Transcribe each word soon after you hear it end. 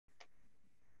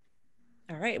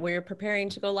right, we're preparing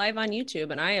to go live on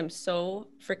YouTube, and I am so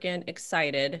freaking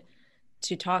excited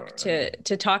to talk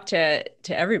to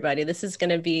everybody. This is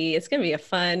gonna be a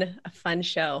fun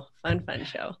show, fun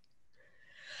show.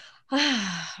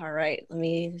 All right, let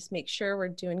me just make sure we're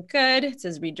doing good. It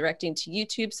says redirecting to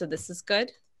YouTube, so this is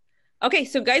good. Okay,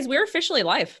 so guys, we're officially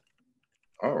live.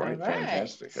 All right.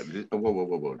 Fantastic.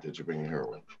 Whoa. Did you bring your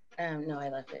heroin? No, I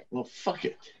left it. Well, fuck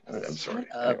it. I'm sorry.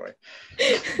 Anyway.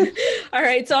 All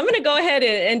right, so I'm going to go ahead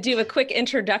and do a quick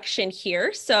introduction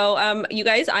here. So you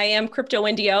guys, I am Crypto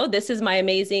Indio. This is my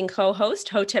amazing co-host,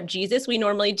 Hotep Jesus. We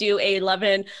normally do a Love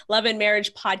and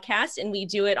Marriage podcast, and we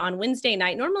do it on Wednesday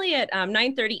night, normally at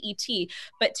 9:30 ET.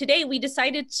 But today we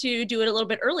decided to do it a little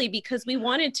bit early because we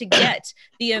wanted to get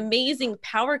the amazing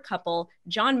power couple,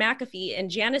 John McAfee and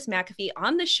Janice McAfee,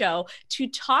 on the show to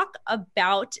talk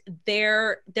about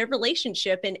their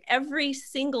relationship and every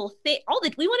single thing.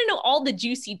 We want to know all the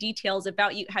juicy details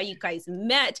about you, how you guys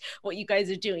met, what you guys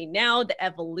are doing now, the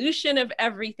evolution of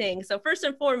everything. So first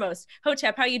and foremost,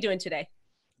 Hotep, how are you doing today?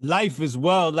 Life is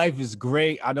well. Life is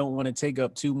great. I don't want to take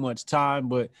up too much time,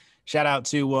 but shout out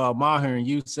to Maher and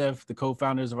Youssef, the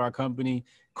co-founders of our company,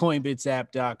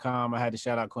 CoinBitsApp.com. I had to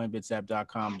shout out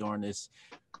CoinBitsApp.com during this,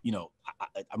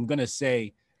 I'm going to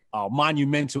say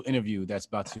monumental interview that's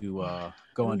about to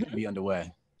be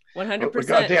underway. 100%.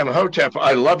 Goddamn, Hotep,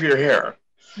 I love your hair.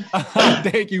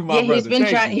 Thank you, my brother.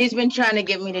 He's been trying to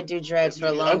get me to do dreads for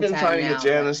a long time. I've been trying to get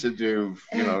Janice to do,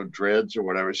 dreads or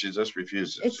whatever. She just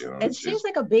refuses. It seems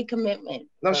like a big commitment.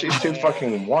 No, she's too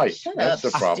fucking white. That's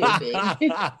the problem.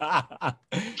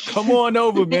 Come on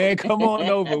over, man. Come on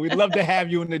over. We'd love to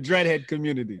have you in the dreadhead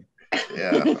community.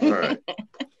 Yeah. All right.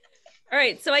 All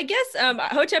right, so I guess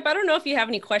Hotep, I don't know if you have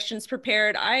any questions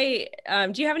prepared.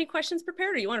 Do you have any questions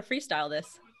prepared, or you want to freestyle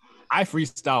this? I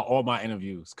freestyle all my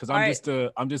interviews because I'm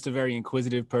just a very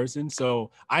inquisitive person.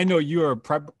 So I know you're a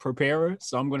preparer,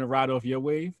 so I'm going to ride off your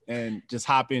wave and just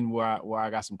hop in where I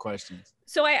got some questions.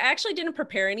 So I actually didn't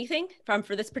prepare anything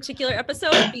for this particular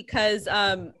episode because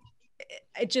there's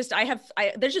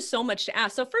just so much to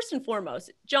ask. So first and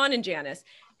foremost, John and Janice,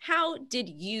 how did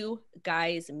you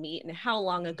guys meet, and how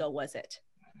long ago was it?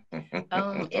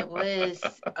 It was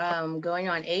going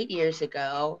on 8 years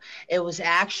ago. It was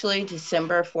actually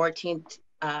December 14th,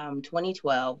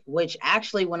 2012, which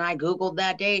actually, when I Googled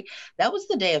that date, that was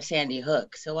the day of Sandy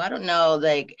Hook. So I don't know,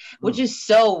 which is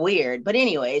so weird. But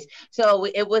anyways, so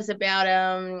it was about,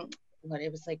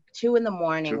 it was like 2 a.m.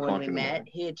 when we met.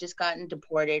 He had just gotten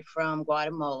deported from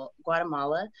Guatemala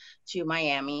to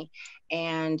Miami.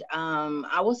 And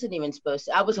I wasn't even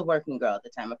I was a working girl at the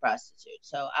time, a prostitute.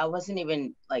 So I wasn't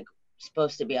even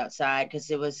supposed to be outside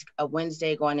because it was a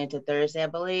Wednesday going into Thursday, I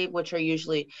believe, which are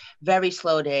usually very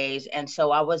slow days. And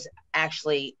so I was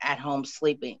actually at home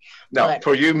sleeping. Now,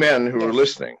 for you men who are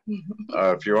listening,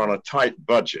 if you're on a tight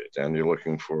budget and you're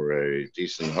looking for a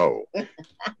decent hoe,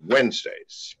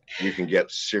 Wednesdays, you can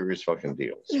get serious fucking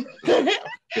deals.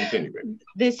 Continue.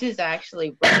 This is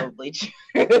actually probably true.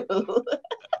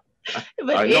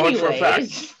 But I know it for a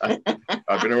fact.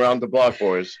 I've been around the block,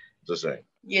 boys. Just saying.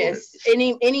 Yes,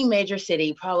 any major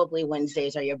city, probably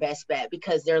Wednesdays are your best bet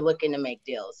because they're looking to make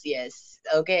deals. Yes.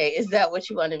 Okay. Is that what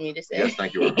you wanted me to say? Yes,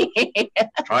 thank you.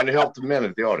 Trying to help the men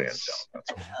at the audience.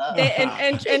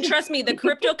 And trust me, the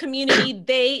crypto community,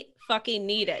 they fucking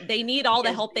need it. They need all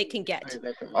the help they can get.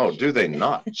 Oh, do they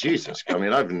not? Jesus. I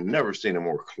mean, I've never seen a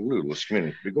more clueless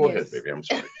community. But go ahead, baby. I'm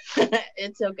sorry.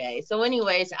 It's okay. So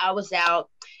anyways, I was out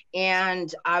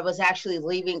and I was actually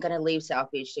going to leave South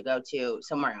Beach to go to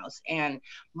somewhere else. And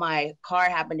my car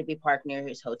happened to be parked near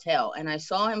his hotel. And I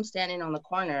saw him standing on the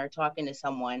corner talking to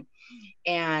someone.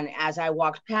 And as I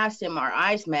walked past him, our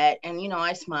eyes met. And,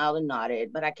 I smiled and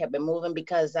nodded, but I kept it moving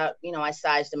because, I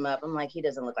sized him up. I'm like, he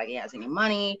doesn't look like he has any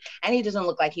money. And he doesn't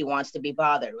look like he wants to be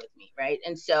bothered with me. Right.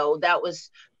 And so that was,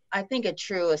 I think, a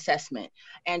true assessment.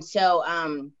 And so,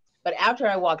 but after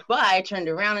I walked by, I turned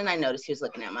around and I noticed he was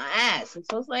looking at my ass. And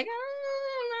so I was like,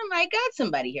 I might got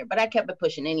somebody here, but I kept it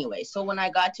pushing anyway. So when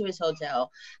I got to his hotel,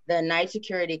 the night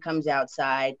security comes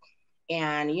outside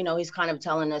and, he's kind of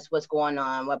telling us what's going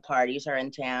on, what parties are in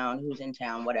town, who's in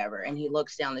town, whatever. And he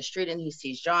looks down the street and he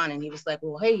sees John and he was like,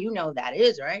 well, hey, who that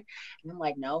is, right? And I'm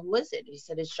like, no, who is it? He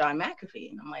said, it's John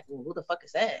McAfee. And I'm like, well, who the fuck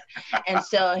is that? And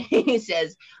so he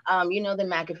says, the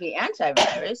McAfee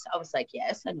antivirus. I was like,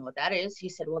 yes, I know what that is. He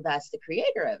said, well, that's the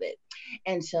creator of it.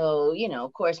 And so,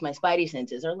 of course, my spidey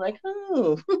senses are like,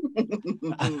 oh.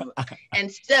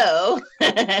 And so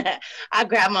I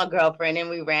grabbed my girlfriend and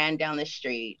we ran down the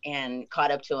street and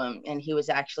caught up to him. And he was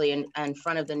actually in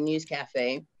front of the news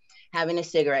cafe having a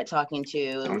cigarette talking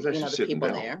to, the people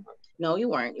there. No, you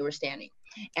weren't. You were standing.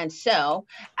 And so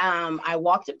I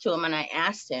walked up to him and I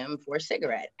asked him for a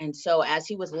cigarette. And so as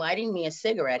he was lighting me a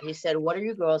cigarette, he said, "What are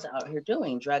you girls out here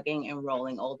doing? Drugging and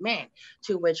rolling old men?"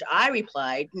 To which I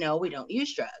replied, "No, we don't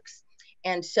use drugs."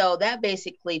 And so that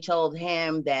basically told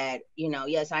him that, you know,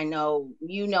 yes, I know,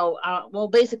 you know, well,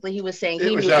 basically he was saying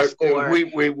he knew the score.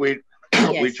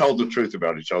 We told the truth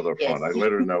about each other up front. I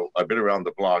let her know, I've been around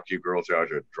the block. You girls out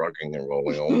here drugging and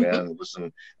rolling old men.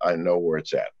 Listen, I know where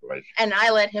it's at, right? And I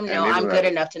let him know I'm good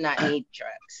enough to not need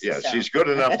drugs. Yeah, so. She's good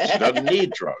enough. She doesn't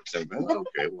need drugs. And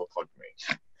okay, well, fuck me.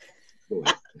 Go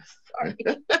ahead. Sorry.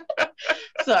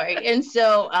 Sorry. And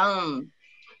so,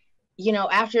 you know,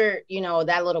 after, you know,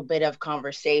 that little bit of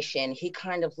conversation, he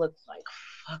kind of looked like,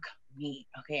 fuck me.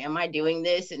 Okay, am I doing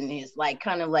this? And he's like,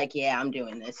 kind of like, yeah, I'm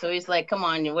doing this. So he's like, come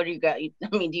on, what do you got? I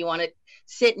mean, do you want to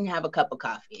sit and have a cup of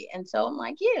coffee? And so I'm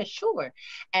like, yeah, sure.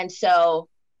 And so,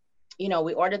 you know,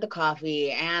 we ordered the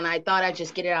coffee and I thought I'd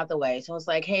just get it out the way. So I was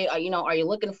like, hey, you know, are you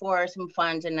looking for some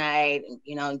fun tonight?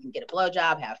 You know, you can get a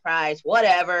blowjob, half price,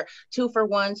 whatever,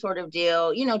 2-for-1 sort of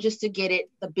deal, you know, just to get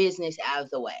the business out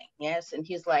of the way. Yes. And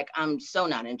he's like, I'm so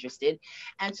not interested.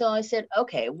 And so I said,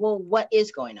 okay, well, what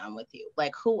is going on with you?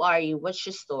 Like, who are you? What's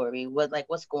your story?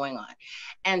 What's going on?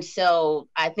 And so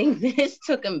I think this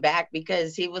took him back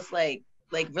because he was like,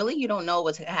 really, you don't know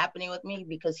what's happening with me?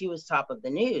 Because he was top of the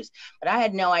news, but I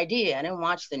had no idea. I didn't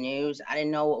watch the news. I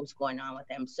didn't know what was going on with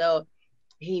him. So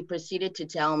he proceeded to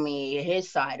tell me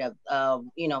his side of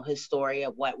you know, his story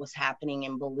of what was happening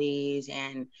in Belize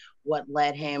and what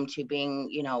led him to being,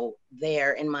 you know,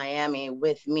 there in Miami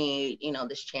with me, you know,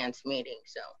 this chance meeting.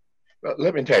 So well,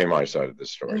 let me tell you my side of the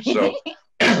story. So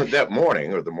that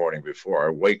morning or the morning before, I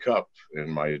wake up in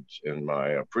my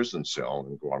prison cell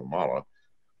in Guatemala,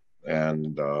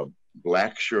 and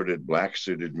black-shirted,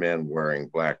 black-suited men wearing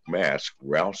black masks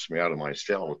rouse me out of my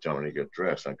cell, telling me to get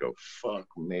dressed. I go, fuck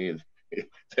me,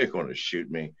 they're going to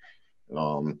shoot me.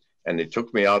 And they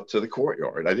took me out to the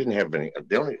courtyard. I didn't have any,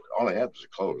 all I had was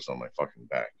clothes on my fucking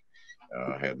back.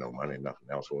 I had no money, nothing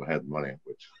else. Well, I had money,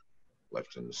 which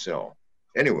left in the cell.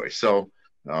 Anyway, so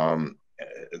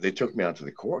they took me out to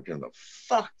the courtyard, and the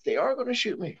fuck, they are going to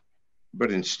shoot me.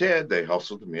 But instead, they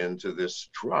hustled me into this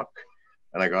truck.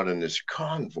 And I got in this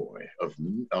convoy,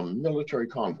 a military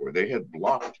convoy. They had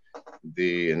blocked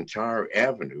the entire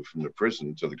avenue from the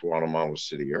prison to the Guatemala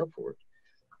City airport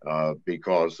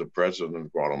because the president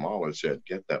of Guatemala said,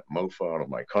 get that mofo out of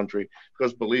my country,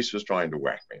 because Belize was trying to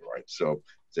whack me, right? So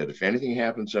said, if anything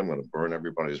happens, I'm going to burn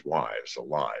everybody's wives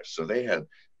alive. So they had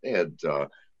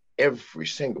every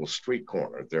single street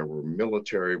corner. There were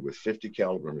military with 50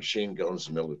 caliber machine guns,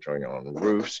 military on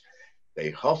roofs. They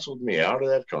hustled me out of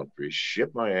that country,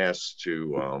 shipped my ass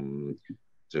to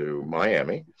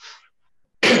Miami,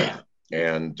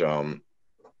 and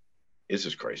this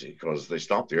is crazy because they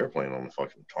stopped the airplane on the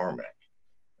fucking tarmac.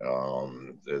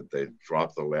 They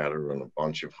dropped the ladder, and a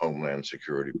bunch of Homeland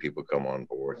Security people come on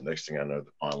board. Next thing I know,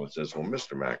 the pilot says, "Well,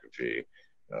 Mr. McAfee,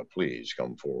 please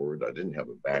come forward." I didn't have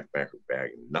a backpack or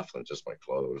bag, nothing, just my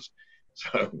clothes. So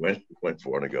I went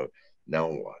forward and I go, now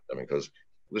what? I mean, because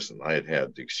listen, I had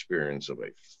had the experience of a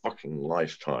fucking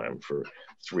lifetime for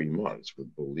 3 months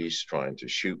with police trying to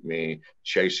shoot me,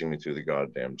 chasing me through the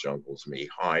goddamn jungles, me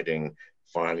hiding,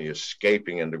 finally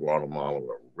escaping into Guatemala,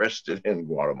 arrested in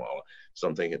Guatemala. So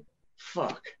I'm thinking,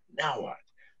 fuck, now what?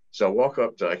 So I walk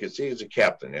up to, I could see he's a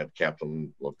captain, at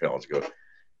Captain Lapels. Go,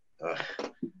 all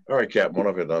right, Captain, what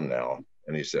have I done now?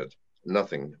 And he said,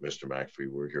 nothing, Mr. McAfee,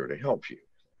 we're here to help you.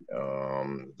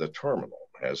 The terminal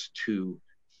has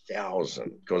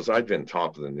 2,000, because I'd been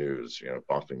top of the news, you know,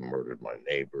 Buffing murdered my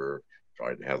neighbor,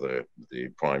 tried to have the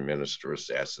prime minister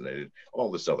assassinated,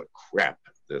 all this other crap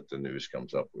that the news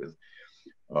comes up with.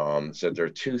 Said there are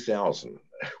 2,000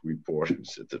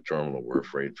 reporters at the terminal. We're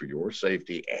afraid for your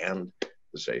safety and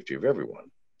the safety of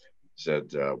everyone.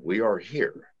 Said, we are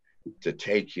here to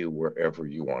take you wherever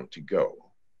you want to go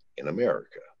in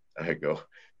America. I go,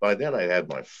 by then I had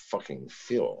my fucking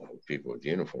fill of people with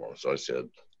uniforms. So I said,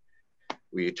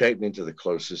 will you take me to the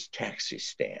closest taxi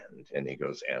stand? And he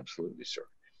goes, absolutely, sir.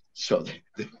 So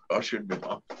they ushered me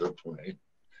off the plane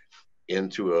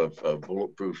into a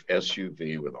bulletproof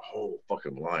SUV with a whole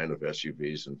fucking line of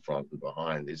SUVs in front and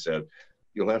behind. He said,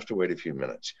 you'll have to wait a few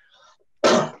minutes.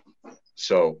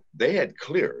 So they had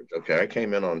cleared, okay, I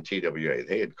came in on TWA.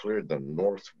 They had cleared the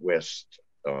northwest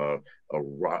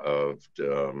arrivals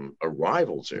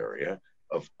area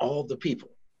of all the people.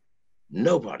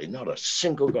 Nobody, not a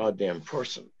single goddamn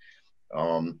person.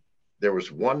 There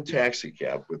was one taxi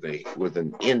cab with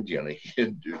an Indian, a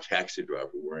Hindu taxi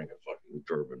driver wearing a fucking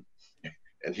turban.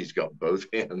 And he's got both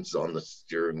hands on the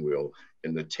steering wheel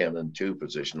in the 10 and 2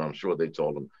 position. I'm sure they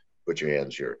told him, put your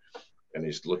hands here. And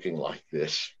he's looking like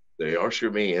this. They usher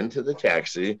me into the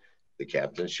taxi. The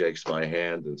captain shakes my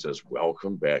hand and says,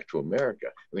 welcome back to America.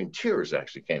 I mean, tears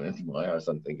actually came into my eyes.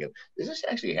 I'm thinking, is this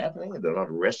actually happening? And they're not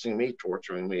arresting me,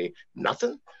 torturing me,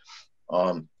 nothing?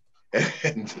 And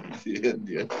the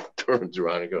Indian turns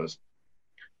around and goes,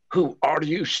 who are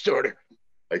you, sir?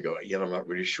 I go, I'm not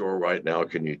really sure right now.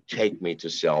 Can you take me to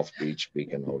South Beach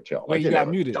Beacon Hotel? Wait, you got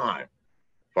muted. Time.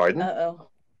 Pardon? Uh-oh.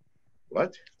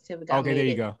 What? Okay, there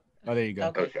you go. Oh, there you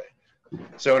go. Okay.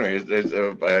 So anyways,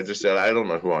 I just said, I don't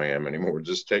know who I am anymore.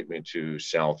 Just take me to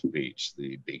South Beach,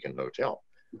 the Beacon Hotel.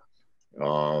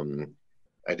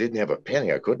 I didn't have a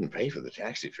penny. I couldn't pay for the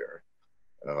taxi fare.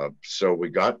 So we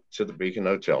got to the Beacon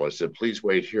Hotel. I said, please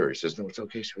wait here. He says, no, it's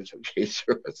okay, sir. It's okay,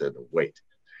 sir. I said, wait.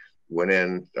 Went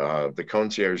in, the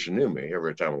concierge knew me.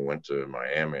 Every time I went to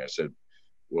Miami, I said,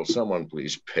 will someone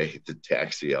please pay the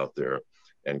taxi out there?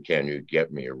 And can you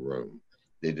get me a room?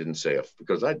 They didn't say,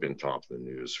 because I'd been top of the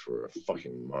news for a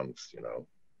fucking month,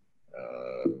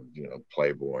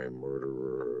 playboy,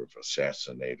 murderer,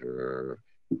 assassinator,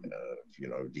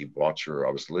 debaucher.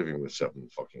 I was living with 7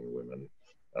 fucking women.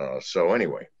 So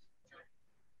anyway,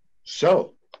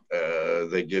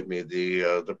 they give me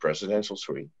the presidential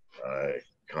suite. I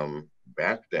come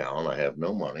back down. I have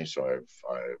no money, so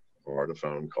I borrowed a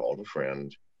phone, called a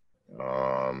friend.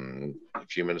 A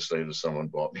few minutes later, someone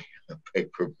bought me a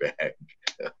paper bag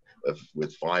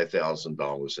with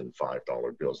 $5,000 in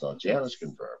 $5 bills. Now, Janice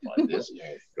can verify this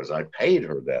because I paid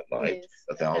her that night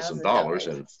 $1,000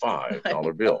 in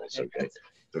 $5 bills. Okay,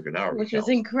 took an hour, which was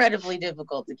incredibly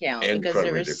difficult to count because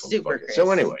they were super crisp.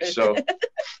 So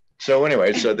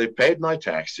anyway, so they paid my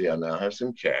taxi. I now have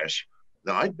some cash.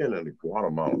 Now I'd been in a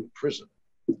Guatemalan prison.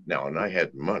 Now, and I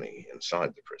had money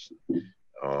inside the prison.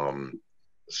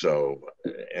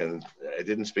 And I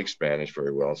didn't speak Spanish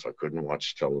very well, so I couldn't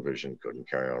watch television, couldn't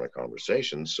carry on a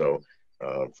conversation. So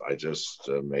I just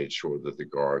made sure that the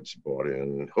guards brought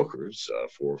in hookers,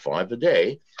 4 or 5 a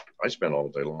day. I spent all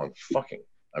day long fucking.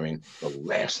 I mean, the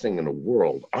last thing in the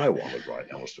world I wanted right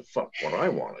now was to fuck. What I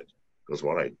wanted, because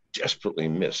what I desperately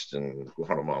missed in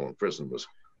Guatemalan prison was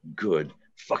good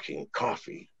fucking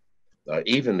coffee.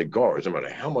 Even the guards, no matter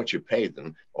how much you paid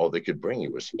them, all they could bring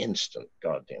you was instant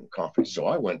goddamn coffee. So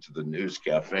I went to the news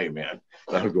cafe, man.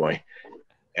 And I'm going,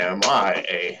 am I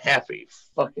a happy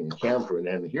fucking camper? And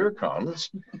then here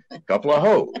comes a couple of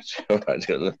hoes. I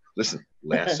said, listen,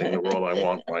 last thing in the world I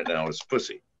want right now is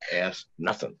pussy. Ass,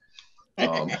 nothing.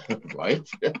 Right?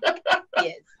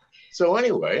 Yes. So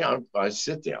anyway, I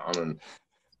sit down, and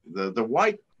the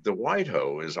white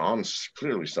hoe is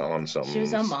clearly on some. She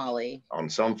was on Molly. On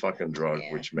some fucking drug,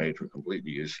 which made her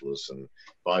completely useless. And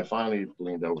I finally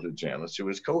leaned over to Janice, who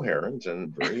was coherent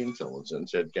and very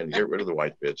intelligent, said, can you get rid of the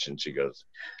white bitch? And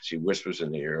she whispers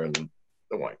in the ear, and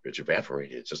the white bitch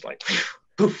evaporated. It's just like,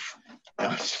 poof.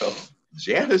 So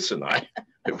Janice and I,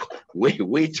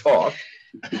 we talked.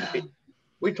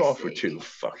 We talked for 2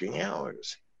 fucking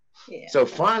hours. Yeah. So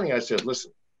finally I said,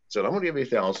 listen, I'm going to give you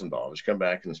 $1,000. Come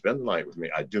back and spend the night with me.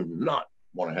 I do not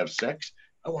want to have sex.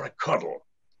 I want to cuddle.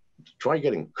 Try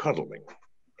getting cuddling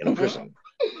in a prison.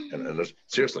 And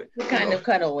seriously. The kind of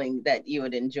cuddling that you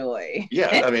would enjoy.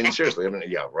 Yeah, I mean, seriously. I mean,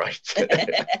 yeah, right. I mean,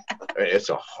 it's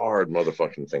a hard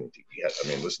motherfucking thing to get. I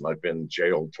mean, listen, I've been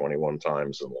jailed 21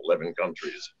 times in 11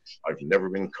 countries. I've never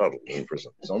been cuddled in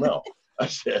prison. So no, I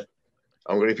said,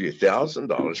 I'm going to give you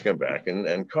 $1,000. Come back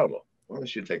and cuddle. Why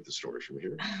don't you take the story from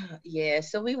here? Yeah,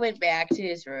 so we went back to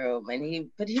his room, and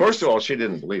First of all, she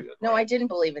didn't believe it. No, I didn't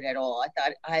believe it at all.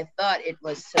 I thought it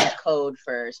was some code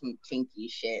for some kinky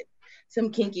shit, some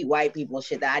kinky white people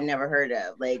shit that I never heard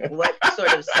of. Like, what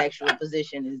sort of sexual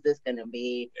position is this gonna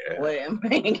be? Yeah. What am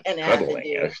I gonna have to do?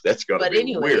 Yes, that's gonna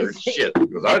be weird shit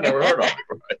because I never heard of it.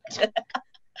 Right?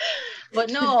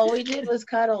 But no, all we did was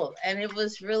cuddle, and it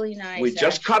was really nice. We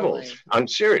just cuddled. I'm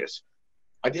serious.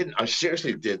 I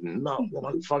seriously did not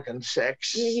want fucking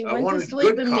sex. Yeah, he went to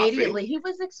sleep immediately. He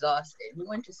was exhausted. He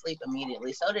went to sleep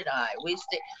immediately. So did I. We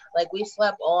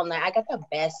slept all night. I got the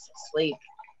best sleep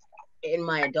in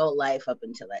my adult life up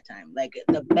until that time. Like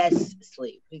the best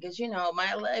sleep. Because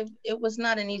my life, it was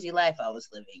not an easy life I was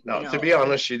living. No, to be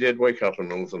honest, she did wake up in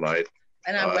the middle of the night.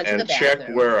 And I went to the bathroom.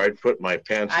 Check where I put my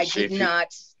pants. I did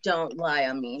not. Don't lie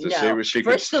on me. To see if she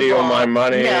could steal my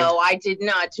money. No, I did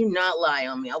not. Do not lie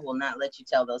on me. I will not let you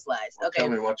tell those lies. Okay.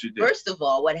 Tell me what you did. First of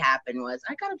all, what happened was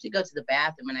I got up to go to the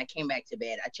bathroom and I came back to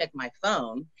bed. I checked my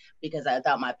phone because I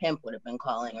thought my pimp would have been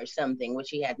calling or something, which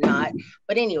he had not.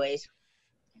 But anyways,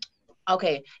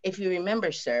 Okay, if you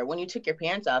remember, sir, when you took your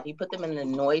pants off, you put them in the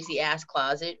noisy ass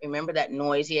closet. Remember that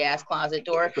noisy ass closet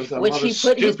door, which he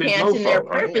put his pants in there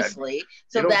purposely,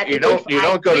 so that you don't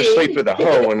go to sleep with a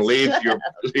hoe and leave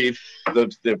the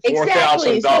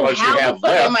 $4,000 you have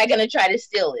left. Am I gonna try to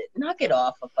steal it? Knock it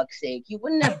off, for fuck's sake! You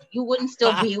wouldn't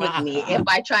still be with me if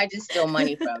I tried to steal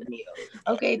money from you.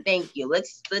 Okay, thank you.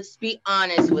 Let's be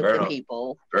honest with the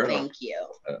people. Thank you.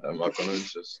 I'm not gonna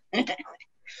insist.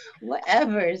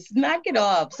 Whatever, knock it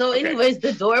off. So anyways,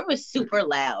 the door was super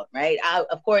loud, right?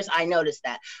 Of course I noticed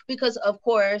that because of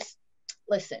course,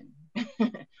 listen,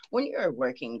 when you're a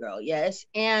working girl, yes,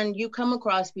 and you come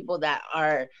across people that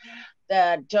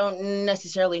don't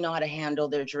necessarily know how to handle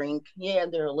their drink. Yeah,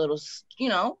 they're a little,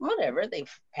 whatever, they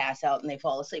pass out and they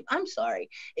fall asleep. I'm sorry.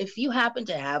 If you happen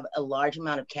to have a large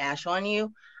amount of cash on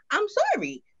you, I'm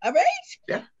sorry. All right?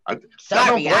 Yeah.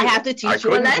 Sorry, I have to teach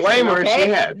you a lesson. Blame her if she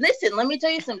had. Listen, let me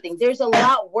tell you something. There's a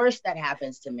lot worse that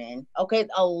happens to men. Okay,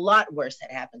 a lot worse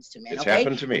that happens to men. It's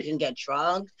happened to me. You can get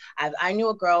drugged. I knew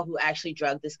a girl who actually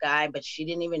drugged this guy, but she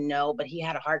didn't even know. But he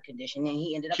had a heart condition, and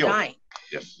he ended up dying.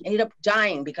 Yes. Ended up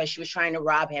dying because she was trying to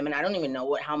rob him, and I don't even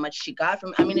know how much she got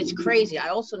from. I mean, it's crazy. I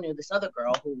also knew this other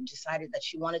girl who decided that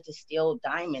she wanted to steal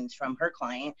diamonds from her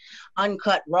client,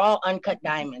 raw uncut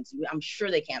diamonds. I'm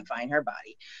sure they can't find her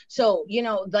body. So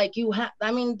like you have.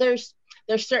 I mean, there's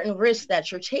certain risks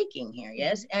that you're taking here,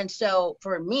 yes? And so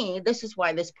for me, this is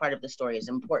why this part of the story is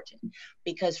important,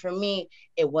 because for me,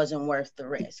 it wasn't worth the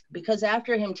risk. Because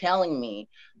after him telling me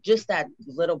just that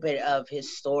little bit of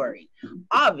his story,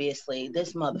 obviously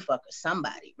this motherfucker's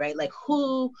somebody, right? Like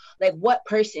what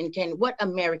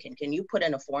American can you put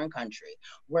in a foreign country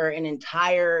where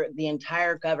the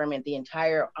entire government, the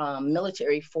entire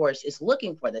military force is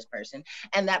looking for this person,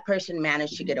 and that person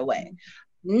managed to get away?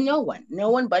 No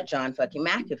one but John fucking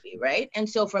McAfee, right? And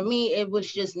so for me, it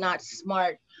was just not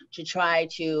smart to try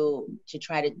to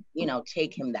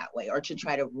take him that way, or to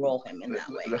try to roll him in that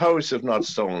way. The hoes have not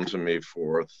stolen to me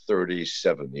for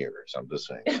 37 years. I'm just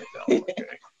saying right now. Okay,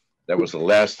 that was the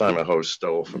last time a host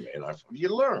stole from me, and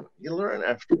you learn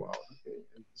after a while.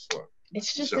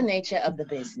 It's just the nature of the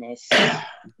business.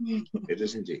 It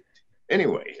is indeed.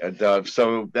 Anyway,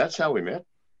 so that's how we met.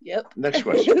 Yep. Next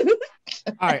question.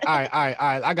 All right.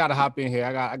 I gotta hop in here.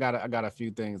 I got a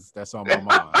few things that's on my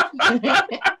mind.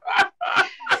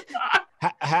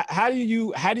 How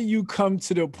do you come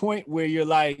to the point where you're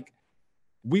like,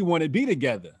 we want to be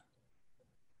together?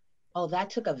 Oh, that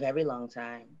took a very long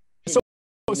time. So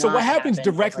what happens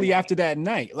directly after that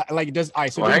night? Like it does. All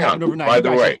right. So hang on. Overnight. By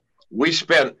the way, we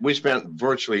spent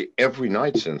virtually every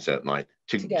night since that night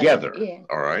together. Yeah.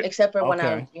 All right. Except for when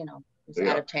I,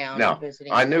 out of town. Now,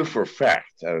 I knew for a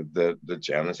fact that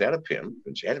Janice had a pimp,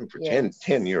 and she had him for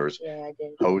 10 years. Yeah, I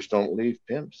did. Hoes don't leave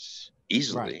pimps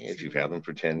easily if you've had them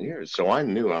for 10 years. So I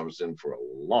knew I was in for a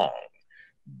long,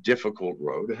 difficult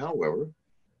road. However,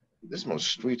 this is the most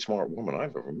street smart woman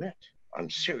I've ever met. I'm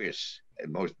serious.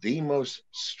 The most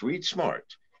street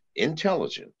smart,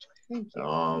 intelligent.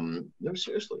 No,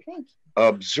 seriously.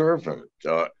 Observant,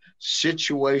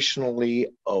 situationally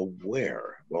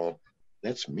aware. Well,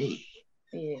 that's me.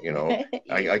 Yeah.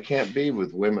 I can't be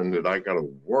with women that I got to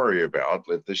worry about,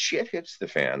 but the shit hits the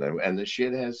fan, and the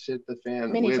shit has hit the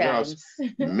fan many times. Us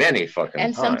many fucking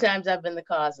and times. Sometimes I've been the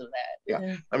cause of that.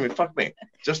 Yeah. I mean, fuck me.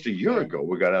 Just a year ago,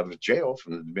 we got out of jail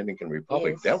from the Dominican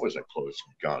Republic. Yes. That was a close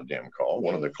goddamn call. Yes.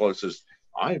 One of the closest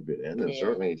I've been in, and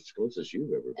certainly as close as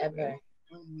you've ever been in.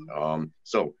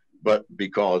 Mm-hmm. But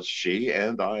because she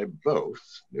and I both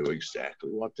knew exactly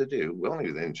what to do, we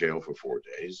only were in jail for 4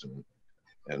 days, and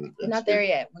we're not there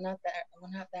yet. We're not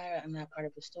there. I'm not part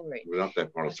of the story. We're not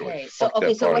that part of the story. So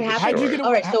what happened?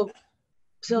 All right.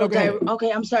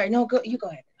 Okay. I'm sorry. No, you go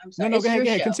ahead. I'm sorry. No, go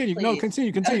ahead. Continue. Please. No,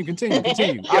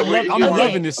 continue. I'm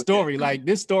loving this story. Like,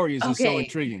 this story is just so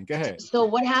intriguing. Go ahead. So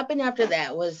what happened after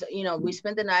that was, we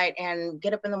spent the night and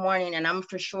get up in the morning, and I'm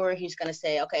for sure he's gonna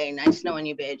say, okay, nice knowing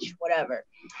you, bitch, whatever.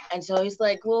 And so he's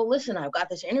like, well, listen, I've got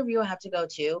this interview I have to go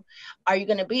to. Are you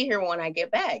gonna be here when I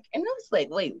get back? And I was like,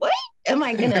 wait, what? Am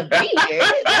I gonna be here?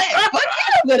 Like, fuck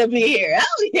yeah, I'm gonna be here.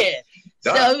 Hell yeah.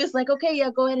 So he was like, okay, yeah,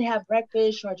 go ahead and have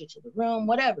breakfast, charge it to the room,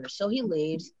 whatever. So he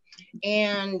leaves,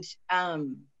 and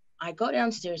I go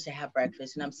downstairs to have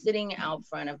breakfast, and I'm sitting out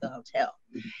front of the hotel.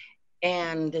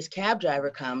 And this cab driver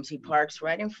comes, he parks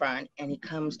right in front, and he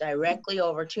comes directly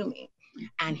over to me.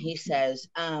 And he says,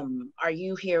 are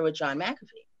you here with John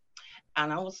McAfee?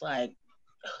 And I was like,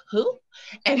 who?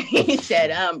 And he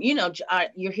said, you know,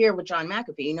 you're here with John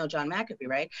McAfee. You know John McAfee,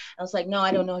 right? I was like, no,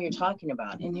 I don't know who you're talking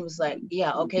about. And he was like,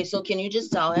 yeah, okay, so can you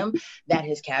just tell him that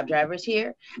his cab driver's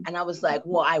here? And I was like,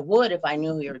 well, I would if I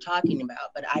knew who you were talking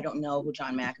about, but I don't know who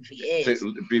John McAfee is.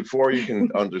 See, before you can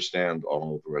understand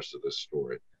all of the rest of this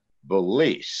story,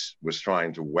 police was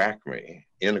trying to whack me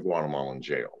in a Guatemalan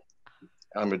jail.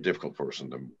 I'm a difficult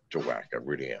person to whack. I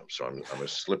really am. So I'm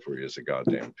as slippery as a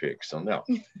goddamn pig. So now,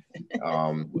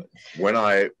 when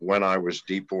I was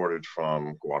deported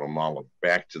from Guatemala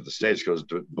back to the States, because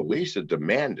the police had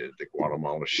demanded that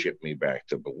Guatemala ship me back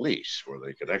to Belize where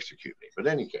they could execute me. But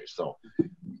in any case, so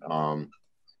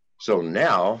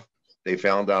now they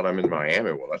found out I'm in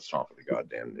Miami. Well, that's top of the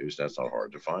goddamn news. That's not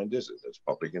hard to find, is it? That's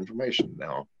public information.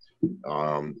 Now,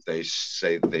 they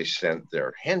say they sent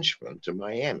their henchmen to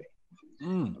Miami.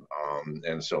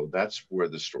 And so that's where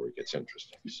the story gets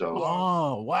interesting. So,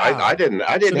 oh wow! I didn't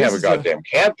have a goddamn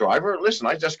cab driver. Listen,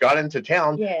 I just got into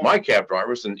town. Yeah. My cab driver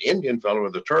was an Indian fellow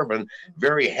with a turban,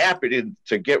 very happy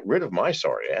to get rid of my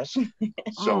sorry ass.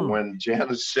 So when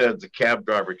Janice said the cab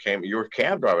driver came, your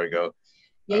cab driver, I go,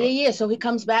 yeah. So he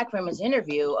comes back from his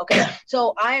interview. Okay.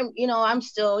 So I'm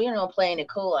still, playing it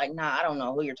cool. Like, nah, I don't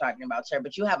know who you're talking about, sir,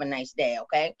 but you have a nice day.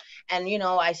 Okay. And,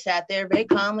 I sat there very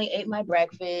calmly, ate my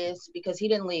breakfast because he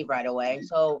didn't leave right away.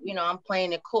 So, I'm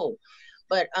playing it cool.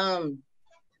 But,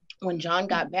 when John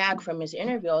got back from his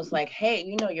interview, I was like,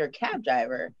 hey, you're a cab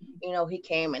driver. He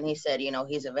came and he said,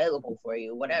 he's available for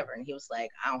you, whatever. And he was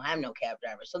like, I don't have no cab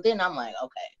driver. So then I'm like,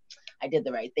 okay, I did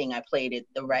the right thing. I played it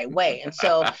the right way. And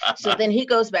so then he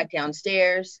goes back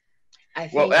downstairs.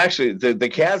 Well, actually, the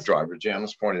cab driver,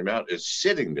 Janice pointed him out, is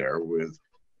sitting there with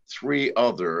 3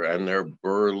 other, and they're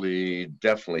burly,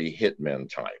 definitely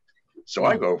hitmen type. So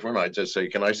I go over and I just say,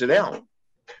 can I sit down?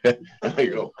 And they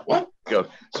go, what?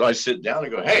 So I sit down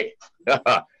and go, hey,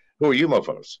 who are you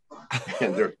mofos?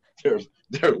 And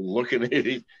they're looking at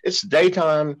it. It's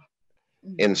daytime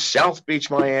in South Beach,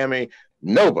 Miami.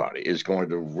 Nobody is going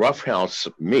to roughhouse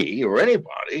me or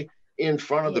anybody in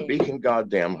front of the Beacon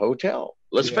goddamn Hotel.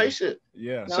 Let's face it.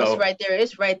 Yeah. No, so, it's right there.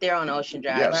 It's right there on Ocean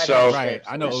Drive. Yeah. So right.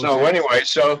 I know. So anyway,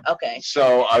 okay.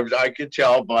 So I could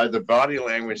tell by the body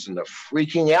language and the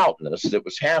freaking outness that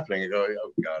was happening. I go,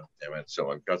 oh god damn it!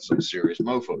 So I've got some serious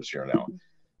mofo's here now.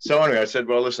 So anyway, I said,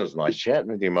 well, listen, it's nice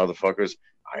chatting with you, motherfuckers.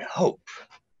 I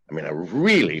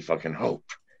really fucking hope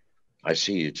I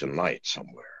see you tonight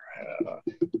somewhere.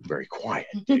 Very quiet.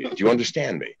 Do you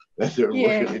understand me? They're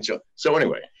looking at each other. So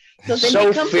anyway.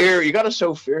 So fear, you got to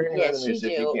sow fear in your enemies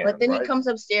if you can. But then he comes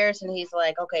upstairs and he's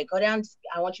like, okay, go down.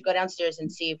 I want you to go downstairs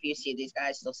and see if you see these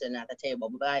guys still sitting at the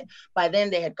table. But by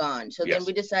then they had gone. So then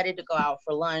we decided to go out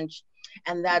for lunch.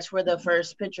 And that's where the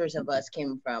first pictures of us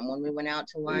came from, when we went out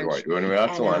to lunch. Right, when we went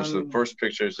out to lunch, the first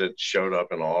pictures that showed up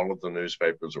in all of the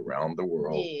newspapers around the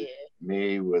world. Yeah.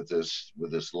 Me with this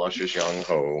luscious young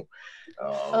hoe.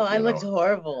 I looked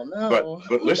horrible. No.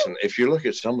 But listen, if you look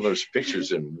at some of those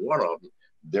pictures, in one of them,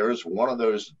 there's one of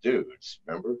those dudes,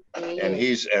 remember? Yeah. And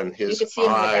his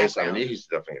eyes, he's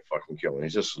definitely a fucking killer.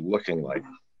 He's just looking like,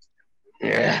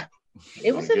 yeah.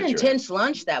 It was an intense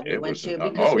lunch that we went to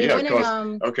because we went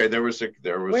in, okay, there was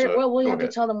we have to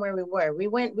tell them where we were.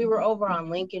 We were over on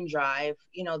Lincoln Drive.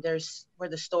 There's where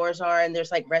the stores are, and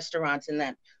there's like restaurants in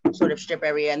that sort of strip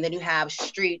area, and then you have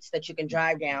streets that you can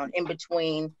drive down in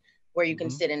between where you can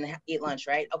sit and eat lunch,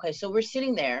 right? Okay, so we're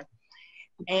sitting there,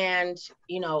 and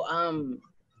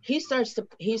he starts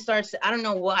I don't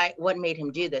know what made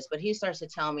him do this, but he starts to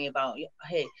tell me about,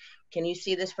 hey, can you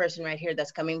see this person right here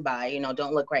that's coming by?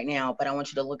 Don't look right now, but I want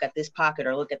you to look at this pocket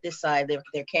or look at this side.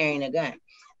 They're carrying a gun.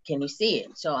 Can you see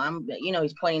it? So I'm,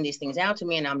 he's pointing these things out to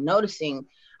me, and I'm noticing,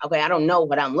 okay, I don't know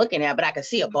what I'm looking at, but I can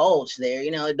see a bulge there.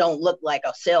 It don't look like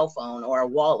a cell phone or a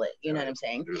wallet. You know what I'm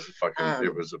saying?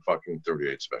 It was a fucking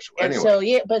 38 special. And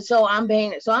anyway. So I'm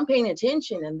paying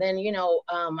attention, and then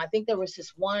I think there was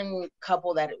this one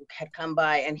couple that had come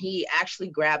by, and he actually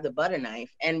grabbed the butter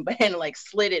knife and like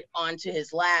slid it onto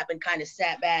his lap and kind of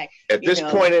sat back. At this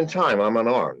point in time, I'm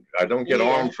unarmed. I don't get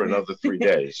armed for another 3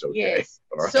 days. Okay. Yes.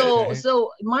 Right.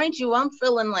 So mind you, I'm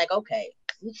feeling like, okay,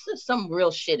 some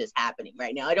real shit is happening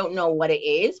right now. I don't know what it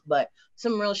is, but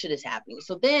some real shit is happening.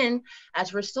 So then,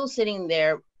 as we're still sitting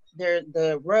there,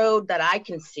 the road that I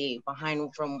can see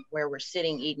behind from where we're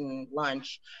sitting eating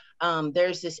lunch,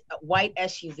 there's this white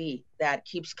SUV that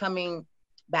keeps coming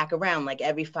back around like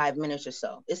every 5 minutes or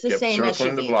so. It's the same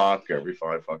circling SUV. The block every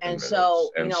 5 fucking minutes.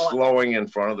 So, slowing in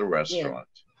front of the restaurant. Yeah.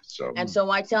 So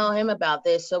I tell him about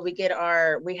this. So we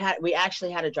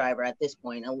actually had a driver at this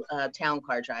point, a town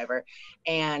car driver,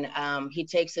 and he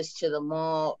takes us to the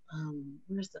mall.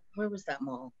 Where was that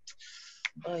mall?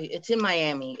 It's in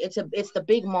Miami. It's the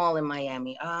big mall in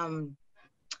Miami.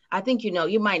 I think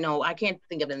you might know. I can't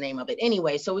think of the name of it.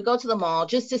 Anyway, so we go to the mall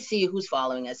just to see who's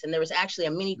following us. And there was actually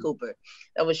a Mini Cooper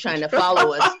that was trying to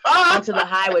follow us onto the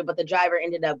highway, but the driver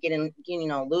ended up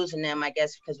losing them, I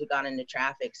guess, because we got into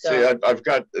traffic. So see, I've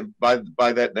got,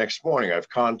 by that next morning, I've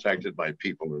contacted my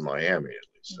people in Miami at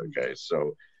least. Okay.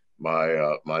 So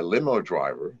my limo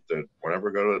driver, that whenever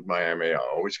I go to Miami, I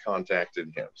always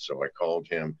contacted him. So I called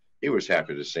him. He was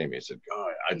happy to see me. He said,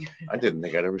 God, I didn't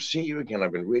think I'd ever see you again.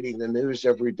 I've been reading the news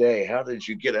every day. How did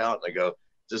you get out? And I go,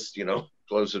 just,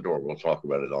 close the door. We'll talk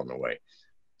about it on the way.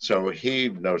 So he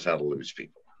knows how to lose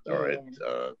people. All right.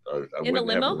 I in a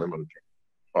limo?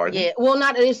 Pardon? Yeah. Well,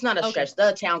 it's not a stretch.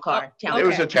 The town car. It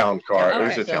was a town car. Okay. It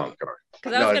was a town car.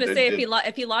 Because I was going to say,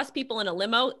 if he lost people in a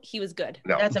limo, he was good.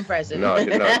 No, that's impressive. No, it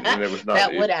was not.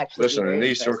 That would actually listen. In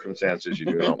these impressive. Circumstances, you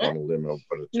do not want a limo,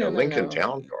 but a Lincoln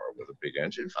Town car with a big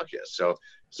engine. Fuck yes.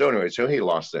 So anyway, he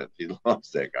lost that. He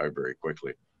lost that guy very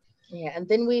quickly. Yeah, and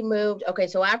then we moved. Okay,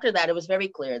 so after that, it was very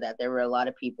clear that there were a lot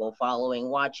of people following,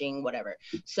 watching, whatever.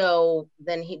 So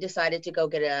then he decided to go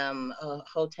get a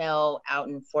hotel out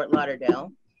in Fort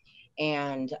Lauderdale.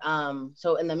 And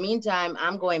so in the meantime,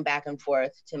 I'm going back and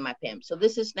forth to my pimp. So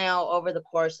this is now over the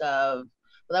course of,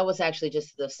 that was actually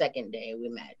just the second day we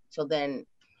met. So then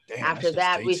after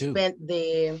that, we spent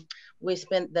the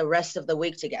rest of the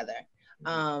week together.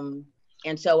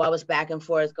 And so I was back and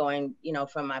forth going,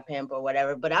 from my pimp or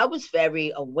whatever. But I was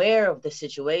very aware of the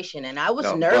situation, and I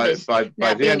was nervous by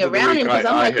not being around him because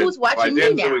I'm like, who's watching me now?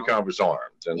 By the end of the week, I was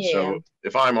armed. And so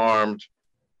if I'm armed,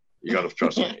 you got to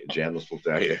trust me. Janice will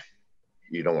tell you.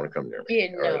 You don't want to come near me.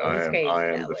 Yeah, no, I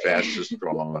am the fastest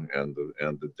drawn and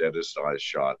the deadest eye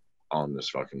shot on this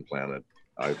fucking planet.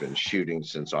 I've been shooting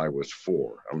since I was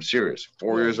 4. I'm serious.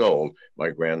 4 years old.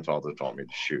 My grandfather taught me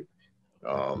to shoot.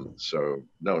 So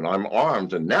no, I'm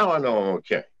armed, and now I know I'm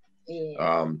okay.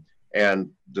 Yeah. And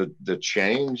the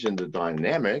change in the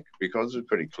dynamic, because it's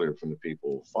pretty clear from the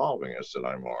people following us that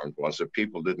I'm armed, was that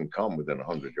people didn't come within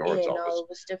 100 yards of us. It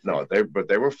was different. No,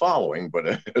 they were following, but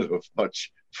at a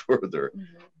much further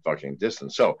fucking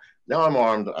distance. So now I'm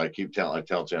armed. I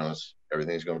tell Janice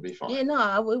everything's going to be fine. Yeah, no,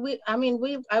 I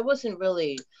wasn't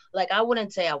really, like, I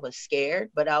wouldn't say I was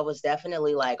scared, but I was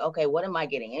definitely like, okay, what am I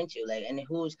getting into? Like, and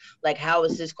how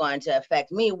is this going to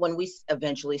affect me when we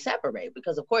eventually separate?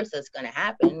 Because of course that's going to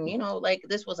happen, like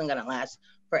this wasn't going to last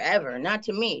forever. Not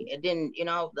to me. It didn't,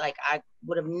 like I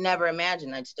would have never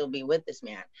imagined I'd still be with this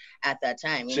man at that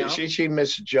time, She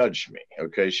misjudged me,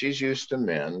 okay? She's used to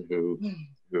men who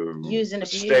use and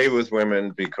stay with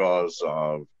women because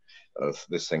of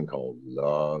this thing called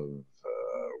love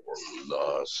or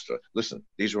lust. Listen,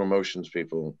 these are emotions,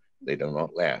 people. They do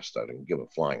not last. I don't give a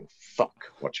flying fuck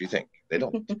what you think. They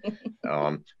don't.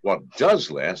 What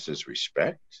does last is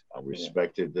respect. I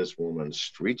respected this woman's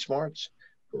street smarts,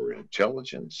 her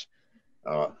intelligence,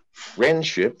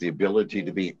 friendship, the ability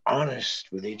to be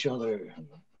honest with each other,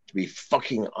 to be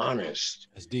fucking honest.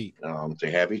 That's deep.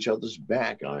 To have each other's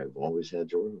back. I've always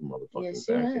had your motherfucking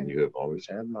back, and you have always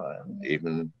had mine.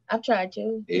 Even I've tried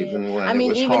to. Even when it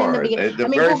was hard. The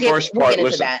very first part.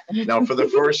 Listen, now for the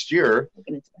first year,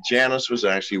 Janice was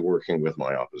actually working with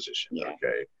my opposition. Yeah.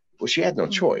 Okay. Well, she had no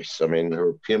choice. I mean,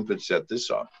 her pimp had set this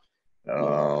up.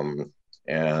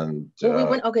 And so we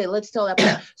went. Okay, let's tell that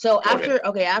part. So after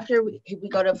we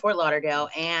go to Fort Lauderdale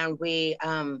and we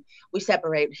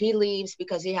separate. He leaves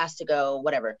because he has to go.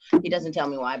 Whatever. He doesn't tell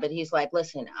me why, but he's like,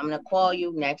 "Listen, I'm gonna call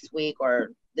you next week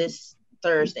or this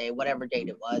Thursday, whatever date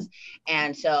it was."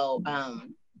 And so,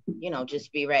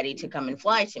 just be ready to come and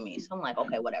fly to me. So I'm like,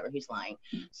 okay, whatever. He's lying.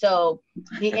 So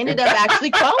he ended up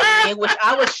actually calling me, which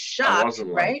I was shocked,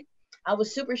 right? I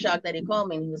was super shocked that he called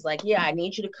me, and he was like, yeah, I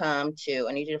need you to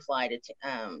fly to,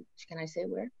 can I say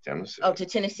where? Tennessee. Oh, to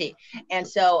Tennessee. And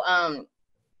so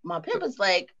my pimp was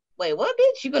like, wait, what,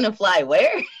 bitch? You gonna fly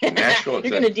where? Nashville. You're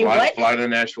gonna do what? Fly to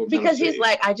Nashville, Tennessee. Because he's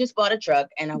like, I just bought a truck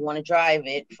and I want to drive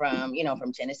it from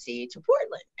Tennessee to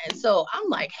Portland. And so I'm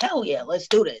like, hell yeah, let's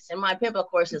do this. And my pimp, of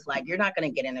course, is like, you're not gonna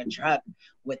get in a truck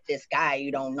with this guy.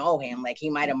 You don't know him. Like,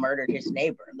 he might have murdered his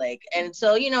neighbor. Like, and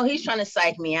so he's trying to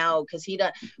psych me out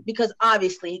because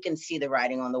obviously he can see the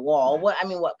writing on the wall. What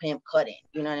pimp couldn't?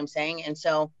 You know what I'm saying? And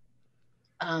so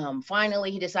finally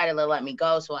he decided to let me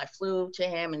go. So I flew to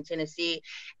him in Tennessee,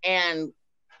 and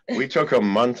we took a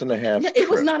month and a half. It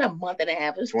was not a month and a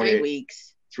half. It was 3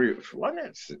 weeks. 3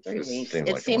 weeks.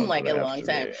 It seemed like a long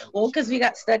time. Well, because we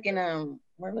got stuck in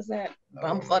where was that?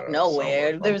 Bumfuck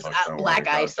nowhere. There was black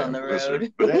ice on the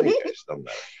road. But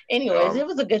anyways, it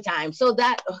was a good time. So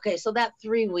that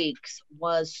 3 weeks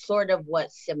was sort of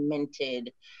what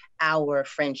cemented our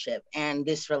friendship and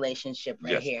this relationship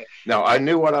right here. Now, I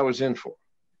knew what I was in for.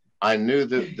 I knew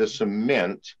that the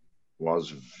cement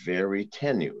was very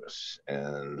tenuous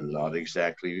and not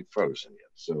exactly frozen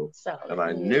yet. So and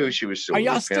I knew she was still. Are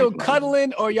y'all still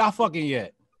cuddling or y'all fucking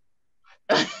yet?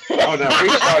 Oh no, we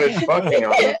started fucking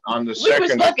on the second. We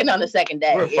were fucking on the second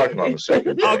day. We were fucking on the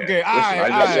second day. Okay, all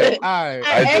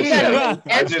right.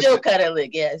 And still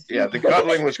cuddling, yes. Yeah, the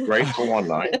cuddling was great for one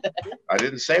night. I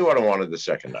didn't say what I wanted the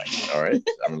second night. All right,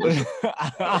 I mean, listen.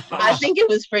 I think it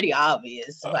was pretty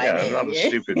obvious. I'm not a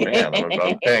stupid man.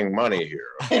 I'm paying money here.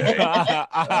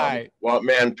 Okay? What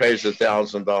man pays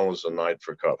 $1,000 a night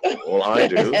for cuddling? Well, I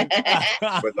do,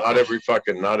 but not every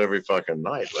fucking night.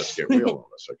 Let's get real on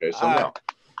this, okay? So now.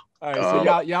 All right,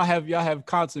 so y'all have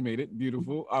consummated.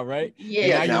 Beautiful. All right.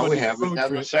 Yeah. Now we have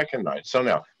the second night. So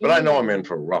now, but I know I'm in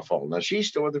for a rough haul. Now she's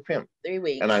still with the pimp. 3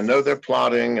 weeks. And I know they're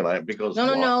plotting, and because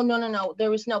no.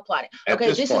 There was no plotting. Okay,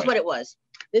 this is what it was.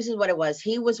 This is what it was.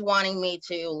 He was wanting me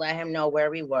to let him know where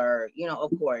we were,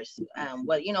 of course,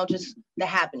 just the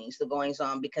happenings, the goings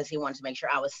on, because he wanted to make sure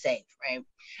I was safe, right?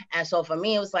 And so for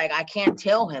me, it was like, I can't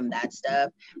tell him that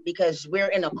stuff because we're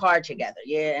in a car together,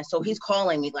 yeah? And so he's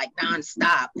calling me like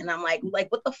nonstop. And I'm like,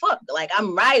 what the fuck? Like,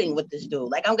 I'm riding with this dude.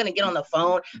 Like, I'm going to get on the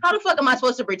phone. How the fuck am I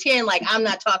supposed to pretend like I'm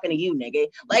not talking to you, nigga?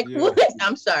 Like, what?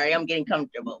 I'm sorry, I'm getting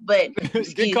comfortable, but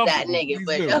excuse that nigga,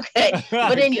 but okay.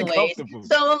 But anyways,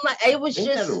 so I'm like, it was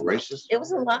just, it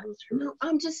was a lot. No,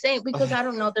 I'm just saying, because I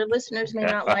don't know, their listeners may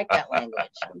not like that language.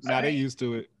 Nah, they used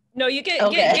to it. No, you get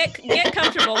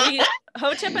comfortable.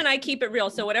 Hotep and I keep it real.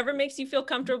 So whatever makes you feel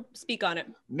comfortable, speak on it.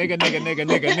 Nigga. The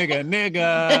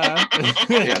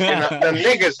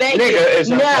nigga is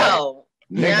no.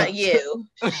 Not you.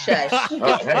 Shush.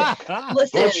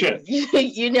 Listen, bullshit.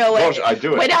 You know what? Bullshit. I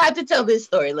do it. Wait, I have to tell this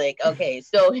story. Like, okay,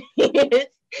 so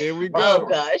here we go. Oh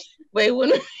gosh. Wait,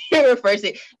 when we were first,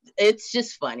 it's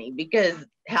just funny because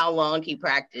how long he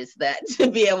practiced that to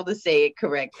be able to say it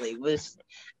correctly was.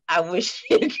 I wish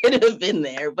it could have been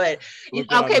there, but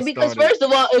okay, because first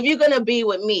of all, if you're gonna be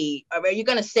with me, you're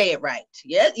gonna say it right.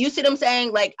 Yeah, you see what I'm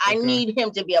saying? Like, I need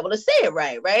him to be able to say it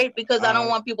right? Because I don't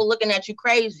want people looking at you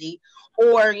crazy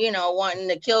or wanting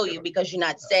to kill you because you're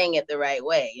not saying it the right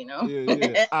way.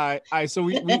 Yeah. All right. So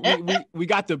we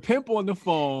got the pimp on the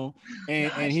phone,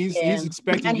 and he's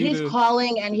expecting and you he's to...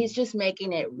 calling, and he's just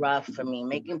making it rough for me,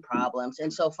 making problems.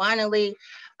 And so finally,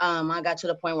 I got to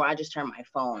the point where I just turned my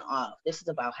phone off. This is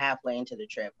about halfway into the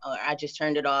trip. I just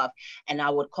turned it off, and I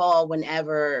would call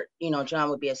whenever John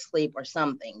would be asleep or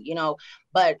something.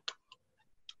 But.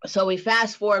 So we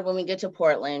fast forward when we get to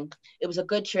Portland. It was a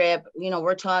good trip.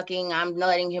 We're talking. I'm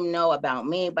letting him know about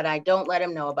me, but I don't let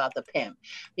him know about the pimp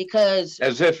because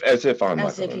as if he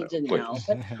didn't know.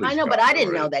 But I know, but I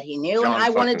didn't know that he knew, and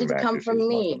I wanted it to come from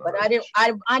me. But I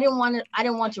didn't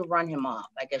want to run him off.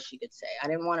 I guess you could say I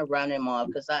didn't want to run him off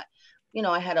because I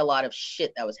had a lot of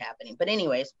shit that was happening. But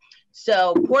anyways,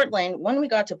 so Portland. When we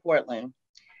got to Portland,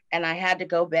 and I had to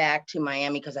go back to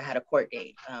Miami because I had a court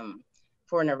date.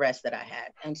 For an arrest that I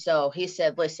had. And so he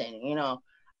said, listen,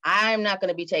 I'm not going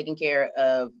to be taking care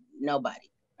of nobody.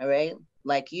 All right.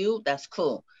 Like you, that's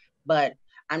cool. But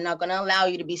I'm not going to allow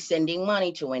you to be sending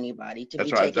money to anybody to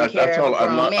be taking care of a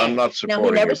grown man. I'm not supporting. Now,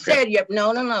 he never said,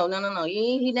 no.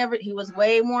 He was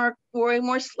way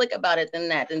more slick about it than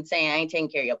that, than saying I ain't taking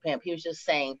care of your pimp. He was just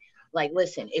saying, like,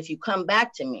 listen, if you come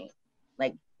back to me,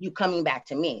 like, you coming back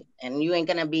to me, and you ain't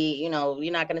gonna be,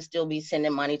 you're not gonna still be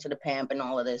sending money to the pimp and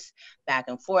all of this back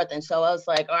and forth. And so I was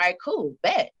like, all right, cool,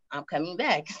 bet I'm coming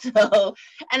back. So,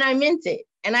 and I meant it,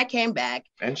 and I came back,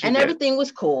 and everything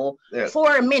was cool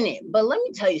for a minute. But let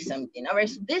me tell you something. All right,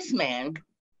 so this man,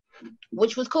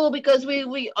 which was cool because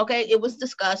we it was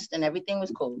discussed and everything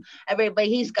was cool. Everybody,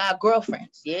 he's got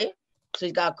girlfriends, yeah. So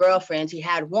he's got girlfriends. He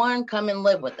had one come and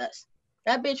live with us.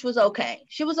 That bitch was okay.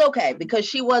 She was okay because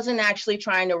she wasn't actually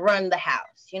trying to run the house.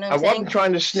 You know what I'm saying? I wasn't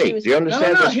trying to sneak. Do you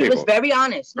understand this? He was very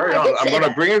honest. Very honest. I'm going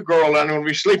to bring a girl in and we'll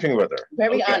be sleeping with her.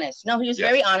 Very honest. No, he was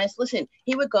very honest. Listen,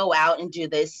 he would go out and do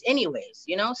this anyways,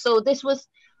 So this was,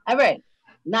 all right,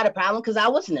 not a problem because I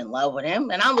wasn't in love with him.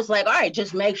 And I was like, all right,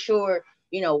 just make sure,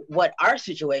 what our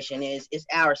situation is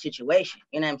our situation.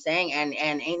 You know what I'm saying? And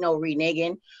ain't no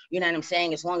reneging. You know what I'm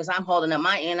saying? As long as I'm holding up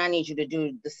my end, I need you to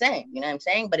do the same. You know what I'm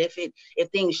saying? But if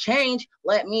things change,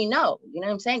 let me know. You know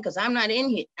what I'm saying? Because I'm not in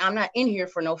here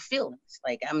for no feelings.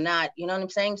 Like I'm not, you know what I'm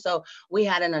saying? So we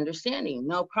had an understanding,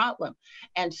 no problem.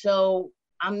 And so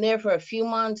I'm there for a few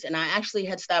months, and I actually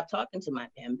had stopped talking to my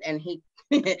pimp, and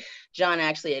John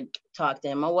actually had talked to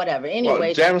him or whatever. Anyway,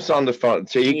 well, Jam's on the phone,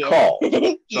 so he called.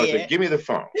 So I said, "Give me the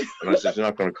phone," and I said, "You're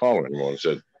not going to call her anymore." I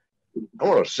said, "I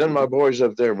want to send my boys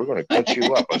up there. We're going to cut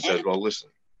you up." I said, "Well,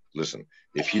 listen, listen,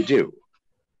 if you do,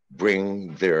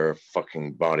 bring their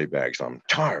fucking body bags. I'm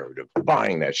tired of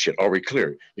buying that shit. Are we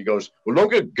clear? He goes, well,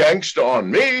 don't get gangster on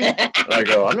me. And I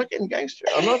go, I'm not getting gangster.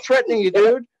 I'm not threatening you,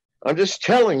 dude. I'm just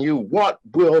telling you what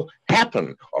will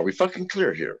happen. Are we fucking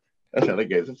clear here? And then I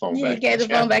gave the phone back. He gave the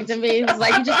phone back to me. He was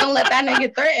like, you just don't let that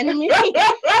nigga threaten me.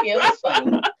 It was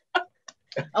funny.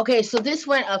 Okay, so this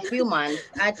went a few months.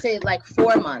 I'd say like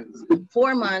 4 months.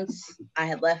 4 months, I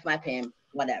had left my pimp,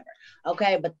 whatever.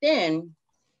 Okay, but then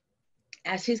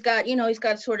as he's got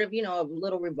sort of, a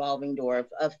little revolving door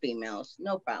of females,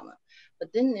 no problem.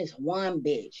 But then there's one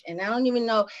bitch, and I don't even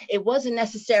know, it wasn't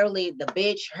necessarily the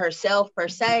bitch herself per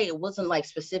se. It wasn't like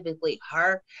specifically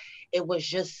her. It was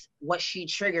just what she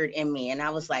triggered in me. And I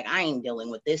was like, I ain't dealing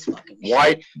with this fucking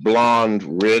white, shit.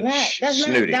 blonde, rich,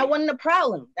 snooty. That wasn't the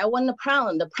problem.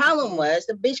 The problem was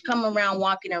the bitch coming around,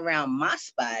 walking around my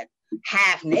spot,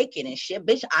 half naked and shit.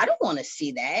 Bitch, I don't want to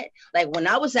see that. Like when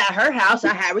I was at her house,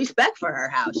 I had respect for her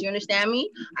house. You understand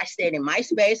me? I stayed in my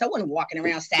space. I wasn't walking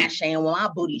around sashaying with my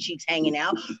booty cheeks hanging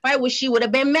out. Right? Which she would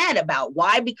have been mad about.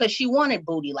 Why? Because she wanted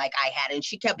booty like I had. And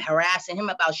she kept harassing him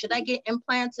about, should I get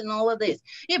implants and all of this?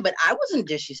 Yeah, but I wasn't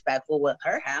disrespectful with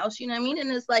her house. You know what I mean?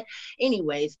 And it's like,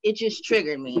 anyways, it just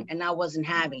triggered me and I wasn't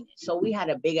having it. So we had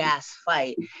a big ass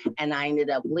fight and I ended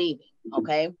up leaving.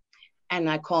 Okay. And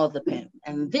I called the pimp.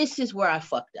 And this is where I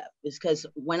fucked up. Is because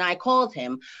when I called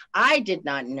him, I did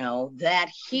not know that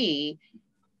he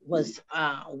was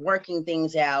working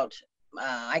things out.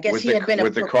 I guess with he had been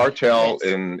with the cartel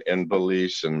in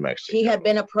Belize and Mexico. He had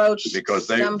been approached because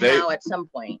somehow at some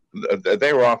point.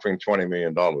 They were offering $20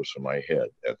 million for my head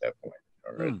at that point.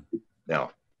 All right.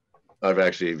 Now, I've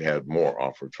actually had more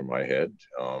offered for my head,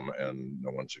 and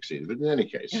no one succeeded. But in any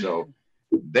case, so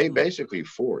they basically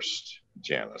forced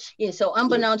Janice. Yeah, so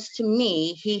unbeknownst to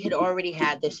me, he had already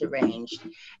had this arranged.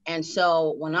 And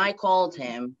so when I called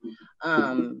him,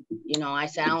 I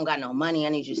said, I don't got no money. I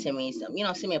need you to send me some,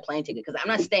 send me a plane ticket. Because I'm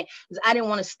not staying, because I didn't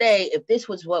want to stay. If this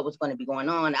was what was going to be going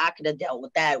on, I could have dealt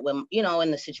with that when,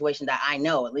 in the situation that I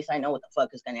know. At least I know what the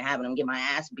fuck is going to happen. I'm getting my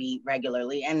ass beat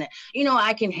regularly. And,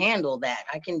 I can handle that.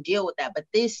 I can deal with that. But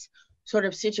this sort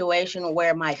of situation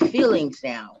where my feelings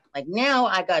now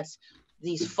I got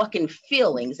these fucking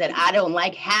feelings that I don't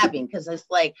like having, because it's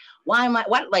like, why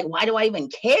do I even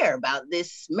care about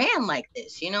this man like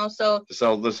this, So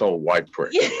this old white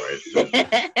prick, right?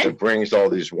 It brings all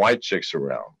these white chicks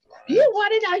around. Right? Yeah, why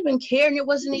did I even care? And it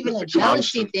wasn't even a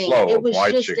jealousy thing. It was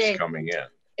white just chicks coming in.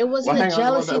 It wasn't a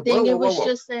jealousy thing. It was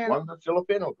just there. One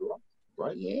Filipino girl.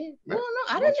 Right? Yeah. Well,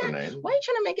 no, I don't know. Why are you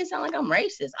trying to make it sound like I'm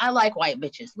racist? I like white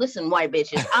bitches. Listen, white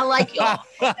bitches, I like y'all.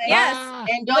 Okay? Yes.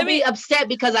 And don't be upset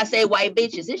because I say white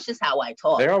bitches. It's just how I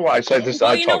talk. They are white. I say this.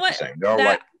 I talk the same.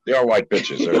 They are white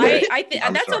bitches. I think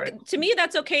that's okay. To me,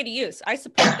 that's okay to use. I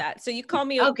support that. So you call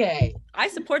me okay. I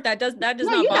support that. Does not you're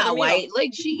bother not me? White.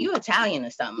 Like you Italian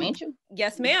or something, ain't you?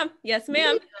 Yes, ma'am. Yes,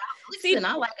 ma'am. Listen,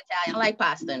 I like Italian. I like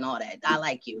pasta and all that. I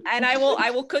like you. And I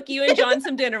will cook you and John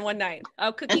some dinner one night.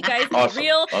 I'll cook you guys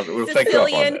real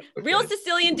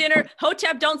Sicilian dinner.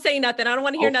 Hotep, don't say nothing. I don't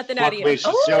want to hear nothing out of you.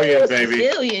 Sicilian, baby.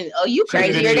 Sicilian. Oh, you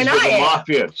crazier than I am.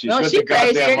 Mafia. She's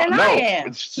crazier than I am.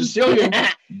 It's Sicilian.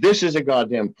 This is a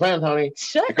goddamn plan, honey.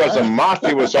 Because the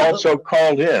mafia was also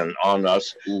called in on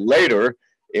us later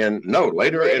in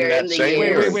that same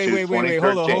year. Wait.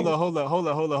 Hold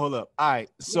up. All right.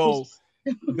 So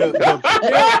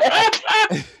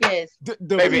yes.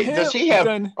 Baby, does he have?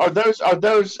 Are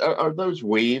those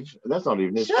weave? That's not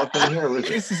even his fucking hair, is it?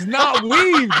 This is not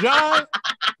weave, John.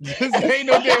 This ain't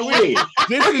no damn weave.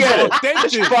 This is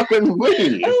authentic. This fucking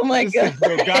weave. Oh my god.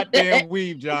 No goddamn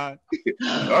weave, John.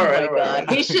 All right. God.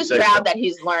 He's just proud that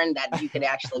he's learned that you can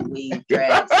actually weave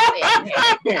dreads.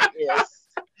 Yes.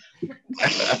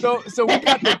 So we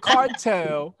got the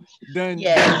cartel done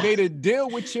made a deal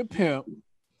with your pimp.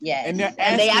 Yeah, and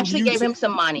they actually gave him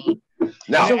some money.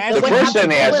 Now, the first thing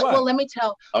they asked. Well, let me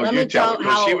tell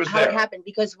how it happened.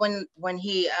 Because when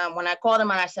I called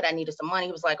him and I said I needed some money,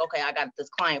 he was like, "Okay, I got this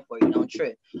client for you. Don't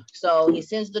trip." So he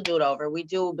sends the dude over. We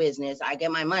do business. I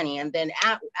get my money, and then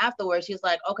afterwards, he's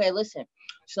like, "Okay, listen.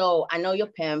 So I know your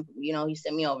pimp. He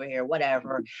sent me over here,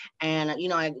 whatever. And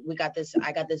I got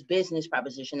this business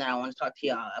proposition that I want to talk to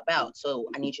y'all about. So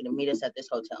I need you to meet us at this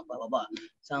hotel. Blah blah blah."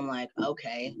 So I'm like,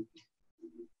 okay.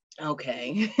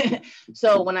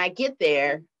 So when I get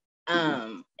there,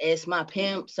 it's my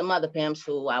pimp, some other pimps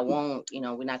who I won't,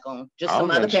 we're not going, just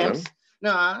some other pimps.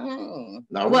 No.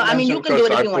 No, Well, I mean, you can do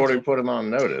it if you want I thought to. he put him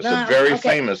on notice. No, A very okay.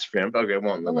 famous pimp. Okay,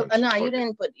 one. No, you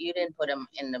didn't put them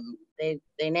in the.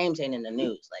 Their names ain't in the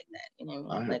news like that. You know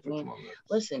what I mean? Like me.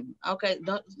 Listen, okay,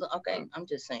 I'm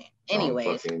just saying.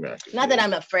 Anyways, not that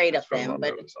I'm afraid of them,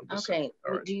 but okay.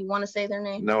 Right. Do you want to say their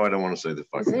name? No, I don't want to say the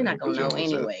fucking name. They're not gonna know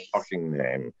anyway. Fucking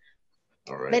name.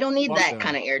 All right. They don't need that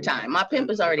kind of airtime. My pimp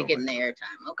is already getting the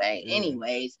airtime. Okay. Yeah.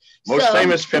 Anyways, most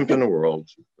famous pimp in the world.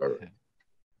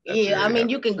 Yeah, I mean,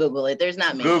 you can Google it. There's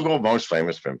not many. Google most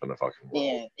famous pimp in the fucking world.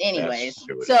 Yeah. Anyways,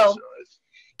 so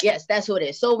yes, that's who it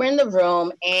is. So we're in the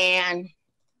room, and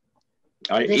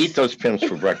I eat those pimps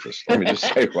for breakfast. Let me just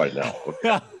say it right now.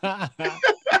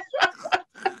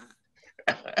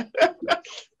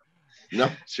 No,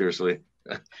 seriously.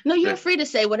 No, you're free to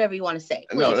say whatever you want to say.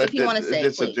 Please, no, if you want to say,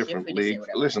 it's a different league.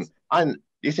 Listen,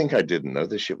 you think I didn't know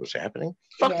this shit was happening?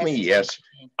 Fuck me, yes.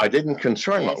 I didn't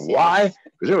concern myself. Why?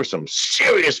 Because there were some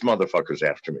serious motherfuckers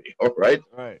after me. All right.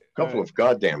 Right. A couple of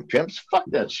goddamn pimps. Fuck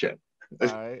that shit.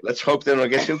 Let's hope they don't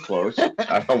get too close.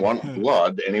 I don't want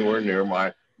blood anywhere near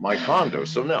my condo.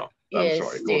 So no. I'm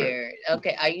sorry. Go ahead.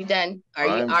 Okay. Are you done?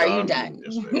 Are you done?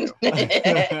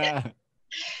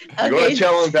 Yes, you're going to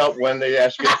tell them about when they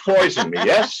asked you to poison me,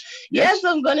 yes? Yes,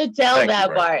 I'm going to tell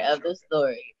that part of the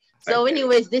story. So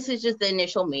anyways, this is just the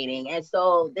initial meeting. And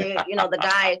so they, the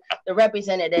guy, the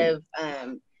representative,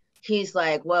 he's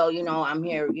like, well, I'm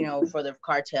here, for the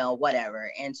cartel,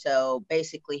 whatever. And so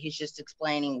basically he's just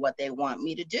explaining what they want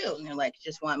me to do. And they're like,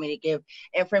 just want me to give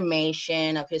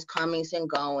information of his comings and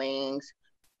goings.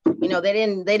 They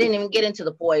didn't even get into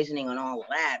the poisoning and all of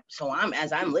that. So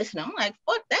as I'm listening, I'm like,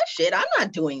 fuck that shit. I'm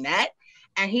not doing that.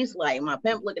 And he's like, my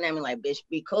pimp looking at me like, bitch,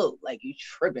 be cool. Like, you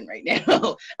tripping right now.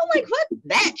 I'm like, fuck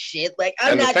that shit. Like,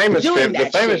 I'm not doing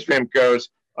that. The famous pimp goes,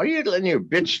 are you letting your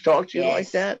bitch talk to you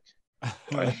like that?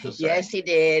 Yes, he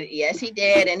did. Yes, he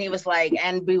did. And he was like,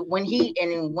 when they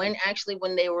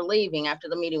were leaving after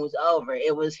the meeting was over,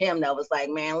 it was him that was like,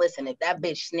 man, listen, if that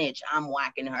bitch snitch, I'm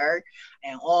whacking her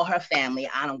and all her family.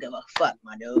 I don't give a fuck,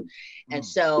 my dude. And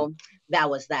so that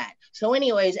was that. So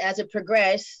anyways, as it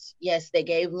progressed, yes,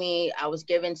 I was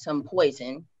given some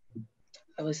poison.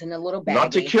 It was in a little bag.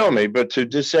 Not to kill me, but to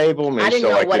disable me. I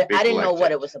didn't know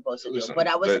what it was supposed to do. But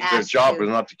I was asked. Their job was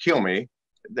not to kill me.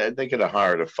 They could have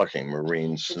hired a fucking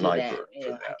Marine sniper. Yeah, for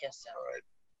that. I guess so.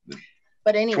 Right.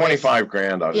 But anyway,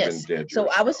 $25,000, I'd have been dead. So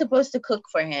I was supposed to cook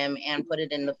for him and put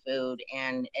it in the food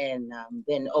and then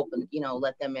open,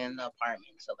 let them in the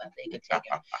apartment so that they could take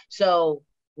it. So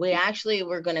we actually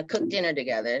were going to cook dinner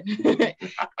together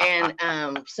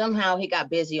and somehow he got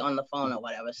busy on the phone or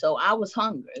whatever. So I was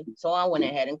hungry. So I went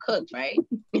ahead and cooked, right?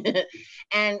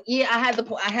 And yeah, I had the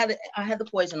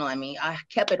poison on me. I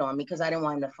kept it on me because I didn't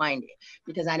want him to find it,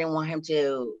 because I didn't want him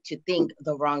to think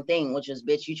the wrong thing, which was,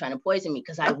 bitch, you trying to poison me,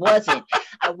 because I wasn't.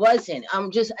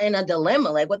 I'm just in a dilemma.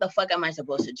 Like, what the fuck am I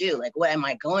supposed to do? Like, what am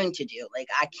I going to do? Like,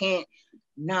 I can't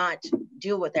not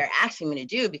do what they're asking me to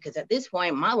do, because at this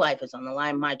point my life is on the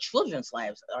line, my children's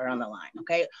lives are on the line,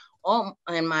 okay?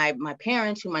 And my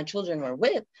parents, who my children were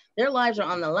with, their lives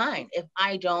are on the line if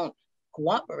I don't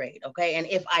cooperate, okay? And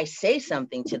if I say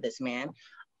something to this man,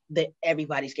 that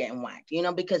everybody's getting whacked,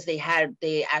 because they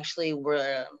actually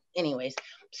were, anyways.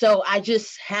 So I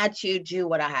just had to do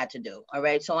what I had to do. All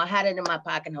right. So I had it in my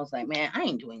pocket and I was like, man, I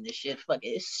ain't doing this shit. Fuck it.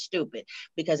 It's stupid.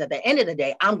 Because at the end of the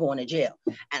day, I'm going to jail.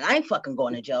 And I ain't fucking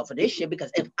going to jail for this shit,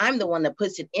 because if I'm the one that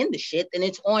puts it in the shit, then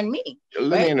it's on me.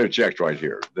 Let me interject right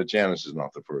here. The Janice is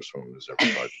not the first woman who's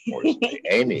ever tried to poison me.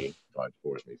 Amy tried to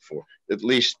poison me for at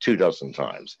least 24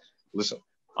 times. Listen,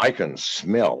 I can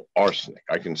smell arsenic.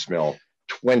 I can smell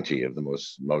 20 of the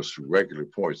most regular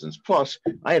poisons. Plus,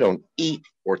 I don't eat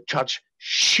or touch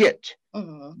shit.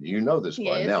 Mm-hmm. You know this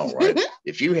by now, right?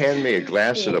 If you hand me a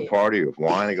glass at a party of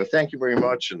wine, I go, thank you very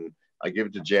much, and I give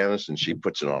it to Janice, and she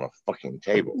puts it on a fucking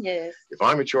table. Yes. If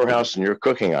I'm at your house and you're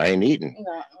cooking, I ain't eating.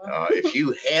 If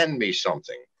you hand me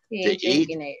something to eat,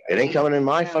 it ain't coming in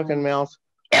my fucking mouth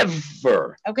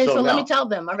ever. Okay, so let me tell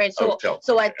them. All right,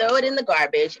 so I throw it in the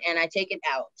garbage and I take it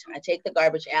out. I take the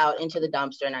garbage out into the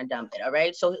dumpster and I dump it. All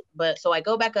right, so I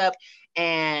go back up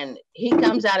and he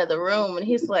comes out of the room and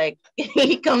he's like,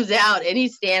 he comes out and he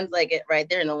stands like it right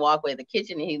there in the walkway of the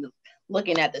kitchen, and he's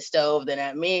looking at the stove, then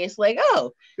at me. It's like,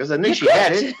 oh, because I knew she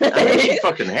had it. I knew she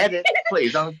fucking had it.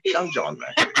 Please don't John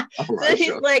back. So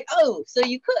he's like, oh, so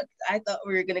you cooked? I thought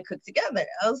we were gonna cook together.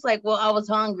 I was like, well, I was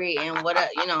hungry and what,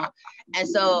 and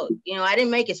so, I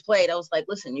didn't make his plate. I was like,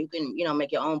 listen, you can,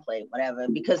 make your own plate, whatever,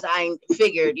 because I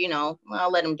figured,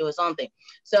 I'll let him do his own thing.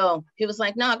 So he was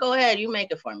like, no, go ahead, you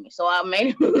make it for me. So I made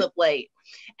him the plate.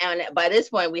 And by this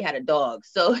point, we had a dog.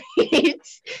 So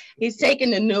he's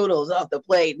taking the noodles off the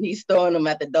plate and he's throwing them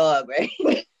at the dog, right?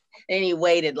 And he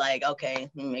waited like, okay,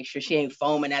 make sure she ain't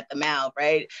foaming at the mouth,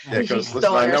 right? Yeah, because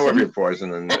listen, I know every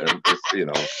poison and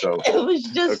so. It was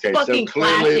just fucking so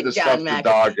clearly classic the John stuff McAfee. The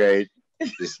dog ate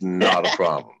is not a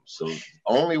problem. So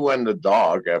only when the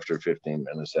dog, after 15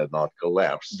 minutes, had not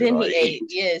collapsed. Then he ate,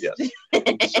 yes.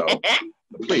 So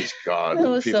please, God,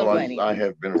 was people, so funny. I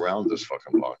have been around this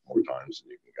fucking block more times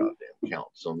than you can goddamn count.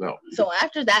 So no. So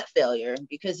after that failure,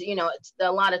 because it's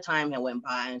a lot of time had went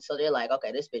by, and so they're like,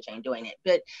 okay, this bitch ain't doing it.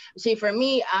 But see, for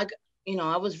me, I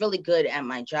was really good at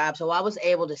my job. So I was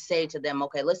able to say to them,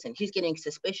 okay, listen, he's getting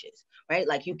suspicious, right?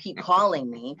 Like, you keep calling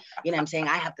me, I'm saying,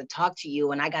 I have to talk to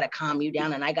you and I got to calm you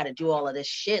down and I got to do all of this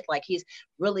shit. Like, he's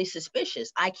really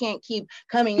suspicious. I can't keep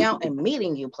coming out and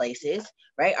meeting you places,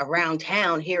 right? Around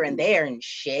town here and there and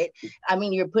shit. I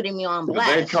mean, you're putting me on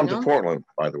blast. They'd come to Portland,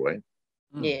 by the way.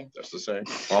 Yeah. Just to say.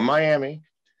 Or Miami.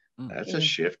 That's a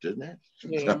shift, isn't it?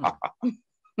 Yeah.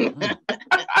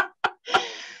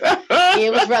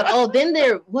 It was rough. Oh, then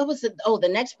the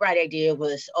next bright idea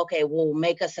was, okay, we'll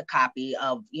make us a copy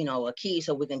of, a key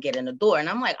so we can get in the door. And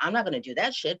I'm like, I'm not going to do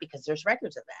that shit because there's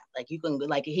records of that. Like, you can,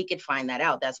 like, he could find that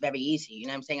out. That's very easy. You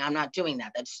know what I'm saying? I'm not doing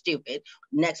that. That's stupid.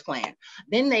 Next plan.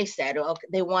 Then they said, okay,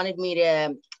 they wanted me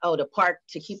to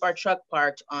keep our truck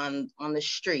parked on the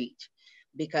street,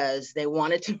 because they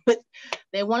wanted to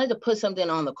put something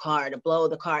on the car to blow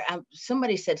the car.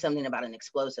 Somebody said something about an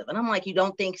explosive, and I'm like, you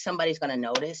don't think somebody's gonna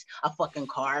notice a fucking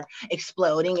car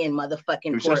exploding in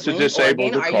motherfucking Portland, just to disable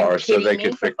Oregon? the car so they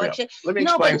could pick up. Let me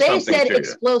explain but they something said to you.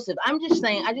 Explosive. I'm just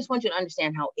saying. I just want you to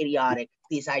understand how idiotic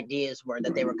these ideas were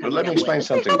that they were coming up with. Let me explain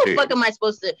something how to the you. fuck am I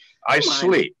supposed to? I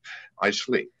sleep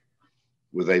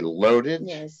with a loaded,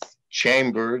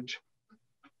 chambered,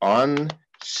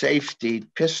 unsafety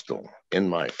pistol in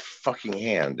my fucking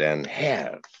hand, and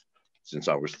have since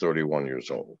I was 31 years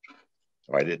old.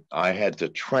 I had to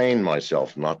train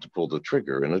myself not to pull the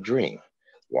trigger in a dream.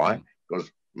 Why? Because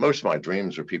most of my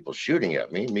dreams are people shooting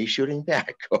at me shooting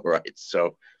back. All right.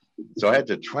 So I had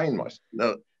to train myself.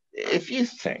 Now, if you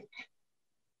think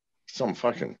some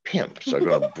fucking pimps are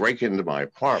going to break into my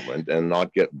apartment and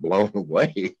not get blown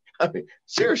away, I mean,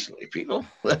 seriously, people,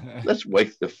 let's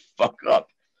wake the fuck up.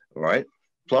 All right.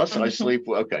 Plus, I sleep.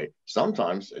 Okay,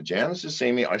 sometimes Janice has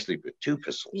seen me. I sleep with two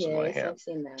pistols in my hand. I've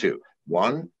seen that. Two.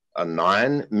 One, a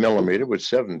 9mm with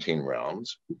 17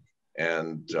 rounds,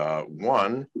 and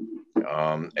one,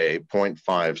 a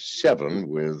 .57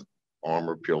 with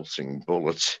armor-piercing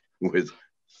bullets with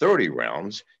 30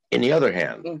 rounds in the other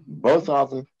hand. Both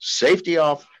of them, safety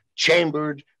off,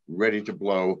 chambered, ready to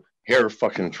blow, hair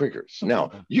fucking triggers.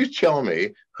 Now, you tell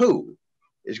me who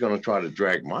is going to try to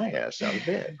drag my ass out of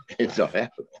bed. It's not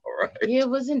happening, all right? It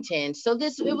was intense. So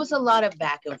it was a lot of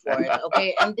back and forth,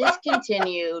 okay? And this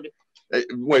continued.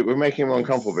 Wait, we're making him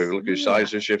uncomfortable, baby. Look, his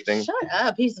size is shifting. Shut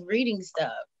up. He's reading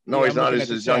stuff. No, he's not.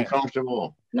 He's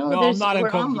uncomfortable. No, I'm not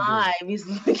uncomfortable. Live. He's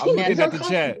looking I'm looking at the the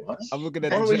chat. I'm looking at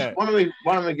the chat. Why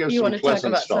don't we give some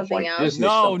pleasant stuff like this?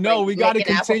 No, we got to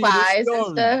continue the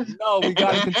story. No, we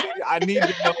got to continue. I need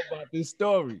to know about this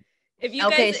story. If you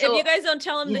guys don't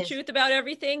tell him the truth about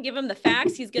everything, give him the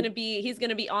facts, he's gonna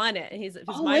be on it. His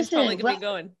mind's probably gonna be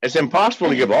going. It's impossible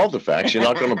to give all the facts. You're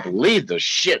not gonna believe the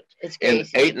shit in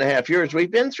 8.5 years we've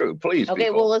been through. Please. Okay,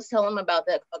 people. well, let's tell him about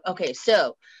that. Okay,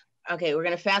 so we're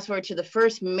gonna fast forward to the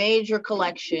first major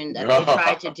collection that they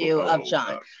tried to do of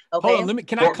John. Okay. Hold on,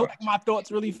 can I collect my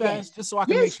thoughts really fast, just so I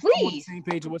can make sure I'm on the same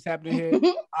page of what's happening here?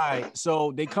 All right,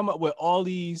 so they come up with all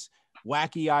these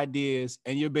wacky ideas,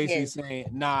 and you're basically saying,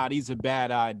 nah, these are bad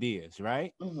ideas,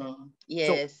 right?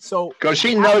 Yes. So because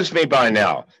she knows me by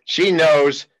now, she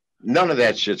knows none of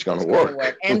that shit's gonna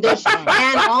work. And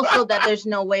and also that there's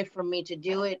no way for me to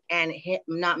do it and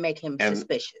not make him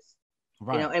suspicious.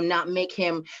 Right. And not make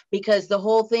him, because the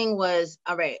whole thing was,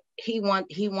 all right,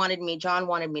 John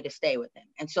wanted me to stay with him,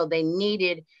 and so they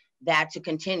needed that to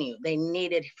continue. They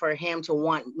needed for him to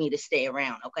want me to stay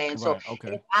around. Okay. And so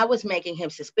if I was making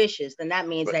him suspicious, then that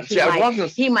means that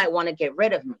he might want to get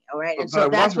rid of me. All right. And so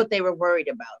that's what they were worried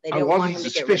about. They didn't want him to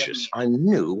get rid of me. I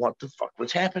knew what the fuck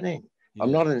was happening.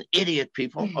 I'm not an idiot,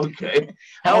 people. Okay.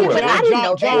 However, However, I didn't know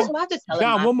that, John, so I have to tell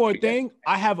John, him. one more thing.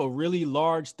 I have a really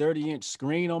large 30-inch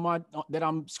screen on my that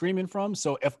I'm screaming from.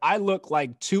 So if I look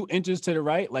like 2 inches to the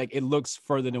right, like it looks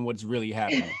further than what's really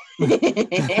happening.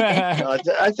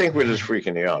 I think we're just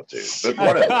freaking you out, dude. But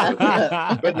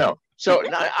whatever. But no. So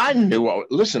I knew.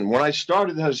 Listen, when I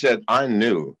started, I said I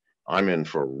knew I'm in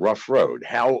for a rough road.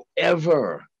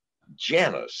 However,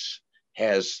 Janice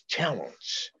has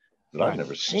talents that I've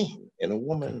never seen in a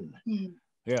woman.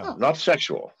 Yeah. Not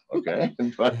sexual, okay?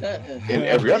 But in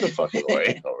every other fucking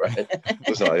way, all right?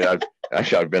 Listen,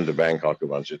 I've been to Bangkok a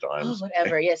bunch of Oh, times.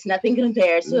 whatever. Yes, nothing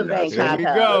compares to a There Bangkok. you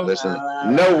go. Listen,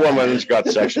 no woman's got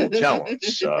sexual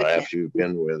talents after you've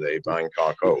been with a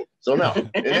Bangkok hoe. So now,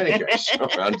 in any case,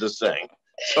 I'm just saying.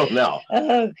 So now,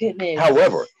 Oh, goodness.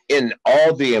 however, in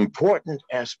all the important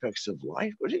aspects of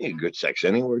life, we didn't get good sex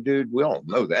anywhere, dude. We all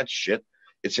know that shit.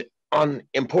 It's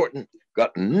unimportant,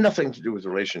 got nothing to do with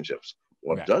relationships.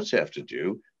 What Right. does have to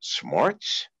do,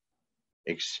 smarts,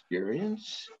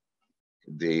 experience,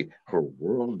 her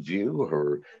worldview,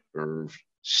 her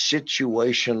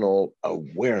situational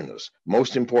awareness,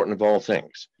 most important of all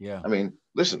things. Yeah. I mean,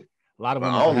 listen, A lot of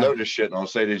women I'll have- notice shit and I'll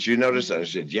say, did you notice that? I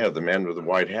said, yeah, the man with the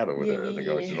white hat over there. They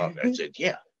go, it's not. I said,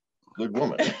 yeah, good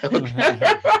woman.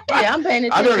 Yeah, I'm paying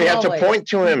attention. I don't even have to always. point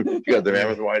to him. Yeah, the man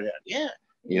with the white hat. Yeah.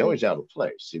 You know he's out of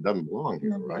place. He doesn't belong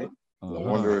here, right? I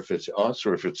wonder if it's us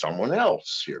or if it's someone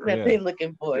else here. That they're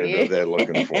looking for. Yeah. They're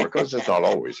looking for, because it's not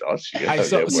always us. You know, Hey,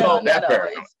 so- we're so- not that not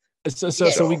paranoid.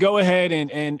 always. So we go ahead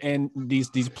and these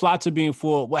plots are being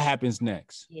forward. What happens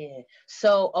next? Yeah.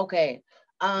 So okay.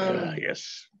 Yeah, yes.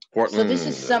 So Portland. this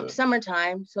is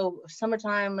summertime. So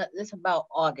summertime. This is about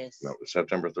August. No,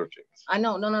 September 13th. I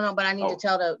know. No. But I need to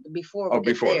tell the before. We Oh,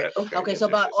 get before there. that. Okay. yes, So yes,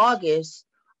 about yes. August,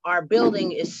 our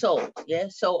building is sold. Yeah.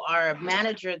 So our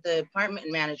manager, the apartment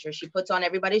manager, she puts on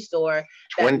everybody's door.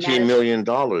 that $20 million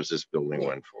this building Yeah.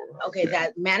 went for. Okay,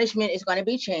 that management is going to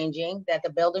be changing, that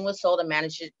the building was sold and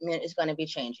management is going to be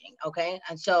changing. Okay.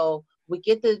 And so we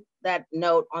get that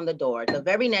note on the door. The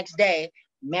very next day,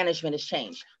 management has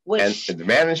changed. Which And the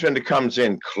management that comes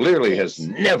in clearly has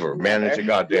never managed a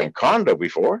goddamn condo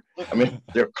before. I mean,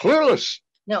 they're clueless.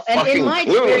 no, and in fucking my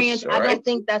clueless, experience, all I right? don't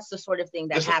think that's the sort of thing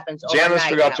that Listen, happens Janice overnight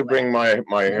forgot that to way. bring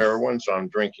my Yes. heroin, so I'm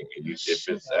drinking.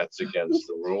 If that's against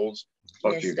the rules,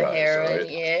 fuck Yes, you the guys. All heroin, right?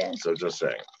 yeah. So just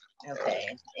saying. Okay.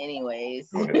 Anyways.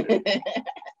 Go ahead.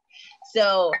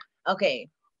 So, okay.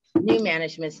 New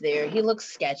management's there. He looks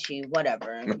sketchy,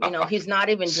 whatever. You know, he's not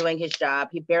even doing his job.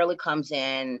 He barely comes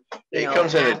in. He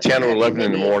comes in at 10 or 11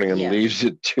 in the morning and yeah. leaves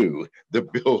at 2, the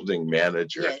building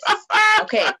manager. Yes.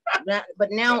 Okay.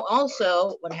 But now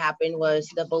also what happened was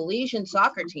the Belizean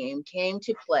soccer team came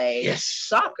to play Yes.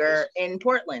 soccer in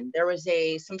Portland. There was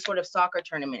some sort of soccer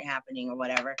tournament happening or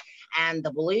whatever. And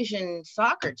the Belizean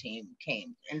soccer team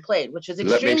came and played, which was Let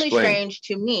me extremely explain. strange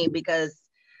to me because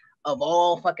of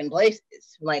all fucking places.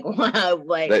 Like, wow,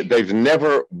 like They've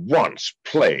never once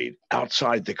played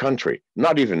outside the country,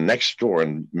 not even next door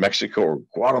in Mexico or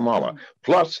Guatemala.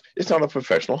 Plus, it's not a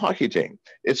professional hockey team.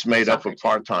 It's made up Soccer of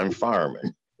part-time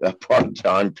firemen,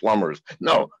 part-time plumbers.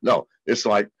 No, it's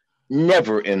like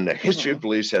never in the history of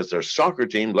Belize has their soccer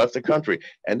team left the country.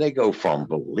 And they go from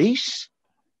Belize,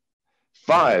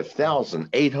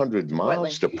 5,800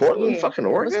 miles to Portland, yeah, fucking it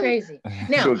was Oregon, crazy.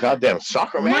 to Now, a goddamn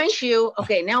soccer mind match. you,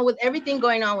 okay, now with everything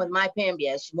going on with my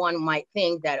PMBS, one might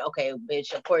think that, okay,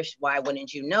 bitch, of course, why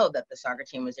wouldn't you know that the soccer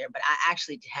team was there? But I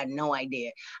actually had no idea.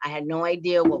 I had no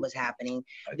idea what was happening.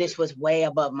 This was way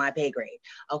above my pay grade.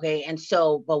 Okay. And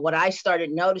so, but what I started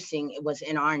noticing, it was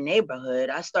in our neighborhood,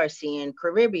 I started seeing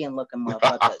Caribbean looking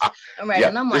motherfuckers. All right. Yeah,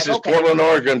 And I'm this like, is okay. Portland,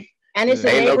 Oregon. And it's a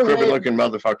Ain't no neighborhood. Caribbean looking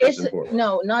motherfuckers It's in Portland.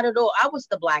 no, not at all. I was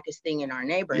the blackest thing in our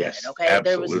neighborhood. Yes, Okay,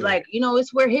 there was absolutely. like,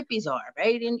 it's where hippies are,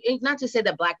 right? And not to say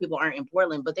that black people aren't in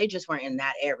Portland, but they just weren't in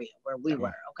that area where we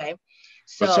were. Okay,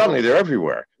 so But suddenly they're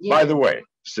everywhere. Yeah. By the way,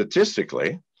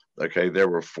 statistically, okay, there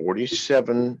were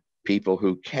 47 people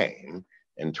who came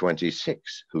and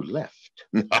 26 who left.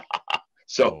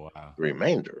 So Oh, wow. the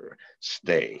remainder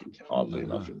stayed, oddly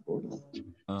enough, in Portland.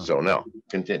 Uh. So now,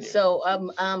 continue. So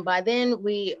by then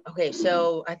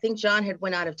so I think John had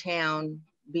went out of town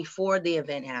before the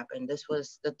event happened. This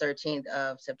was the 13th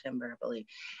of September, I believe.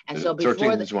 And so before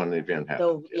 13th is when the event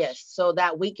happened. yes. So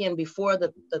that weekend before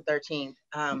the 13th,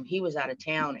 he was out of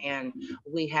town, and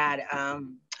we had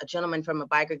a gentleman from a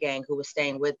biker gang who was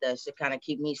staying with us to kind of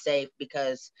keep me safe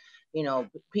because, you know,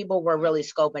 people were really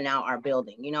scoping out our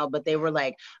building, you know, but they were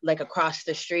like across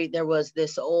the street, there was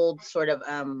this old sort of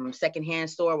secondhand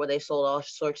store where they sold all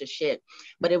sorts of shit,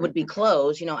 but it would be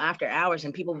closed, you know, after hours,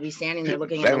 and people would be standing there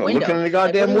looking in the window. Looking in the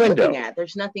goddamn window.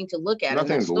 There's nothing to look at.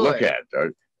 Nothing to look at.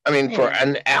 I mean, for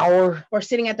an hour. Or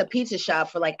sitting at the pizza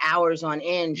shop for like hours on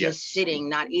end, just sitting,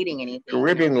 not eating anything.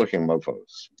 Caribbean looking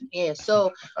mofos. Yeah.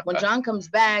 So when John comes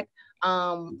back,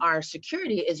 our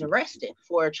security is arrested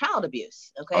for child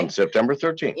abuse. Okay. On September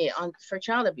 13th. Yeah, for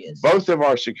child abuse. Both of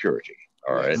our security.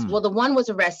 All right. Yes. Well, the one was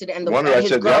arrested, and the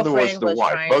other was the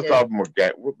wife. Both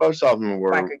of them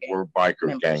were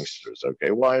biker gangsters. Okay.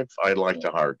 Why I like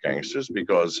to hire gangsters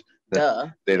because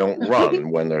they don't run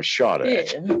when they're shot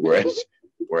at. Yeah.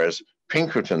 Whereas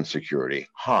Pinkerton security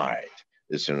hide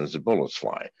as soon as the bullets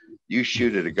fly. You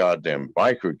shoot at a goddamn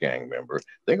biker gang member,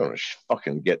 they're going to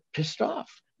fucking get pissed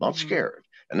off, not scared,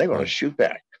 and they're going to shoot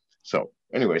back. So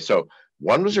anyway, so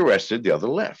one was arrested, the other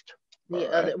left.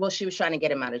 Well, she was trying to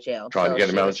get him out of jail. Trying to get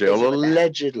him out of jail,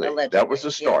 allegedly. That was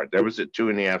the start. That was at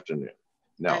 2 p.m.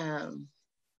 Now,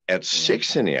 at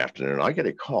 6 p.m, I get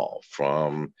a call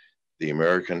from the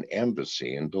American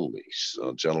Embassy in Belize,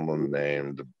 a gentleman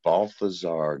named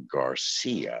Balthazar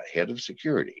Garcia, head of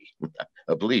security,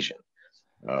 a Belizean,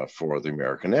 for the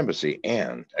American Embassy,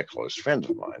 and a close friend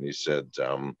of mine. He said,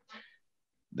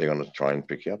 they're going to try and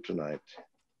pick you up tonight.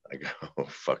 I go, oh,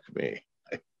 fuck me.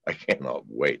 I cannot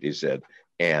wait. He said,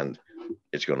 and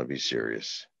it's going to be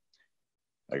serious.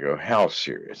 I go, how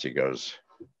serious? He goes,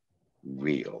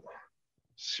 real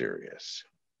serious.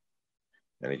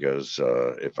 And he goes,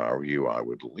 if I were you, I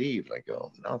would leave. And I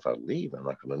go, no, if I leave, I'm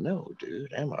not going to know,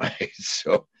 dude, am I?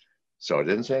 So I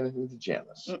didn't say anything to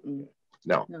Janice.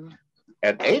 No.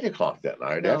 At 8 o'clock that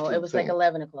night. No, it was like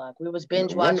 11 o'clock. We was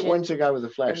binge watching. When's the guy with the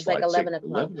flashlight? It was like 11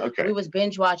 o'clock. Okay. We was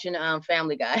binge watching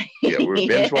Family Guy. Yeah, we were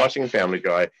binge watching Family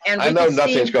Guy. And I know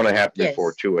nothing's going to happen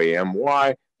before 2 a.m.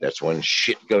 Why? That's when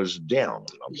shit goes down.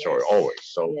 I'm sorry, always.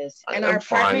 So and our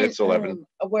apartment, it's 11.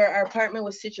 Where our apartment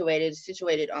was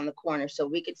situated on the corner, so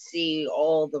we could see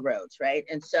all the roads, right?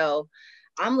 And so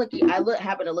I'm looking.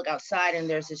 Happen to look outside, and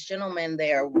there's this gentleman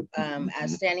there,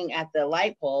 standing at the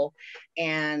light pole,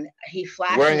 and he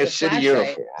flashes wearing a city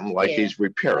uniform, like he's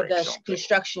repairing something.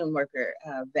 Construction worker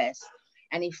vest,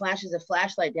 and he flashes a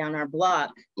flashlight down our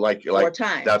block like 4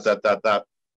 times. That.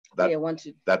 Yeah, 1,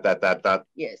 2. That.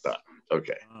 Yes.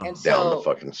 Okay. And down the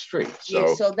fucking street.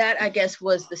 So that I guess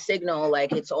was the signal,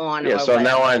 like it's on. Yeah. So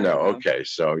now I know. Okay.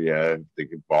 So yeah, the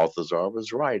Balthazar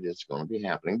was right. It's going to be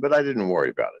happening, but I didn't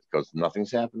worry about it because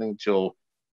nothing's happening till,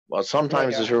 well,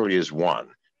 sometimes as early as 1,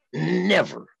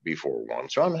 never before 1.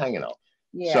 So I'm hanging out.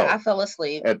 Yeah, so I fell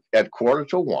asleep. At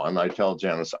 1:45, I tell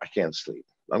Janice I can't sleep.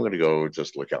 I'm going to go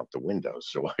just look out the window.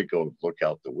 So I go look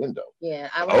out the window. Yeah.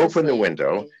 I open the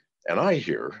window and I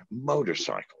hear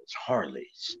motorcycles,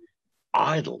 Harleys,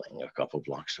 idling a couple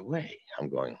blocks away. I'm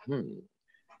going,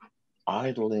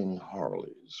 idling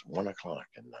Harleys, 1 o'clock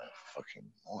in the fucking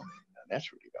morning. Now,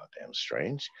 that's really goddamn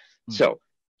strange. So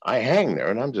I hang there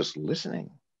and I'm just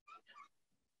listening.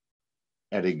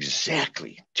 At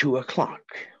exactly 2 o'clock,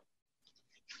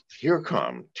 here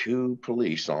come 2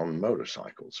 police on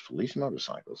motorcycles, police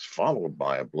motorcycles, followed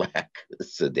by a black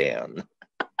sedan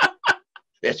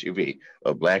SUV,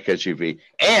 a black SUV,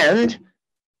 and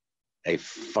a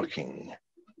fucking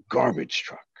garbage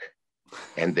truck.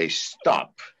 And they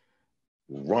stop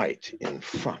right in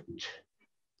front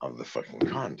of the fucking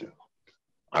condo.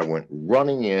 I went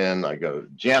running in. I go,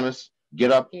 Janice,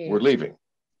 get up. We're leaving.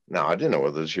 Now, I didn't know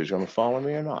whether she was going to follow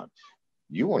me or not.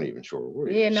 You weren't even sure, were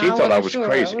you? Yeah, no, she thought I was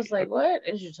crazy. I was like, what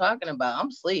is you talking about? I'm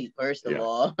asleep, first of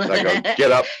all. So I go,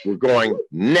 get up. We're going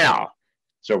now.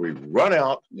 So we run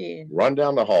out, run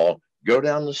down the hall, go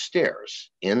down the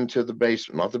stairs into the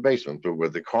basement, not the basement, but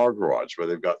with the car garage where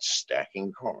they've got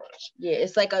stacking cars. Yeah,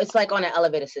 it's like on an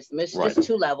elevator system. It's just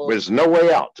 2 levels. There's no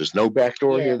way out. There's no back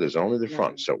door here. There's only the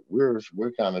front. So we're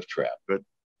kind of trapped, but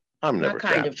I'm never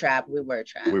trapped. Kind of trapped. We were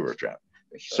trapped. We were trapped.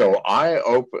 Sure. So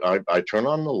I turn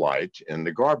on the light in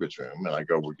the garbage room and I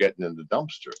go, we're getting in the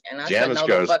dumpster. And Janice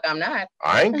goes, the fuck I'm not.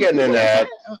 I ain't getting in that.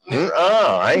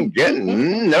 I ain't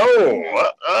getting, no.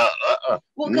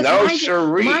 Well, no,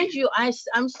 siree. Mind you,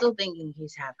 I'm still thinking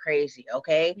he's half crazy,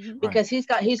 okay? Because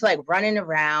he's like running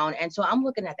around. And so I'm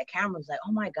looking at the cameras like,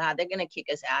 oh my God, they're going to kick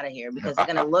us out of here because they're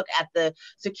going to look at the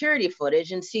security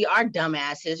footage and see our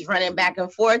dumbasses running back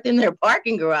and forth in their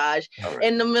parking garage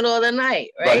in the middle of the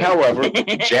night, right? But however,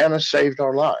 Janice saved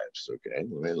our lives, okay?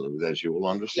 As you will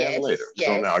understand later.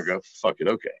 So now I go, fuck it,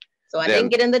 okay. So I didn't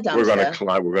get in the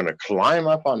dumpster. We're gonna climb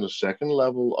up on the second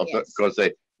level of because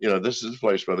they, this is a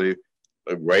place where they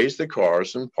raise the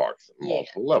cars and park them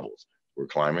multiple levels. We're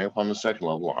climbing up on the second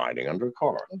level, hiding under a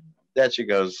car. That she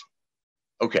goes,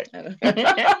 okay,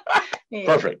 Yeah.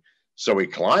 perfect. So we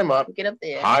climb up, Get up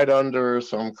there. hide under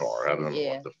some car. I don't know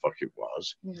what the fuck it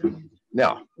was.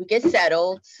 Now we get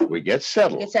settled. We get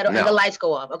settled. Now, and the lights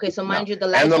go off. Okay, so mind you, the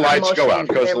lights and the lights motion, go out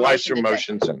because the lights are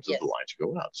motion detected. sensitive. The lights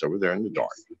go out. So we're there in the dark.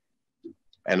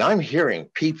 And I'm hearing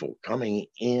people coming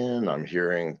in. I'm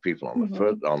hearing people on the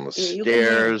foot, on the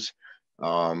stairs.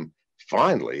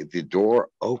 Finally, the door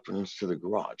opens to the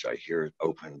garage. I hear it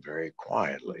open very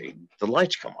quietly. The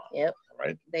lights come on. Yep.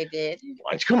 Right? They did.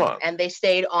 Lights come on. And they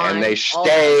stayed on. And they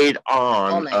stayed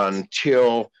on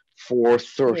until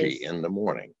 4:30 in the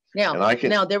morning. Now,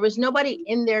 now, there was nobody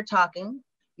in there talking.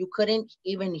 You couldn't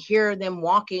even hear them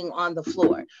walking on the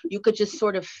floor. You could just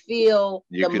sort of feel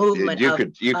the movement.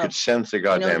 You could sense the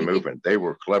goddamn movement. They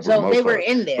were clever. So they were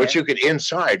in there. But you could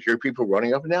inside hear people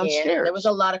running up and down stairs. There was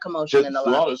a lot of commotion in the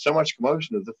lobby. So much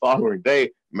commotion that the following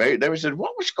day, they said,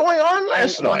 "What was going on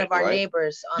last night?" One of our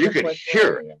neighbors. You could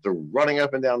hear the running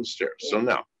up and down the stairs. So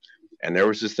now, and there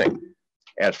was this thing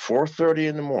at 4:30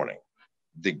 in the morning,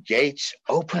 the gates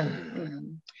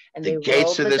open. And the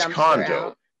gates of this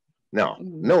condo. Now,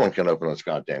 no one can open those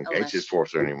goddamn gates at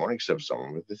 4:30 in the morning except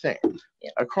someone with the thing.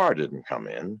 A car didn't come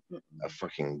in. A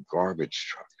fucking garbage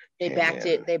truck. They backed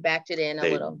it. They backed it in a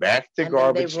little. They backed the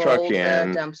garbage truck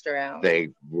in. The dumpster out. They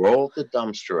rolled the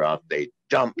dumpster out. They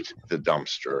dumped the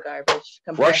dumpster. Garbage.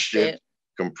 Crushed it.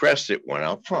 Compressed it. Went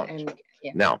out front.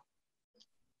 Now,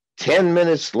 10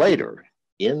 minutes later,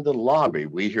 in the lobby,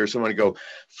 we hear someone go,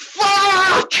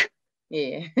 "Fuck!"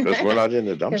 Yeah. Because we're not in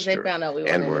the dumpster. Because they found out we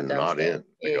weren't and we're in the dumpster. not in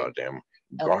the goddamn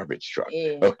garbage truck.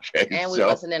 Okay. And we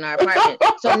wasn't in our apartment.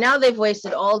 So now they've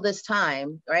wasted all this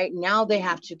time, right? Now they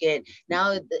have to get,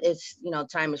 now it's,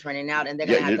 time is running out and they're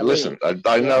going to have to listen, leave.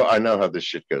 I know how this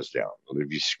shit goes down. If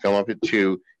you come up at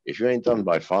 2, if you ain't done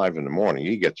by 5 in the morning,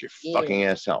 you get your fucking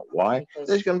ass out. Why? Because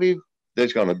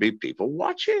there's going to be people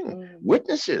watching,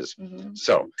 witnesses.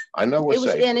 So I know we're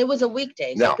safe. And it was a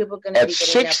weekday. So now, people are going to at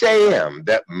 6 a.m.,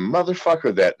 that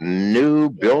motherfucker, that new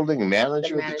building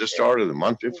manager that just started the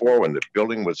month before when the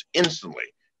building was instantly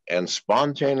and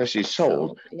spontaneously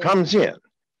sold, comes in.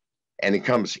 And he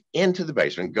comes into the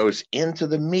basement, goes into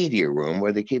the media room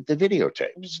where they keep the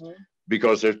videotapes.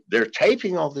 Because they're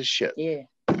taping all this shit.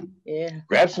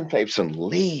 Grabs some tapes and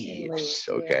leaves.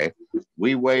 Okay.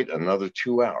 We wait another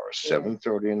 2 hours,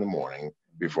 7:30 in the morning,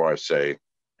 before I say,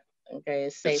 okay,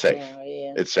 it's safe now.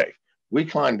 It's safe. We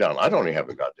climb down. I don't even have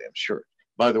a goddamn shirt.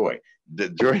 By the way,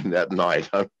 during that night,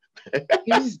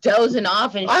 you're just dozing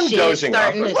off and I'm shit, dozing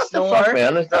starting off. to What snore. the fuck,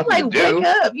 man? There's I'm nothing like, to do. wake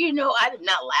up. I'm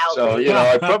not loud. So,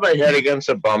 I put my head against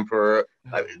a bumper.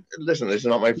 Listen, this is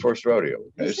not my first rodeo.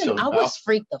 Listen, I was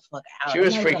freaked the fuck out. She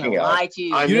was freaking out. Lie to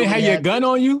you. You didn't have your gun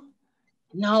on you?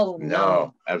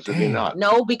 No, absolutely not.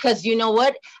 No, because you know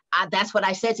what? That's what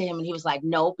I said to him, and he was like,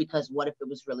 "No, because what if it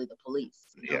was really the police?"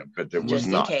 Yeah, but there was just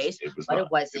not. In case, it was but not. it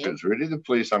wasn't. If it was really the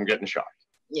police, I'm getting shot.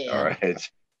 Yeah. All right.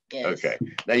 Yes. Okay.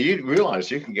 Now you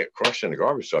realize you can get crushed in a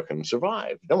garbage truck and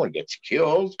survive. No one gets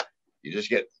killed.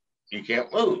 You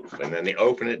can't move. And then they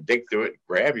open it, dig through it,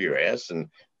 grab your ass, and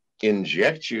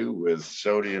inject you with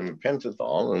sodium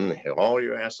pentothal and haul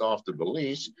your ass off to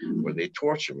Belize, where they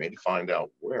torture me to find out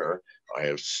where I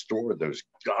have stored those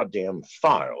goddamn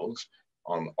files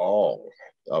on all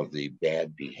of the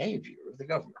bad behavior of the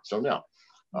government. So now,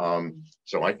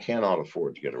 so I cannot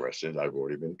afford to get arrested. I've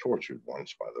already been tortured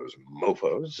once by those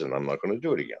mofos, and I'm not going to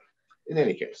do it again. In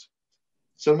any case,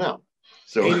 so now,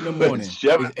 8 in the morning.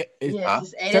 7:30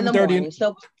 in the morning.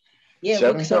 So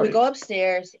we go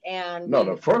upstairs and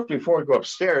first before we go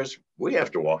upstairs, we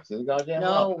have to walk to the goddamn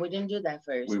lobby. We didn't do that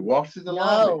first. We walked to the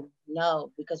lobby.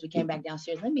 No, because we came back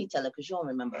downstairs. Let me tell it because you don't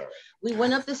remember. We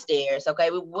went up the stairs.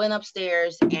 Okay, we went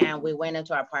upstairs and we went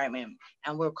into our apartment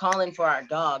and we're calling for our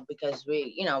dog because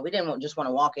we didn't just want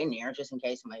to walk in there just in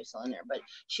case somebody was still in there. But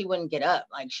she wouldn't get up.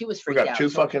 Like she was freaked out. We got 2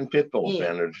 fucking pit bulls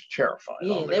and they're terrified.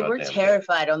 Yeah, they were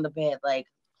terrified on the bed, like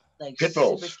pit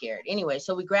bulls. Super scared. Anyway,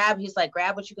 so he's like,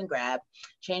 grab what you can grab,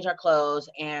 change our clothes,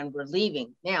 and we're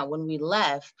leaving. Now, when we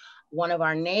left, one of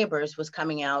our neighbors was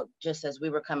coming out just as we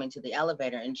were coming to the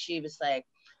elevator, and she was like,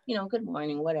 good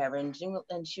morning, whatever. And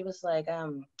she was like, I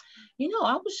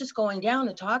was just going down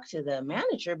to talk to the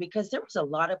manager because there was a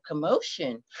lot of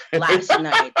commotion last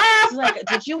night. She's like,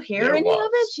 did you hear any of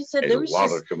it? She said there was a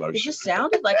lot of commotion. It just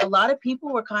sounded like a lot of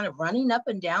people were kind of running up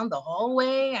and down the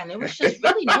hallway, and it was just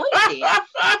really noisy.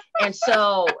 And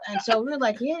so we were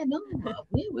like, we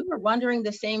were wondering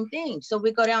the same thing. So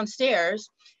we go downstairs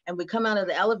and we come out of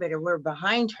the elevator. We're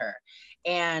behind her,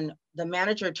 and the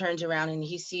manager turns around and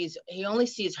he only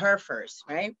sees her first,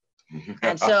 right?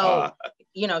 And so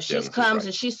you know, she Janice is comes right.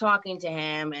 and she's talking to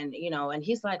him, and you know, and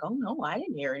he's like, oh no, I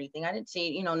didn't hear anything. I didn't see,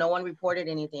 you know, no one reported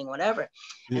anything, whatever.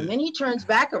 Yeah. And then he turns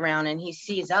back around and he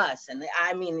sees us. And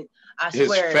I mean, I His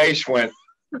swear face went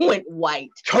went white.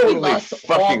 He totally lost all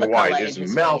fucking the color white. in His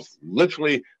his mouth face.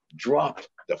 literally dropped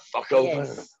the fuck open.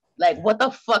 Yes. Like, what the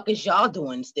fuck is y'all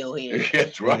doing still here?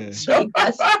 That's right. Yeah. So,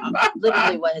 That's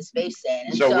literally what his face said.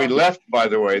 And so we left, by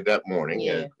the way, that morning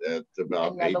Yeah. at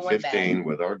about And never went 8:15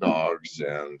 with our dogs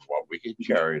and what we could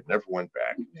carry. Never went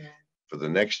back. Yeah. For the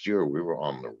next year, we were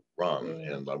on the run,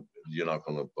 Yeah. and you're not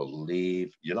going to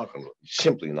believe,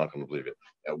 simply not going to believe it.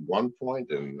 At one point,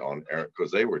 and on air,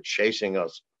 because they were chasing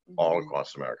us all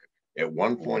across America. At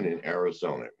one point in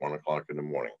Arizona, at 1 o'clock in the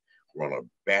morning, we're on a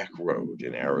back road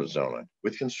in Arizona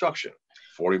with construction,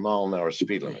 40-mile-an-hour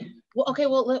speed limit. Well, okay.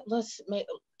 Well, let's make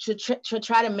to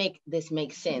try to make this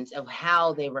make sense of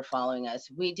how they were following us.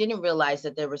 We didn't realize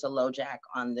that there was a low jack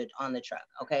on the truck.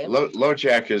 Okay. Low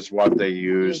jack is what they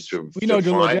use to know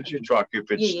the low find jack. your truck if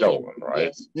it's stolen, right?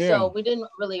 Yes. Yeah. So we didn't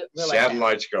really realize that.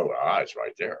 Satellites go, it's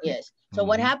right there. Yes. So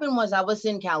what happened was I was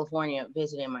in California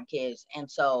visiting my kids, and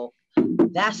so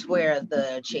that's where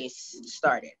the chase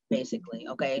started, basically.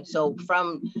 Okay. So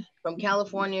from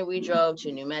California, we drove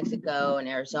to New Mexico and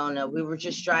Arizona. We were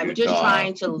just driving, just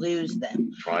trying to lose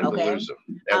them. Trying to lose them.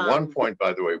 At one point,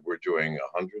 by the way, we're doing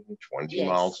 120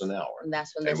 miles an hour. And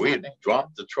that's when And this we happened. had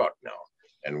dropped the truck now.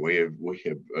 And we have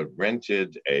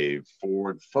rented a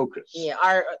Ford Focus.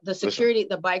 Yeah, the security,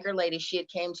 the biker lady, she had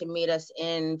came to meet us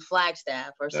in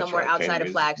Flagstaff or That's somewhere right. outside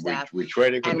of Flagstaff. We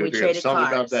traded, and we because traded something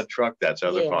about cars. that truck. That's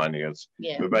how they're Yeah. finding us.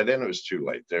 Yeah, But by then it was too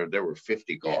late. There were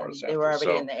 50 yeah, cars. they were after.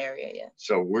 already in the area. Yeah.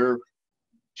 So we're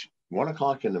 1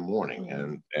 o'clock in the morning,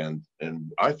 and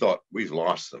I thought we've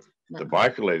lost them. The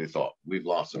biker lady thought we've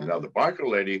lost them. No. Now the biker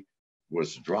lady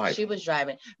was driving. She was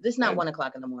driving. This is not And 1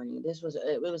 o'clock in the morning. This was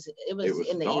it was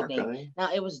in the dark, evening. honey.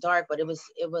 Now it was dark, but it was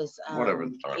Whatever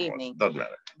the time evening. was, doesn't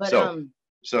matter. But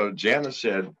So Janice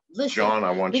said, listen, John,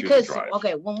 I want you to because drive.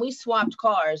 okay, when we swapped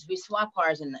cars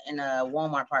in a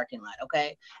Walmart parking lot.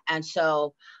 Okay, and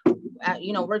so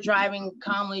you know, we're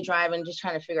calmly driving, just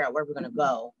trying to figure out where we're gonna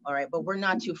go. All right, but we're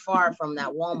not too far from that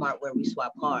Walmart where we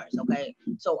swap cars. Okay,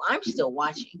 so I'm still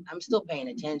watching, I'm still paying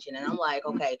attention, and I'm like,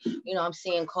 okay, you know, I'm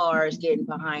seeing cars getting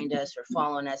behind us or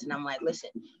following us, and I'm like, listen,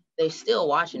 they're still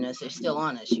watching us, they're still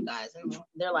on us, you guys. And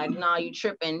they're like, nah, you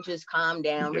tripping, just calm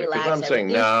down, relax. I'm saying,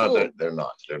 no, cool. they're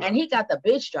not. And he got the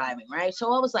bitch driving, right?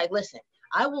 So I was like, listen,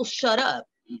 I will shut up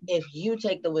if you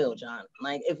take the wheel, John.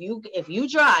 Like if you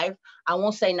drive, I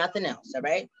won't say nothing else. All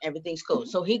right, everything's cool.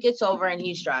 So he gets over and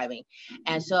he's driving,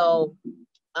 and so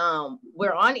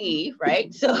we're on E,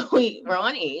 right? So we're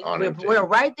on E. We're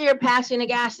right there passing the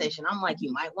gas station. I'm like,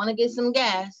 you might want to get some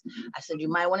gas. I said, you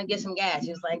might want to get some gas.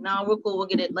 He's like, no, we're cool. We'll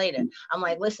get it later. I'm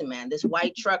like, listen, man, this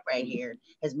white truck right here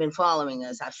has been following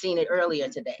us. I've seen it earlier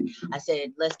today. I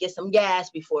said, let's get some gas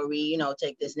before we, you know,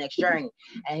 take this next journey.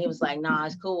 And he was like, nah,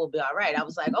 it's cool. We'll be all right. I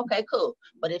was like, okay, cool.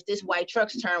 But if this white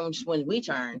truck's turns when we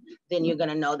turn, then you're going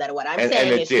to know that what I'm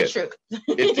saying is the truth.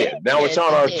 It did. Now it's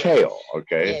on our tail.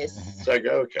 Okay. Yes. It's like,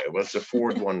 okay, well, it's a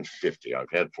Ford 150. I've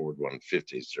had Ford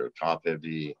 150s. They're top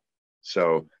heavy.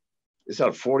 So it's at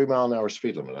a 40-mile-an-hour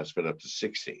speed limit. I sped up to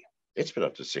 60. It's been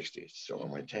up to 60. It's still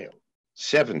on my tail.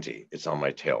 70, it's on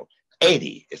my tail.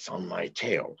 80, it's on my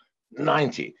tail.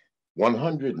 90,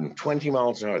 120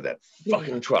 miles an hour. That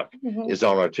fucking truck is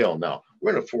on our tail. Now,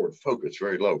 we're in a Ford Focus,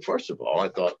 very low. First of all, I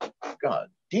thought, God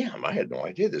damn, I had no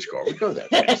idea this car would go that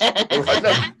fast.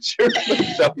 No, seriously.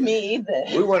 So me either.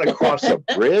 We went across a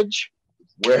bridge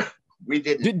where we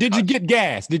didn't. Did you get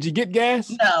gas? Did you get gas?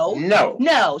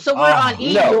 No. So we're on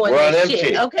E doing we're on this empty,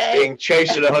 shit, okay? being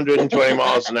chased at 120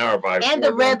 miles an hour by. And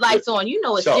the red light's on. You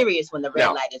know it's serious when the red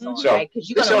light is on, right? Because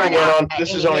you're gonna run out.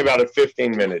 This is only about a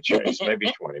 15-minute chase,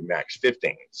 maybe 20, max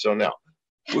 15. So now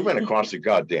we went across the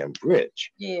goddamn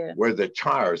bridge. Yeah. Where the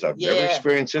tires, I've never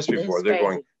experienced this before. They're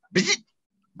going, beat,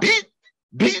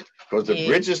 because the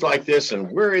bridge is like this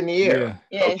and we're in the air.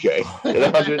 Yeah. Okay,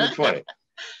 at 120.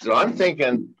 So I'm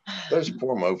thinking, those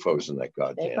poor mofos in that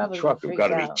goddamn truck have got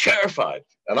to be terrified.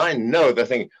 And I know they're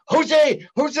thinking, Jose,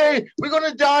 we're going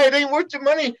to die. It ain't worth the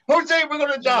money. Jose, we're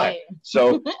going to die.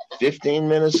 So 15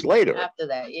 minutes later. After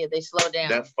that, they slow down.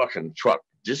 That fucking truck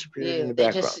disappeared in the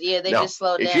background. They just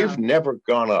slowed down. If you've never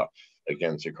gone up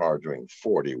against a car doing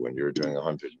 40 when you're doing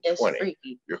 120,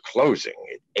 you're closing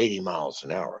at 80 miles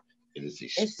an hour. It is the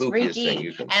It's spookiest freaky. thing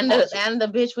you can And the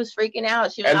bitch was freaking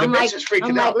out. She was, and the I'm bitch like, is freaking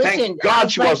I'm out. like, Thank listen,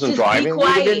 God she like, wasn't just be driving. We'd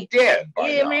have been quiet. dead by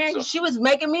Yeah, now, man. so. She was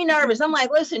making me nervous. I'm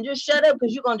like, listen, just shut up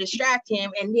because you're gonna distract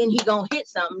him, and then he gonna hit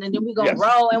something, and then we gonna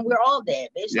roll, and we're all dead,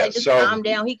 bitch. Yes, Like, just so- calm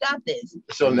down. He got this.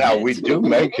 So now we do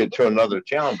make it to another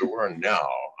town to where now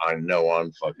I know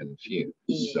I'm fucking fumes.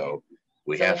 Yeah. So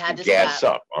we So we have had to to gas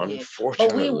stop. up. Yeah. But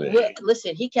Unfortunately.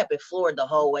 listen, he kept it floored the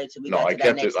whole way till we No, got I to that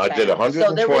kept next it. I did town. 120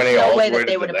 So there was all no the way way that to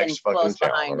they the would have been next fucking close town,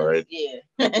 behind all us. right?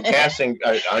 Yeah. Passing,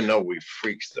 I know we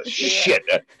freaks the shit.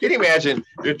 Can you imagine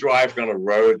you're driving on a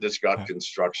road that's got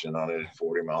construction on it at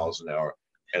 40 miles an hour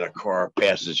and a car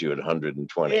passes you at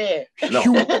 120? Yeah. No,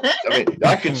 I mean,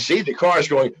 I could see the cars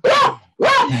going, ah,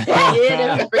 ah, ah.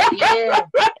 Yeah, that was freaky. Yeah.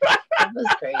 It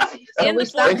was crazy. So In we the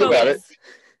Ford Think about Focus.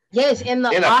 Yes, in the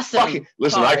In a awesome fucking,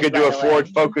 listen, cars, I could by do a the Ford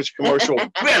way. Focus commercial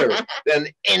better than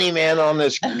any man on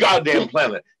this goddamn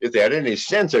planet. If they had any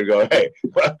sense, they'd go, hey,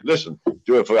 well, listen,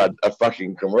 do it for a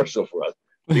fucking commercial for us.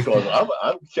 Because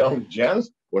I'm telling Janice,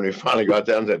 when we finally got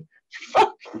down, said,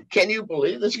 fuck, can you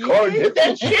believe this car did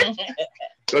that shit?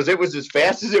 Because it was as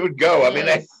fast as it would go. I mean,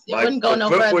 Yes, it wouldn't go no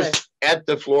foot further. was at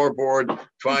the floorboard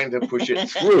trying to push it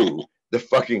through the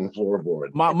fucking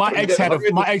floorboard. My ex had a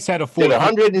Did Ford.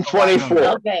 124.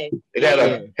 Okay. It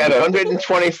had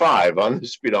 125 on the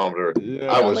speedometer. Yeah.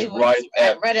 I was Only right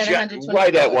at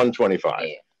 125. 125.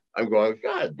 Yeah. I'm going,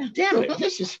 God damn it!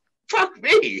 This is fuck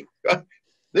me.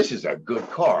 This is a good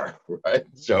car, right?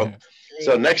 So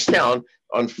next town,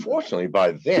 unfortunately,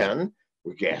 by then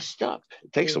we're gassed up.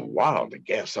 It takes a while to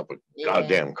gas up a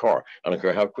goddamn car. I don't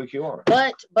care how quick you are.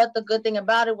 But the good thing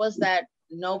about it was that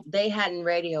no, they hadn't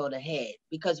radioed ahead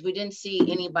because we didn't see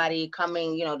anybody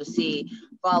coming, to see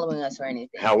following us or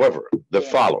anything. However, the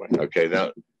following, okay,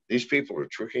 now these people are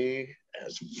tricky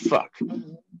as fuck.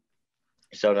 Mhm.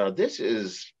 So now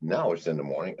now it's in the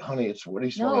morning. Honey, it's what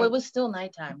he's No, it was still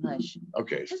nighttime. Hush.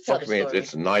 Okay, Just tell fuck the me. story.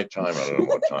 It's nighttime. I don't know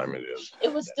what time it is.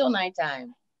 It was still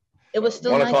nighttime. It was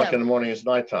still 1 o'clock nighttime. in the morning is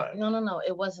nighttime. No.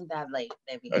 It wasn't that late,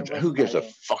 baby. It Who wasn't gives that a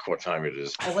late. fuck what time it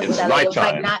is? It wasn't It's that late. It was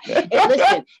like nighttime.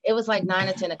 listen, it was like 9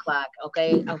 or 10 o'clock.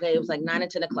 Okay. It was like 9 or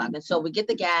 10 o'clock. And so we get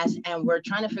the gas and we're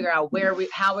trying to figure out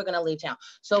how we're gonna leave town.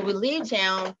 So we leave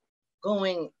town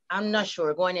going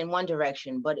in one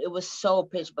direction, but it was so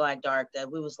pitch black dark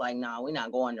that we was like, nah, we're not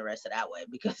going the rest of that way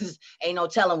because ain't no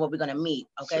telling what we're gonna meet.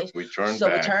 Okay. So we turned So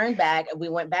back. we turned back and we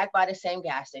went back by the same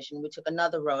gas station. We took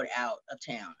another road out of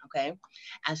town. Okay.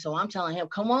 And so I'm telling him,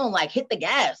 come on, like hit the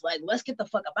gas. Like, let's get the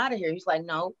fuck up out of here. He's like,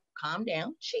 no, calm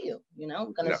down, chill.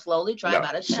 I'm gonna slowly drive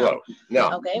out of town. Slow.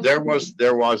 Now, Okay. there was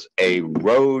a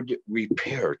road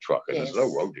repair truck, and there's no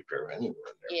Yes. road repair anywhere.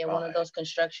 Yeah, one of those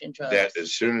construction trucks. That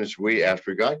as soon as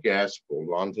after we got gas, pulled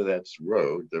onto that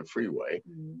road, the freeway,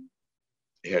 Mhm.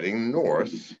 heading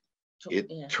north, it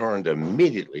Yeah. turned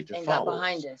immediately to And got follow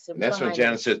behind us. us. It And was that's when behind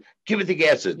Janet us. said, give it the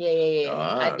gas. Yeah.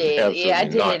 Ah, I did. Yeah, I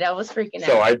absolutely not. did. I was freaking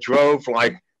So out. I drove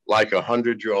like a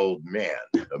 100-year-old man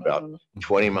about Mhm.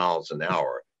 20 miles an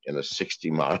hour in a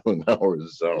 60-mile-an-hour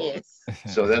zone. Yes.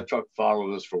 So that truck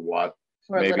followed us for what?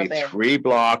 For a Maybe little bit. 3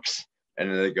 blocks, and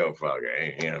then they go, fuck,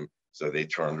 him. So they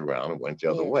turned around and went the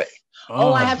other Yes. way.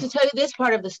 Oh, I have to tell you this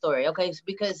part of the story, okay?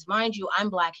 Because mind you, I'm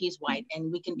black, he's white,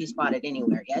 and we can be spotted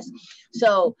anywhere, yes?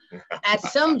 So at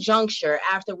some juncture,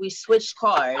 after we switched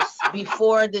cars,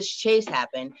 before this chase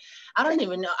happened, I don't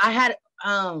even know, I had,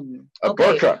 A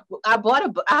okay, burqa.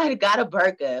 I had got a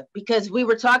burqa because we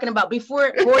were talking about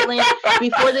before Portland,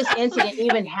 before this incident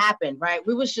even happened, right?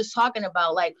 We was just talking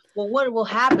about like, well, what will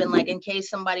happen like in case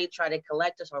somebody try to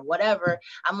collect us or whatever.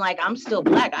 I'm like, I'm still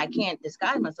black. I can't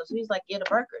disguise myself. So he's like, get a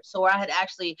burqa. So I had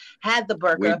actually had the We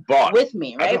burqa bought. with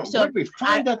me, I right? don't know, So where did we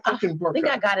find that fucking I think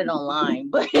I burqa? got it online,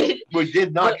 but We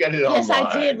did not get it online. yes,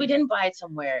 I did. We didn't buy it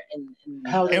somewhere in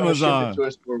How did you ship Amazon. it to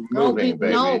us? We're no, moving,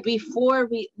 baby.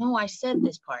 I said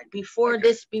this part before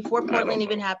Okay. before I Portland don't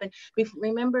even know. happened.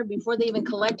 Remember, before they even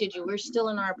collected you, we're still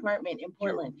in our apartment in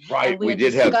Portland. Right, And we we had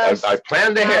did have. discussed I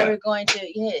planned How ahead. we're going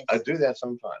to, yes. I do that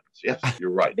sometimes. Yes,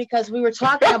 you're right. Because we were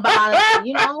talking about,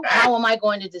 how am I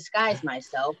going to disguise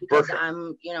myself? Because Burqa.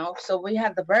 I'm, so we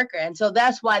have the burqa. And so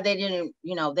that's why they didn't,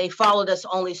 they followed us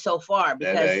only so far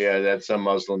because Yeah, that's some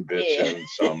Muslim bitch Yeah. and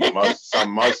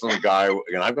some Muslim guy.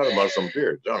 And I've got a Muslim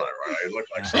beard, don't I? Right? I look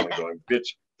like someone going, bitch,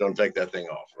 don't take that thing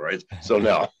off, right? So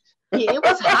now. yeah, it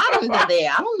was hot under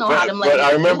there. I don't know how them But ladies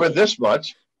I remember do it. this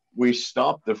much. We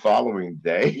stopped the following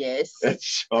day Yes. at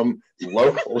some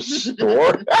local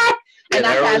store And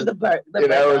I had the in burqa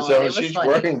on. Arizona. It was She's funny.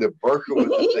 wearing the burqa with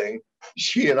the thing.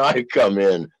 She and I come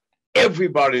in.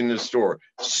 Everybody in the store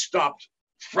stopped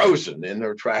frozen in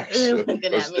their tracks. Looking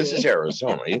at This me. is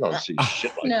Arizona. You don't see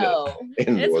shit like No. that.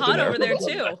 It's hot over there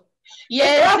too.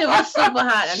 Yes, it was super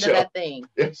hot under that thing.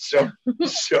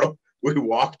 So we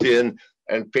walked in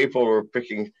and people were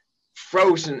picking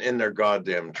frozen in their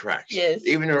goddamn tracks. Yes.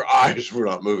 Even their eyes were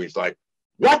not moving. It's like,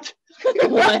 what?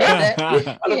 What?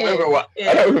 I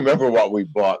don't remember what we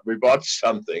bought. We bought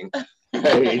something,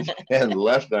 paid, and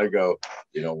left. And I go,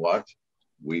 you know what?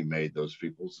 We made those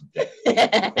people's day.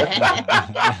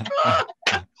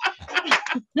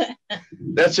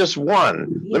 That's just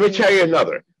one. Let me tell you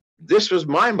another. This was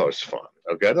my most fun.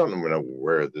 Okay, I don't know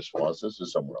where this was. This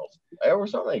is somewhere else. I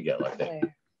was something again, I think.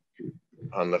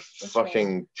 On the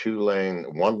fucking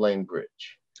one-lane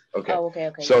bridge. Okay. Oh,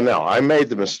 okay. So now I made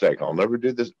the mistake. I'll never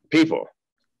do this. People,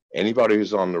 anybody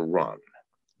who's on the run,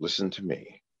 listen to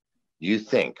me. You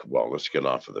think, well, let's get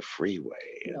off of the freeway.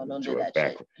 No, don't do that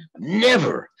shit.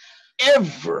 Never,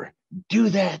 ever do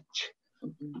that.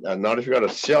 Not if you got a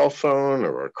cell phone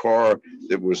or a car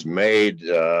that was made,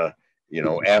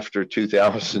 after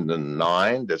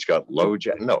 2009 that's got low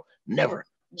jack. No, never.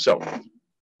 So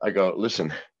I go,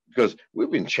 listen, because we've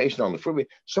been chasing on the freeway.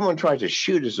 Someone tried to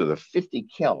shoot us with a 50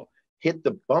 cal, hit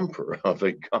the bumper of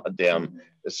a goddamn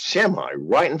semi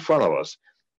right in front of us.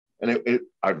 And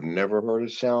I've never heard a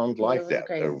sound like that.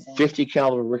 A 50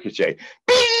 caliber ricochet.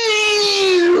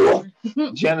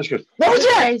 Janice goes, what was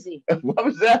that? Crazy. What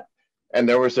was that? And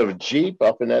there was a Jeep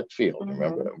up in that field,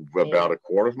 remember? About a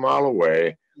quarter of a mile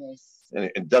away. Yes.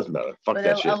 And it doesn't matter. Fuck but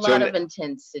that shit. A lot of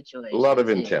intense situations. A lot of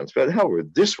intense. But however,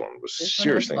 this one was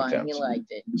seriously intense. He liked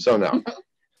it. So now,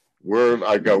 we're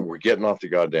getting off the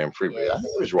goddamn freeway. Yes. I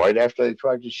think it was right after they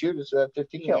tried to shoot us at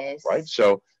 50 cal, right?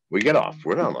 So we get off.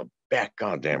 We're down the back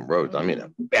goddamn road. I mean, a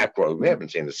back road. We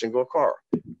haven't seen a single car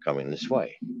coming this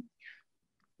way.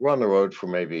 We're on the road for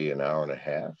maybe an hour and a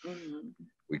half.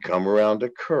 We come around a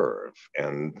curve,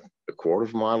 and a quarter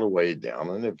of a mile away down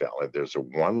in the valley, there's a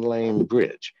one-lane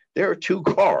bridge. There are two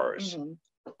cars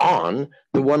on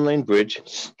the one-lane bridge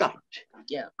stopped.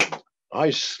 Yeah.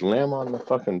 I slam on the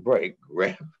fucking brake,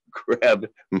 grab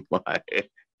my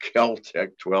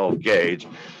Kel-Tec 12 gauge,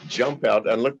 jump out,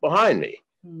 and look behind me.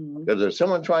 Because there's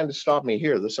someone trying to stop me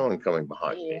here. There's someone coming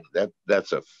behind me.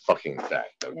 That's a fucking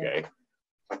fact, okay?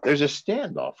 Yeah. There's a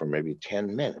standoff for maybe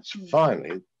 10 minutes.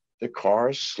 Finally, the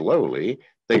car slowly,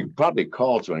 they probably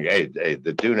called someone, hey,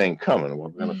 the dude ain't coming.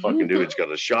 What we're going to fucking do? He's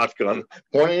got a shotgun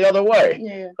pointing the other way.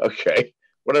 Yeah. Okay.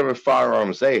 Whatever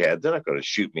firearms they had, they're not going to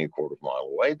shoot me a quarter of a mile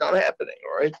away. Not happening,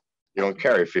 all right? You don't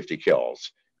carry 50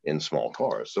 kills in small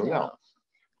cars. So now,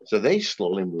 so they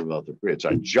slowly move out the bridge.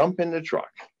 I jump in the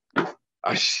truck.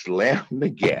 I slam the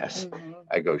gas.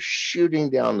 I go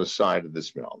shooting down the side of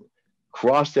this mountain,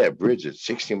 cross that bridge at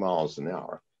 60 miles an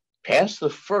hour, past the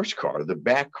first car, the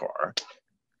back car.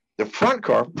 The front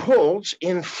car pulls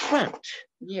in front.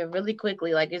 Yeah, really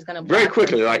quickly, like it's gonna. Very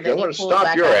quickly, like I'm gonna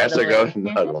stop your ass. I go,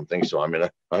 no, I don't think so. I'm in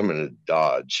a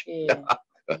Dodge. Yeah.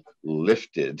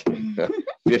 Lifted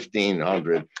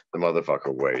 1,500. The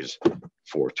motherfucker weighs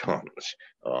 4 tons.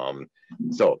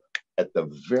 So at the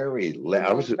very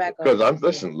last,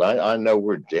 because I know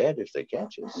we're dead if they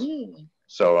catch us.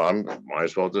 So might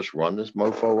as well just run this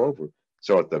mofo over.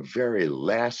 So at the very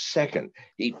last second,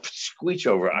 he squeaks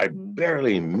over. I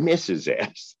barely miss his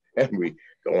ass, and we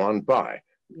go on by.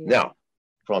 Yeah. Now,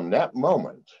 from that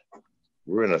moment,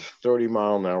 we're in a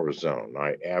 30-mile-an-hour zone.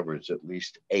 I average at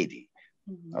least 80.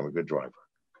 I'm a good driver.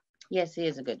 Yes, he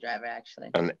is a good driver,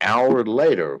 actually. An hour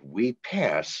later, we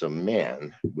pass a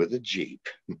man with a Jeep.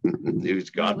 Who's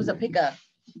got? It was a pickup.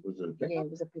 Was it a pickup? Yeah, it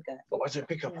was a pickup. Oh, it was a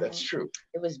pickup. That's true.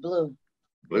 It was blue.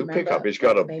 Blue pickup. He's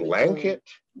got a blanket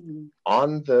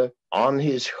on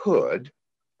his hood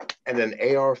and an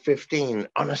AR-15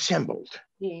 unassembled.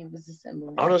 Yeah, it was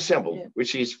assembled. Unassembled,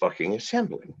 which he's fucking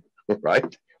assembling,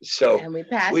 right? So and we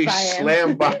passed we by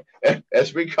slam by.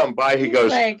 As we come by, he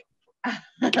goes, like,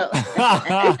 what?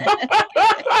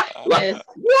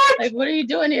 Like, what are you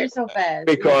doing here so fast?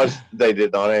 Because they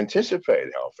did not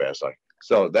anticipate how fast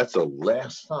so that's the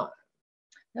last time.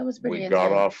 That was pretty intense.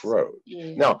 Got off road.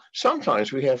 Yeah. Now,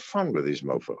 sometimes we have fun with these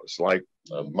mofos. Like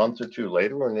a month or two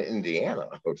later, we're in Indiana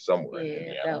or somewhere. Yeah, in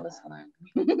Indiana. That was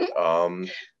fun.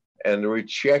 And we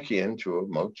check into a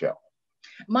motel.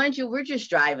 Mind you, we're just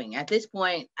driving at this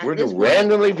point. We're just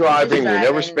randomly driving. We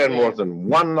never spend more than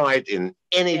one night in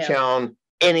any town,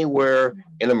 anywhere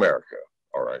in America.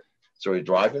 All right. So we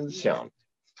drive into town.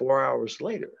 4 hours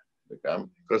later,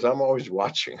 because I'm always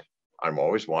watching. I'm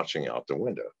always watching out the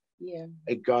window. Yeah.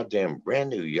 A goddamn brand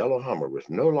new yellow Hummer with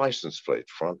no license plate,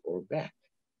 front or back,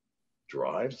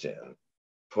 drives in,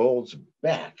 pulls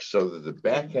back so that the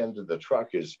back end of the truck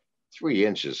is 3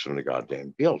 inches from the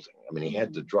goddamn building. I mean, he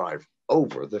had to drive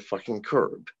over the fucking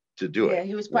curb. to do it. Yeah,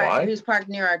 he was parked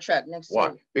near our truck next to.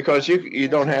 Why? Because you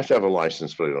don't have to have a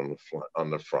license plate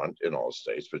on the front in all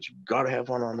states, but you got to have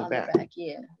one on the back.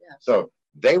 Yeah. So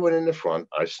they went in the front.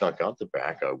 I snuck out the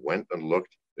back. I went and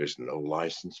looked. There's no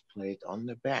license plate on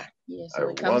the back. Yeah,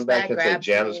 so I run back and said,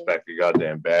 Janice, pack your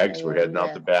goddamn bags. We're heading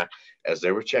out the back. As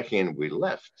they were checking in, we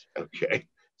left. Okay.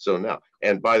 So now,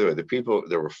 and by the way,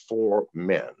 there were 4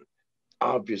 men,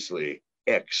 obviously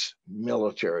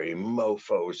ex-military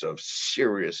mofos of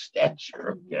serious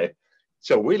stature. Okay.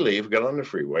 So we leave, get on the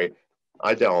freeway.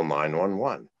 I dial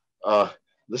 911.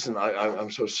 Listen,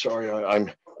 I'm so sorry.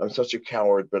 I'm such a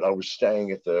coward, but I was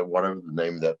staying at whatever the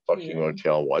name of that fucking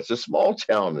hotel was. It's a small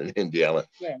town in Indiana.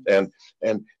 Yeah.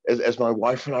 And as my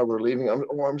wife and I were leaving,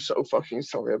 I'm so fucking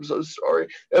sorry. I'm so sorry.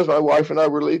 As my wife and I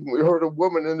were leaving, we heard a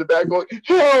woman in the back going,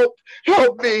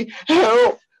 help me,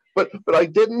 help. But I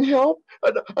didn't help.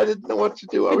 I didn't know what to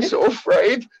do. I was so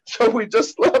afraid. So we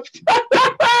just left.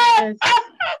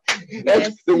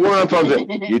 That's the one I'm from.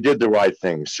 You did the right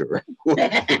thing, sir.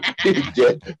 You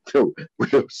did too.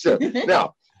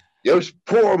 Now, those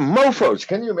poor mofos,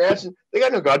 can you imagine? They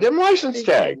got no goddamn license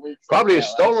tag. Probably a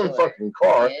stolen fucking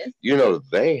car. Yes. You know,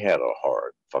 they had a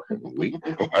hard fucking week,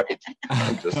 right?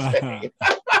 I'm just saying.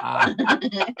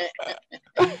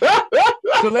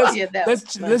 So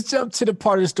let's jump to the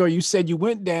part of the story. You said you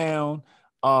went down.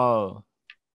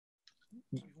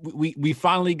 We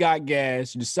finally got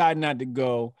gas. You decided not to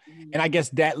go, and I guess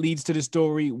that leads to the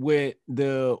story with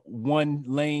the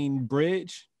 1-lane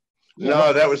bridge.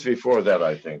 No, that was before that,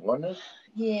 I think, wasn't it?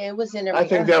 Yeah, it was in there. I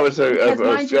think that was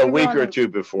a week or two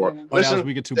before. Listen,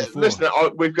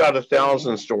 we've got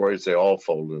 1,000 stories. They all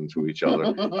fold into each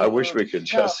other. I wish we could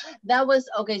just. No, that was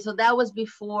okay. So that was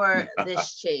before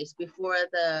this chase, before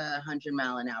the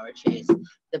 100-mile-an-hour chase.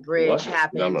 The bridge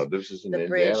happened. No, this is in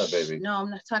Indiana, baby. No, I'm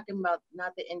not talking about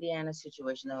the Indiana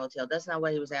situation, the hotel. That's not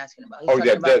what he was asking about.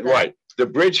 Right. The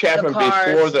bridge happened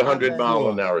before the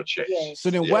 100-mile-an-hour chase. Yes. So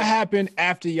then what happened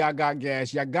after y'all got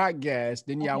gas? Y'all got gas,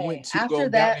 then y'all went to go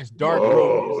down this dark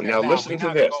road. Now listen to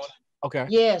this. Okay.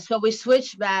 Yeah, so we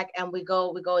switch back and we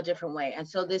go a different way. And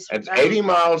so this it's 80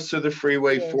 miles to the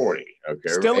freeway 40. Okay.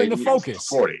 Still in the focus.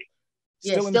 40.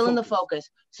 Still in the focus.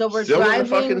 So we're still driving. In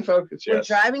the fucking focus, yes. We're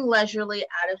driving leisurely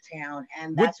out of town,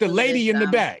 and that's with the lady in the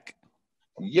back.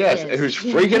 Yes, who's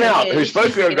freaking out. Who's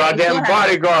supposed to be a goddamn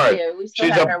bodyguard.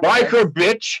 She's a biker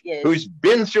bitch who's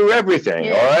been through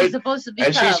everything. All right, she's supposed to be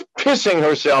and tough. She's pissing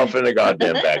herself in the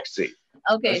goddamn back seat.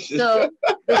 Okay, so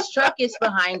this truck is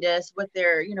behind us with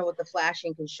their, with the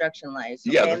flashing construction lights.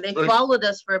 Okay? And they followed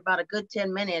us for about a good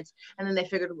 10 minutes, and then they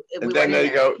figured. And then they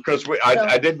go because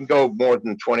I didn't go more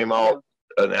than 20 miles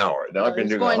an hour. Now I've been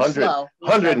doing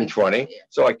 120.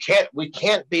 So we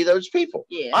can't be those people.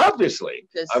 Yeah. Obviously.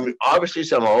 I'm obviously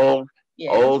some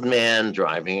old man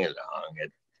driving along at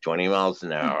 20 miles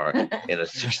an hour in a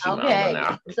 60 mile an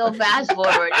hour. So fast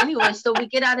forward. Anyway, so we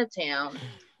get out of town.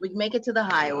 We make it to the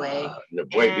highway.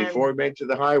 Before we made it to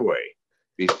the highway,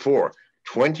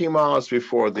 20 miles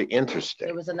before the interstate.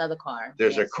 There was another car.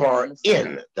 There's a car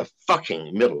in the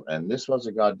fucking middle. And this was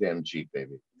a goddamn Jeep,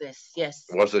 baby. It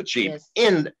was a Jeep.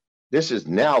 Yes. This is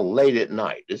now late at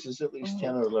night. This is at least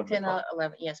 10 or 11. 10 or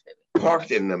 11, yes, baby. Parked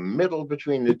in the middle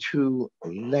between the 2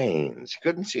 lanes.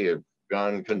 Couldn't see a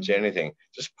gun, couldn't see anything.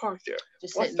 Just parked there.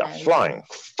 What the flying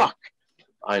fuck?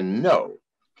 I know.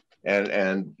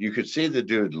 And you could see the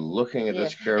dude looking at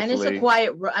us carefully. And it's a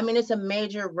quiet road. I mean, it's a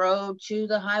major road to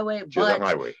the highway, but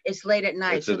it's late at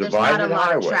night. It's a divided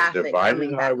highway.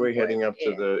 Divided highway heading up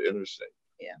to the interstate.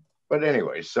 Yeah. But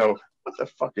anyway, so what the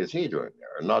fuck is he doing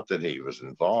there? Not that he was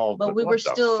involved, but we were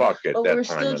still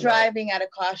driving at a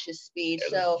cautious speed.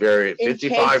 So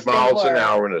 55 miles an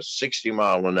hour in a 60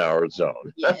 mile an hour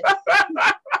zone. Yes.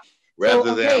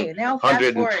 Rather than now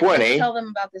 120. Let's tell them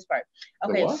about this part.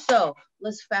 Okay, so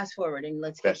let's fast forward and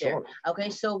let's get there.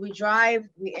 Okay, so we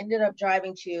ended up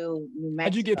driving to New Mexico.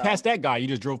 How'd you get past that guy? You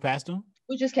just drove past him?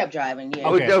 We just kept driving,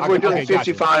 yeah. We're doing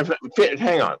 55.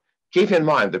 Hang on. Keep in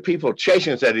mind, the people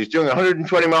chasing us, he's doing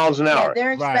 120 miles an hour.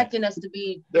 They're expecting us to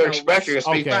be. They're expecting us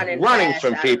to be running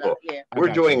from people.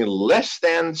 We're doing less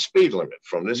than speed limit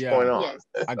from this point on. Yes.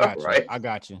 I got you. Right? I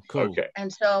got you. Cool. Okay.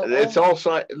 And so it's all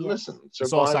listen.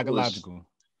 It's all psychological.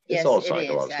 It's all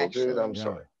psychological, dude. I'm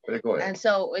sorry. Go ahead. And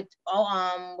so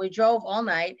we drove all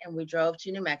night, and we drove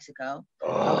to New Mexico.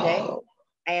 Okay.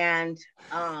 And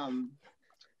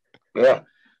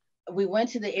we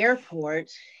went to the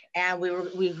airport. And we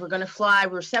were gonna fly.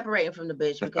 We were separating from the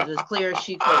bitch because it was clear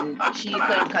she couldn't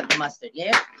cut the mustard.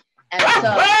 Yeah. And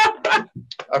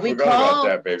so I forgot about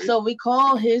that, baby. So we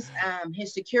call his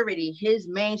security, his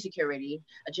main security,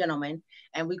 a gentleman,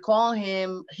 and we call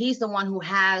him. He's the one who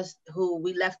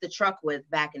we left the truck with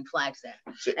back in Flagstaff.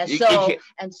 And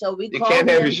so we you call can't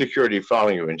him, have your security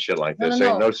following you and shit like this.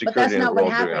 Ain't no security in the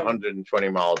world doing 120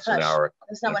 miles an hour.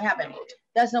 That's not what happened.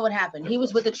 That's not what happened. He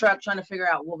was with the truck trying to figure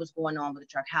out what was going on with the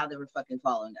truck, how they were fucking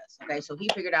following us. Okay, so he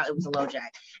figured out it was a low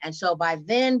jack. And so by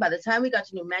the time we got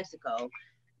to New Mexico,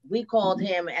 we called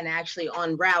him, and actually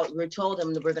on route, we told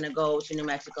him that we're going to go to New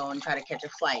Mexico and try to catch a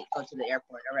flight, go to the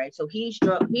airport. All right. So he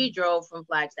drove from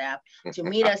Flagstaff to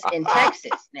meet us in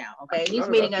Texas now. Okay. He's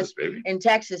meeting us in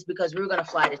Texas because we were going to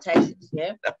fly to Texas.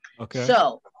 Yeah. Okay.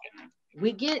 So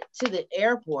we get to the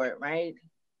airport, right?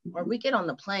 Or we get on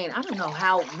the plane. I don't know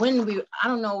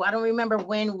I don't remember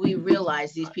when we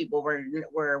realized these people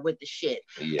were with the shit.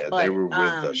 Yeah, but, they were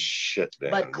with the shit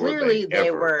then. But clearly they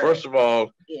were. First of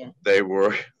all, they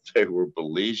were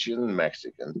Belizean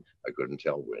Mexican. I couldn't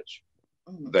tell which.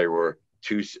 Mm-hmm. They were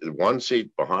one seat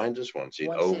behind us, one seat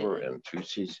over, and 2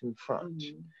 seats in front.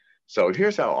 Mm-hmm. So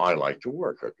here's how I like to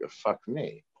work. Fuck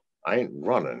me. I ain't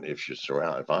running if you're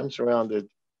surrounded. If I'm surrounded,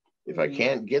 if I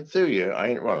can't get through you, I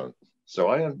ain't running. So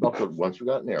I unbuckled, once we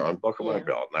got in there, unbuckled my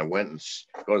belt, and I went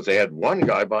because they had one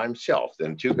guy by himself,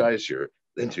 then 2 guys here,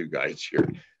 then 2 guys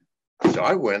here. So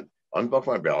I went,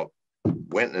 unbuckled my belt,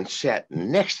 went and sat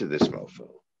next to this mofo,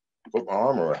 put my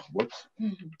arm around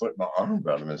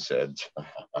him and said,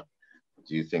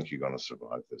 do you think you're going to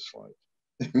survive this flight?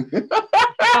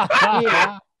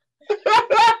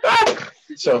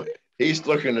 So he's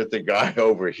looking at the guy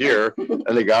over here,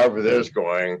 and the guy over there is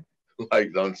going,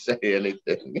 like, don't say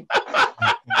anything.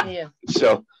 Yeah.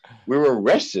 So we were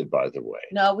arrested, by the way.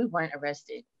 No, we weren't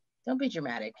arrested. Don't be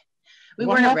dramatic. We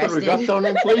weren't arrested. We got thrown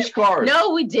in police cars.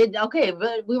 No, we did. Okay,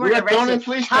 but we weren't arrested. Thrown in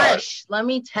police cars. Hush, let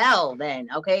me tell then.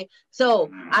 Okay,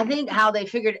 so I think how they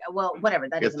figured. Well, whatever.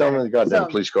 That doesn't matter. Thrown in the goddamn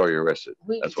police car. You're arrested.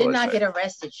 We did not get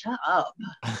arrested. Shut up.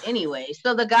 Anyway,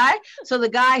 so the guy,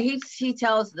 he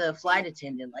tells the flight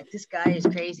attendant, like, this guy is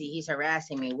crazy. He's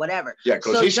harassing me. Whatever. Yeah,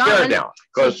 because he's scared now.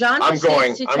 Because I'm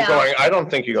going. I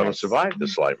don't think you're going to survive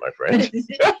this flight, my friend.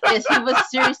 Yes, he was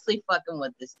seriously fucking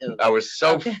with this dude. I was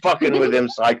so fucking with him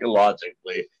psychologically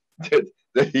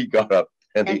that he got up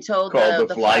and he told called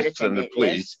the flight attendant, and the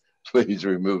police. Yes. Please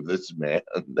remove this man.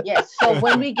 Yes. So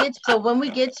when we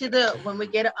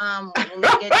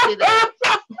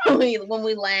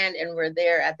land and we're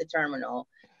there at the terminal,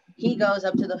 he goes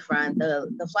up to the front.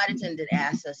 The flight attendant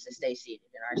asks us to stay seated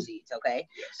in our seats. Okay.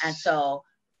 Yes. And so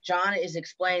John is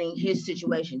explaining his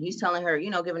situation. He's telling her,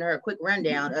 giving her a quick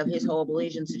rundown of his whole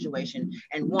Belizean situation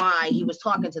and why he was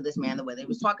talking to this man the way they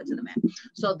was talking to the man.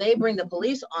 So they bring the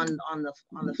police on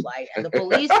the flight, and the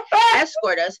police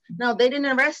escort us. No, they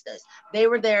didn't arrest us. They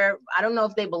were there. I don't know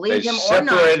if they believed him or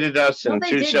not. They separated us in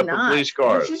 2 separate police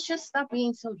cars. Would you just stop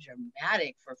being so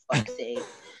dramatic, for fuck's sake?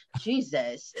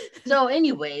 Jesus. So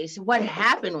anyways, what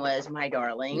happened was, my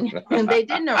darling, they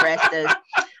didn't arrest us.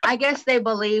 I guess they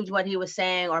believed what he was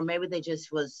saying, or maybe they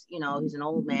just was, he's an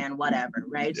old man, whatever,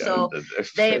 right? Yeah, so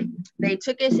they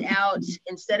took us out.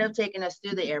 Instead of taking us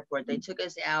through the airport, they took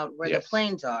us out where the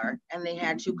planes are, and they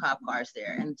had 2 cop cars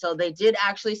there. And so they did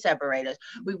actually separate us.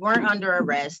 We weren't under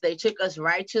arrest. They took us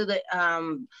right to the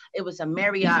it was a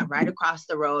Marriott right across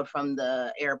the road from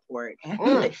the airport.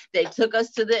 They took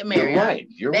us to the Marriott.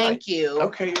 You're right. Thank you.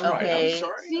 Okay, you're right. I'm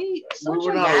sorry. See, so we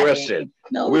were not arrested.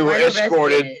 No, we were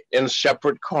escorted in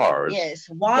separate cars. Yes.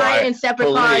 Why in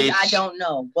separate cars? I don't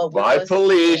know. But by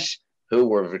police who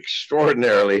were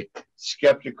extraordinarily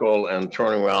skeptical and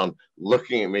turning around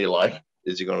looking at me like,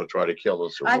 is he going to try to kill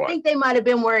us or what? I think they might have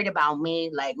been worried about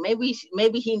me. Like, maybe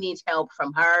he needs help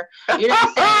from her. You know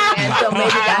what I'm saying? And so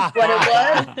maybe that's what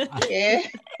it was.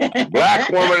 Yeah. Black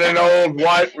woman and old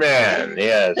white man.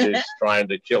 Yes, he's trying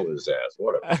to kill his ass.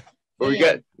 Whatever.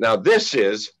 But now this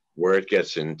is where it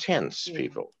gets intense,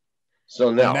 people.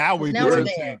 So now we're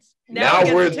there. Now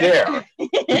we're there.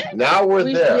 Now we're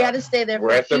there. We had to stay there for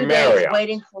a few days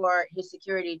waiting for his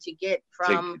security to get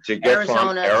from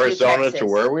Arizona to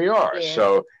where we are. Yeah.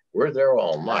 So we're there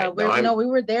all night. We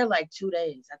were there like 2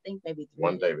 days. I think maybe 3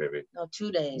 1 day, baby. No,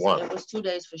 2 days. One. It was 2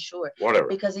 days for sure. Whatever.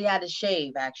 Because he had to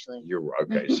shave, actually. You're right.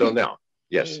 Okay. So now,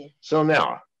 yes. Yeah. So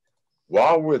now,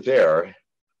 while we're there,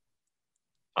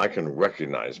 I can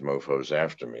recognize mofos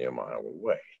after me a mile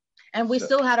away. And we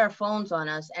still had our phones on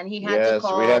us, and he had to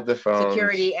call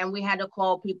security, and we had to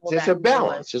call people. It's a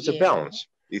balance. It's a balance.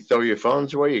 You throw your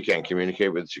phones away, you can't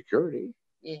communicate with security.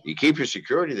 Yeah. You keep your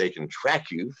security, they can track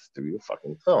you through your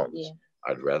fucking phones. Yeah.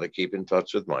 I'd rather keep in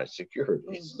touch with my security.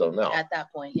 Mm-hmm. So now, at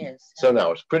that point, yes. So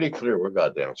now it's pretty clear we're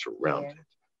goddamn surrounded.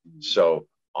 Yeah. So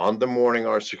on the morning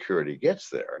our security gets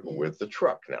there with the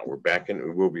truck. Now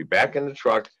we'll be back in the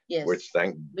truck, which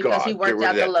thank because God, he worked get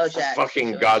out rid the of low that jack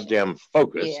fucking situation. goddamn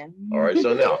Focus. Yeah. All right,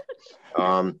 so now,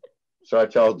 so I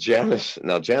tell Janice.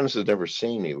 Now Janice has never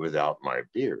seen me without my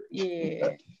beard.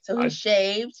 Yeah. So he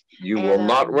shaved. You will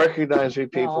not recognize me,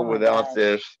 people, without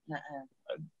this.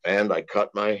 And I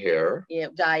cut my hair. Yeah,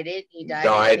 dyed it. He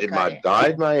dyed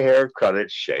my hair, cut it,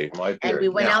 shaved my beard. And we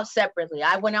went out separately.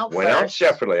 I went out first. Went out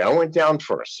separately. I went down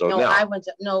first. So now I went.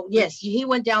 Yes, he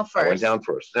went down first. I went down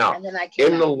first. Now, and then I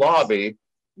came in the lobby,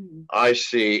 I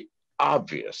see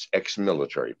obvious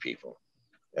ex-military people.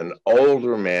 An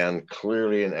older man,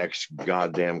 clearly an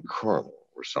ex-goddamn colonel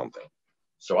or something.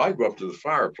 So I go up to the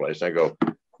fireplace and I go,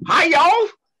 "Hi, y'all.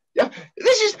 Yeah,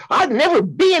 I've never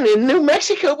been in New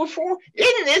Mexico before.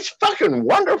 Isn't this fucking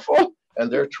wonderful?"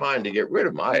 And they're trying to get rid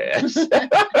of my ass.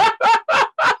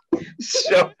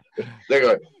 So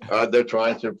they're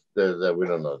trying to, we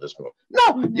don't know this one.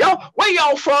 "No, y'all, where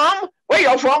y'all from? Where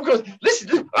y'all from? Because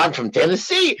listen, I'm from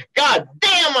Tennessee. God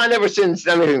damn, I never seen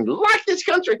anything like this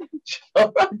country."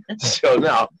 So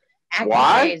now,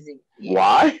 why?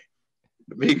 Why?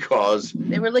 Because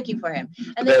they were looking for him.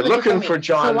 And they're looking for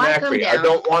John Macri. I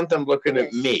don't want them looking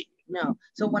at me. No.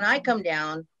 So when I come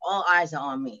down, all eyes are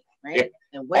on me, right?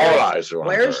 Yeah. And all eyes are on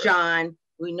where's her. John?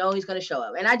 We know he's going to show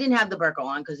up. And I didn't have the burqa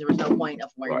on because there was no point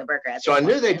of wearing the burqa. So I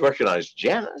knew they'd recognize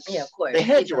Janice. Yeah, of course. They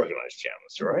had to recognize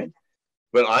Janice, right?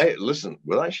 But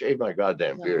when I shaved my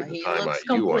goddamn beard at the time,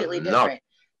 you are not.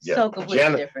 Yeah, so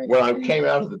completely different. When I came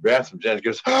out of the bathroom, Janice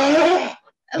goes, "Ah!"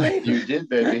 You did,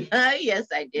 baby. Yes,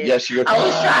 I did. Yes, you. I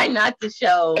was trying not to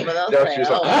show, but I was like,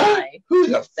 "Oh, who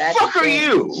the fuck are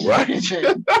you?" Right? it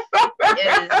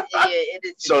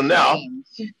is so now,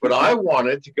 but I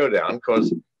wanted to go down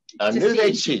because I knew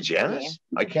they'd see Janice.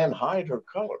 Yeah. I can't hide her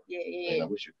color. Yeah. I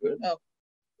wish you could. Oh,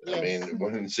 yes. I mean,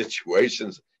 when in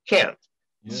situations can't.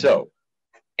 Yeah. So,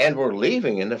 and we're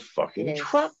leaving in the fucking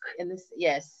truck.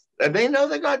 Yes. And they know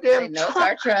the goddamn They know truck. It's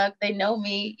our truck. They know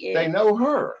me. Yeah. They know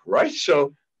her, right?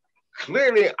 So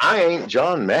clearly, I ain't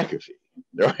John McAfee.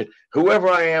 Right? Whoever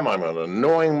I am, I'm an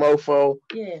annoying mofo.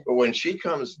 Yeah. But when she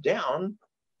comes down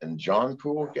and John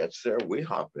Poole gets there, we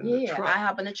hop in the truck. I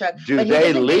hop in the truck. Do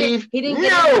they leave? He didn't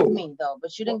get in with me though. But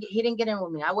he didn't get in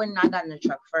with me. I got in the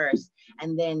truck first,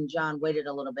 and then John waited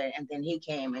a little bit, and then he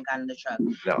came and got in the truck,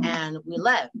 and we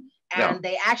left. And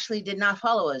they actually did not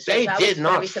follow us. They did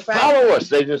not follow us.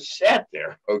 They just sat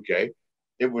there. Okay.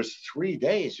 It was 3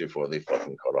 days before they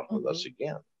fucking caught up with us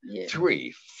again. Yeah.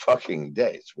 3 fucking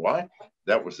days. Why?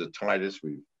 That was the tightest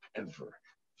we've ever.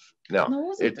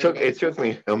 Now, it took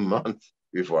me a month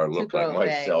before I looked like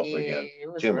myself again.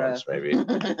 2 months maybe.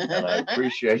 And I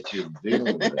appreciate you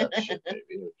dealing with that shit, baby.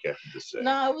 Okay,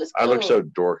 no, it was cool. I look so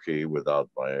dorky without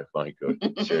my coat.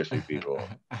 Seriously, people,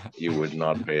 you would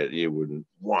not pay it. You wouldn't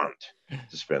want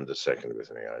to spend a second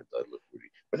with me. I look really.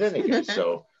 But anyway,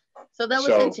 so that was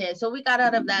intense. So we got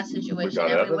out of that situation.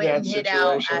 We went and hid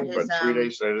out at his. But 3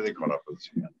 days later, they caught up with us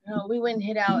again. No, we went and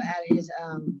hid out at his.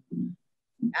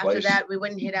 After that, we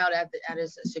went and hid out at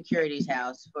his security's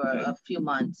house for a few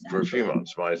months. For a few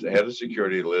months. My head of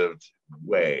security lived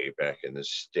way back in the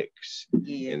sticks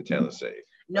in Tennessee.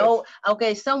 No,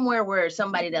 okay, somewhere where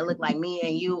somebody that looked like me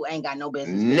and you ain't got no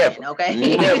business. Never, okay?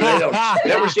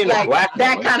 Never seen a black woman.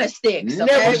 That kind of sticks. Okay?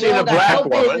 Never seen a black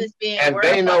woman, and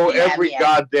they know every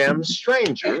goddamn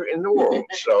stranger in the world.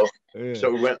 So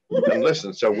we went and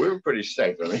listened. So we were pretty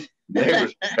safe. I mean,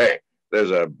 neighbors, hey.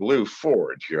 There's a blue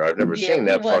Ford here. I've never seen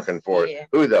that fucking Ford. Yeah.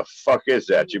 Who the fuck is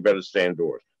that? You better stay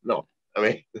indoors. No, I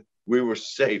mean, we were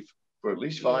safe for at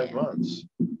least 5 months.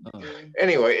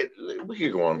 Anyway, we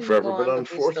could go on forever, but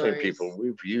unfortunately, people,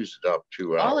 we've used up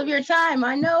 2 hours. All of your time.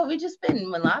 I know. We've just been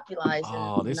monopolizing.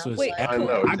 Oh, this was. I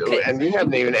know, and you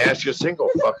haven't even asked a single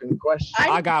fucking question.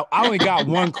 I only got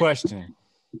one question.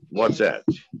 What's that?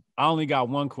 I only got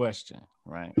one question.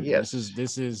 Right. Yes.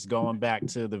 This is going back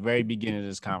to the very beginning of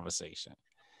this conversation.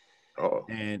 Oh.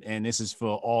 And this is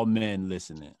for all men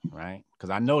listening, right? Because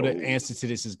I know the answer to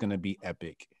this is going to be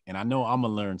epic, and I know I'm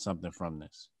gonna learn something from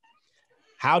this.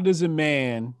 How does a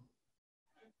man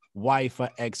wife an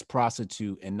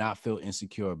ex-prostitute and not feel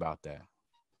insecure about that?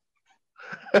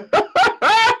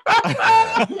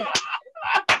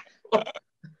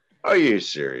 Are you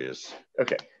serious?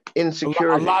 Okay.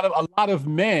 Insecurity. A lot of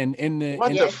men in the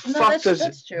that's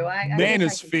true.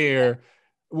 manosphere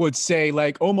would say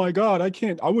like, "Oh my God,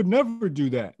 I would never do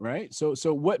that." Right. So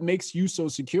what makes you so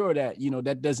secure that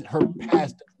that doesn't her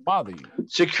past bother you?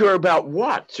 Secure about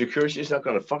what? Secure she's not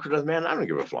going to fuck another man. I don't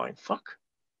give a flying fuck.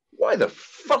 Why the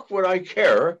fuck would I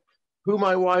care who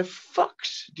my wife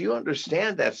fucks? Do you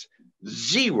understand? That's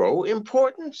zero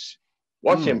importance.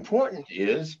 What's important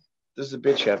is, does the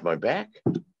bitch have my back?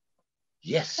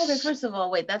 Yes. Okay, first of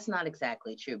all, wait, that's not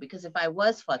exactly true, because if I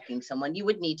was fucking someone, you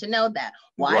would need to know that.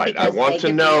 Why? Right. Because I want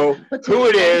to know who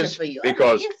it is,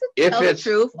 because if it's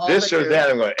truth, this or that,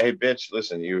 I'm going, hey, bitch,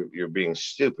 listen, you're being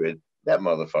stupid. That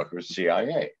motherfucker's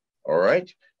CIA. All right?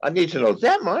 I need to know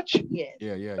that much. Yes.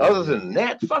 Yeah. Other than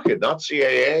that, fuck it. Not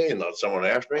CIA and not someone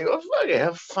after me. Oh, fuck it.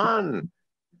 Have fun.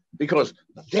 Because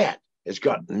that has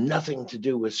got nothing to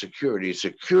do with security.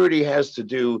 Security has to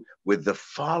do with the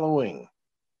following.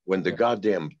 When the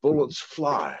goddamn bullets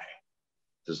fly,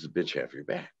 does the bitch have your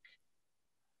back?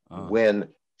 When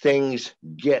things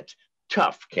get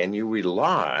tough, can you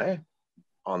rely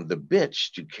on the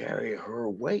bitch to carry her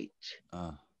weight?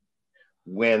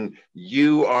 When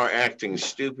you are acting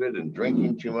stupid and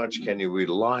drinking too much, can you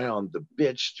rely on the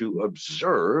bitch to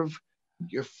observe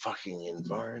your fucking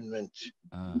environment?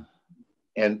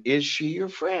 And is she your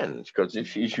friend? Because if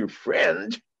she's your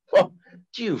friend, well,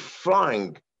 do you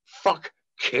flying fuck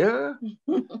care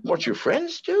what your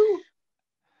friends do?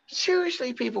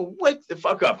 Seriously, people, wake the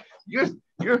fuck up.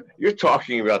 You're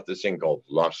talking about this thing called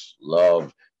lust,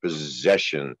 love,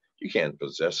 possession. You can't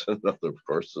possess another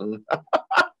person.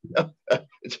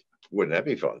 Wouldn't that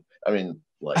be fun? I mean,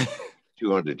 like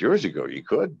 200 years ago you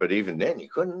could, but even then you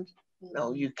couldn't.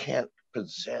 No, you can't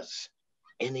possess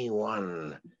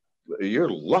anyone. You're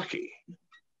lucky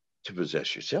to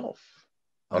possess yourself.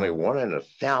 Only 1 in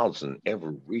 1,000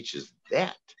 ever reaches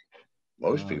that.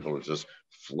 Most people are just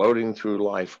floating through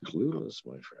life clueless,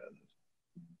 my friend.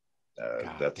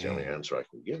 That's the only answer I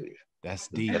can give you. That's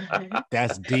deep.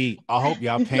 That's deep. I hope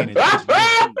y'all paying attention.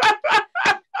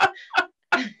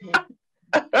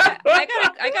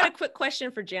 I got a quick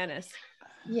question for Janice.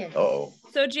 Yes. Oh.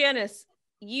 So Janice,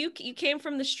 you came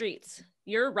from the streets.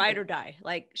 You're ride or die,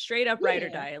 like straight up ride or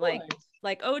die,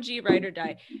 like OG ride or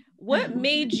die. What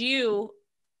made you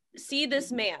see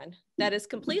this man that is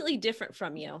completely different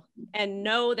from you and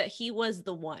know that he was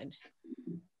the one?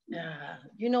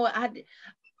 You know what? I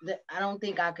don't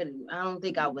think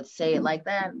I would say it like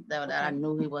that I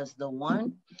knew he was the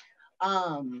one.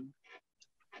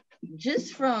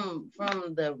 Just from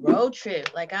the road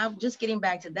trip, like, I'm just getting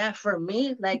back to that. For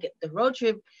me, like, the road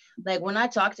trip, like, when I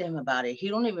talked to him about it, he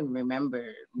don't even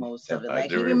remember most of it.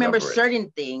 Like, he remembers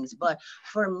certain things, but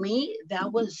for me,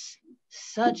 that was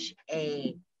such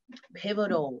a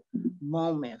pivotal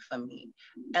moment for me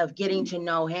of getting to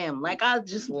know him. Like, I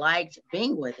just liked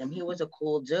being with him. He was a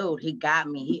cool dude. He got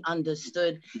me. He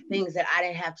understood things that I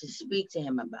didn't have to speak to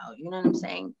him about. You know what I'm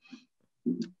saying?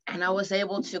 And I was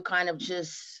able to kind of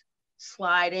just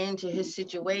slide into his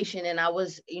situation, and I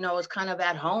was kind of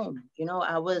at home.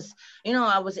 I was in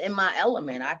my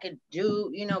element. I could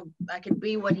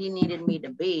be what he needed me to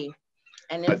be,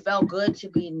 and it felt good to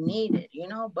be needed,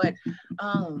 but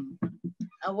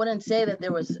I wouldn't say that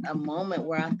there was a moment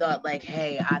where I thought, like,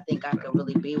 hey, I think I could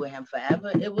really be with him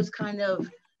forever. It was kind of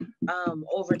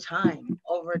over time,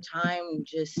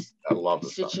 just I love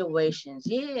situations.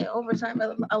 Yeah, over time,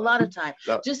 a lot of time.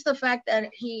 No. Just the fact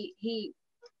that he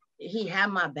had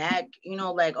my back,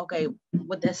 like, okay,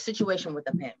 with the situation with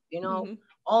the pimp,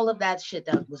 all of that shit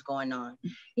that was going on.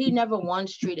 He never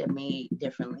once treated me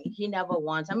differently. He never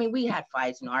once, I mean, we had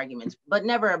fights and arguments, but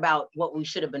never about what we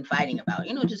should have been fighting about,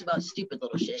 just about stupid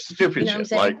little shit. Stupid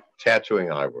shit, like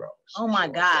tattooing eyebrows. Oh my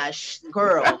gosh,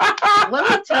 girl. Let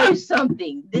me tell you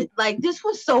something. This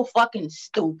was so fucking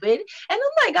stupid. And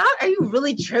I'm like, God, are you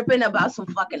really tripping about some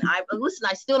fucking eyebrows? Listen,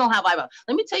 I still don't have eyebrows.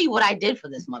 Let me tell you what I did for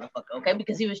this motherfucker, okay?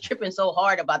 Because he was tripping so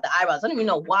hard about the eyebrows. I don't even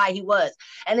know why he was.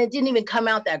 And it didn't even come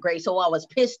out that great. So I was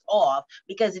pissed off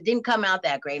because it didn't come out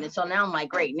that great. And so now I'm like,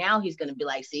 great. Now he's going to be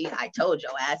like, see, I told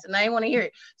your ass. And I didn't want to hear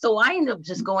it. So I ended up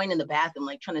just going in the bathroom,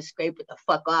 like, trying to scrape it the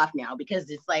fuck off now, because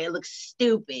it's like, it looks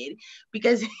stupid.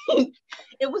 Because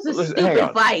it was a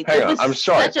stupid fight. I'm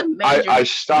sorry. I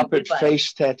stop at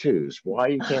face tattoos. Why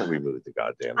you can't remove the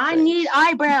goddamn I need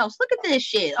eyebrows. Look at this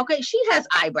shit. Okay, she has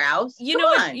eyebrows. You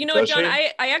know what, John?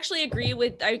 I actually agree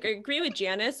with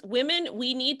Janice. Women,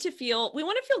 we want to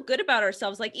feel good about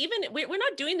ourselves. Like, even we're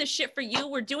not doing this shit for you.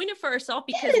 We're doing it for ourselves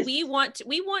because we want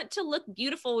to look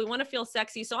beautiful. We want to feel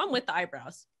sexy. So I'm with the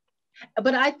eyebrows.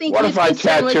 But I think, what if I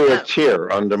tattoo a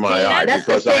tear under my eye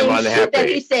because I'm unhappy? That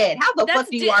he said. How the fuck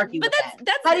do you argue with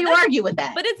that? How do you argue with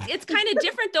that? But it's kind of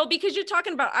different though, because you're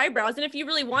talking about eyebrows, and if you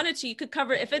really wanted to, you could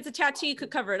cover. If it's a tattoo, you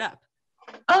could cover it up.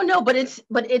 Oh no, but it's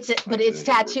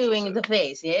tattooing the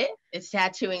face. Yeah, it's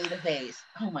tattooing the face.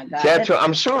 Oh my god.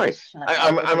 I'm sorry.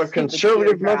 I'm a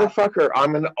conservative motherfucker.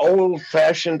 I'm an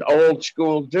old-fashioned,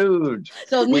 old-school dude.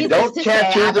 So we don't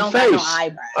tattoo the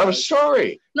face. I'm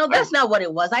sorry. No, that's not what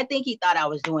it was. I think he thought I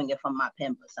was doing it for my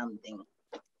pimp or something.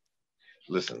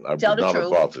 Listen, I would Tell the not have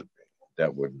truth. bothered me.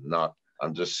 That would not.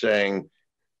 I'm just saying.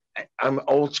 I'm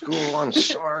old school. I'm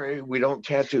sorry. We don't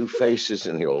tattoo faces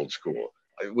in the old school.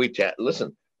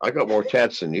 Listen, I got more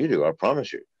tats than you do. I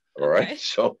promise you. All right. Okay.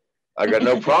 So I got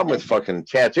no problem with fucking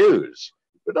tattoos,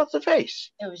 but not the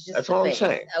face. It was just That's the all face. I'm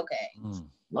saying. Okay.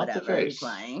 Not the Whatever. He's face.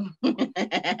 lying.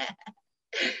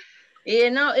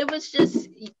 You know, it was just,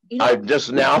 you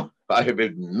know. I have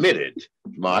admitted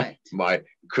my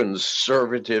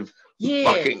conservative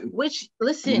fucking which,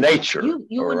 listen, nature.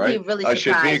 you would right? be really I surprised.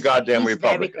 should be a goddamn He's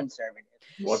Republican. very conservative.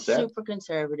 He's What's that? super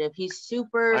conservative. He's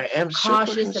super I am super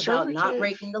cautious about not conservative.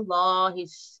 breaking the law.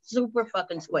 He's super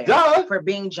fucking square. Duh. For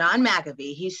being John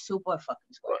McAfee, he's super fucking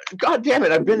square. God damn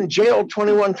it, I've been in jail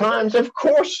 21 times. Of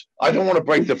course, I don't want to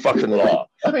break the fucking law.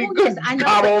 I mean, Well, good yes, I know,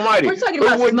 God but almighty. We're talking Who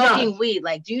about would smoking not? weed.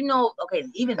 Like, do you know? Okay,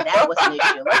 even that was an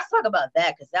issue. Let's talk about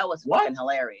that because that was fucking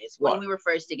hilarious. When What? we were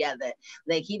first together,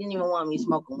 like he didn't even want me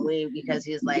smoking weed because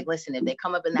he was like, "Listen, if they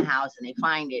come up in the house and they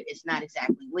find it, it's not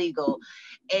exactly legal."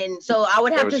 And so I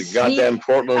would have to sneak.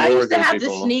 Portland, I used to Oregon have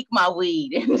people. to sneak my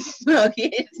weed and smoke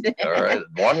it. All right,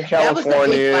 one That was a big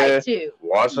California, fight too.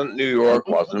 wasn't New York,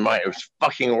 wasn't it was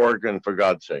fucking Oregon, for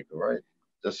God's sake, all right?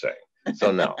 Just saying.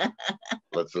 So now,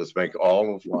 let's make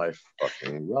all of life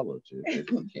fucking relative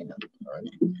if we can, all right?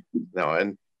 Now,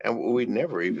 and we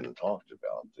never even talked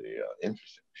about the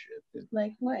interesting shit.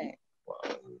 Like what? Well,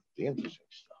 the interesting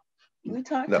stuff. We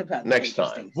talked No, about next the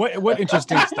time. What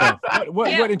interesting stuff?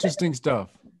 What interesting stuff?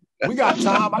 We got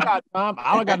time. I got time.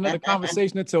 I don't got another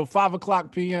conversation until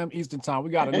 5:00 p.m. Eastern time. We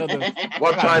got another.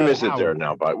 What time is it hour. there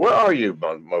now? By where are you,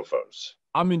 mofos?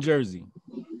 I'm in Jersey.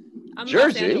 I'm in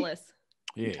Jersey? Los Angeles.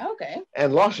 Yeah. Okay,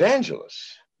 And Los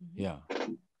Angeles. Yeah.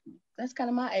 that's kind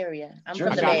of my area. I'm Jersey.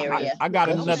 from the Bay Area. I got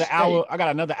That's a another state. hour. I got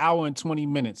another hour and 20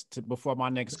 minutes before my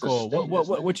next It's a call. state,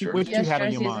 What you Yes, had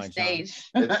on your Jersey is a mind, John? stage.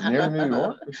 It's near New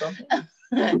York or something.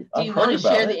 Do I've you heard want to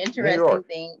about share it. the New interesting York.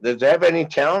 thing? Does it have any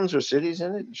towns or cities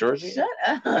in it? Jersey? Shut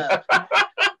up.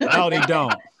 No, they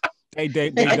don't. They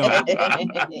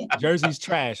don't. Jersey's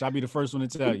trash. I'll be the first one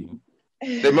to tell you.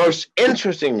 The most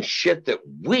interesting shit that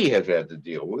we have had to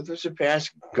deal with is the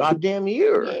past goddamn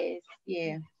year. Yes,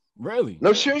 yeah. Really?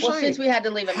 No, seriously. Well, since we had to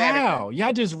leave America. How?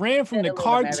 Y'all just ran from the Had to leave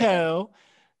cartel.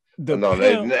 The no,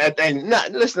 pimp.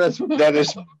 listen, that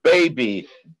is baby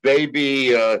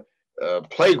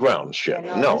playground shit.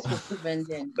 Yeah, No, this was super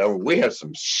intense. no, we had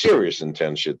some serious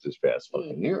intense shit this past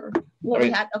fucking year. Well, I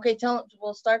mean- we had, okay,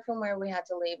 we'll start from where we had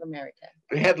to leave America.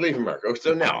 We had to leave America.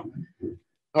 So now,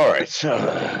 all right, so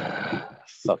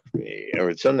fuck me. All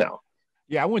right, so now,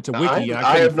 Yeah, I went to Wiki.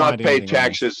 I have not paid anything on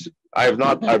taxes.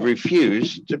 I've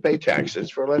refused to pay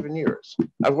taxes for 11 years.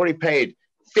 I've already paid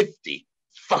 $50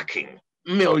 fucking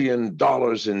million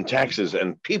in taxes,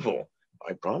 and people,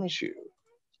 I promise you,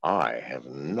 I have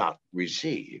not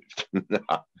received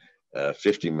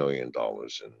 $50 million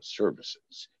in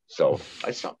services. So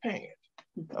I stopped paying it.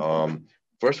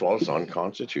 First of all, it's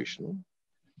unconstitutional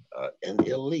and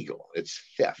illegal. It's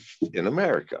theft in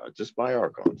America, just by our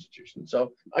constitution.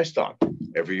 So I stopped.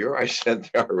 Every year I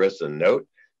sent the IRS a note.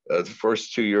 The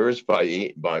first 2 years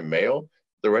by mail,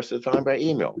 the rest of the time by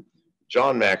email.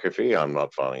 John McAfee, I'm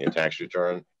not filing a tax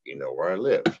return. You know where I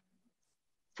live.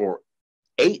 For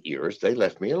 8 years, they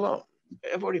left me alone.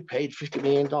 I've already paid $50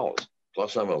 million.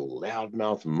 Plus, I'm a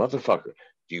loudmouth motherfucker.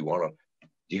 Do you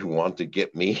want to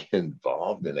get me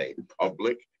involved in a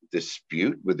public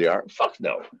dispute with the IRS? Fuck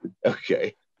no.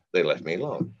 Okay, they left me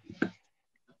alone.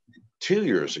 2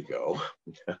 years ago,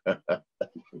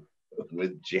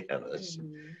 with Janice,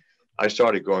 I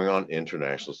started going on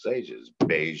international stages: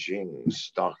 Beijing,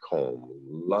 Stockholm,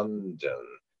 London,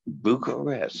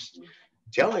 Bucharest,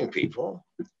 telling people,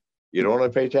 you don't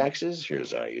want to pay taxes?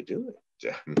 Here's how you do it.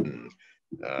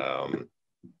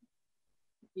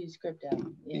 Use crypto.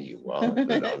 Yeah. Well, no,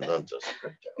 not just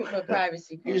crypto. For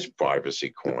privacy. Use privacy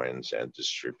coins and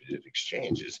distributed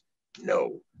exchanges.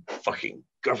 No fucking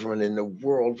government in the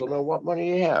world will know what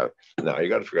money you have. Now you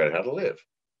got to figure out how to live.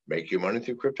 Make your money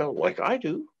through crypto like I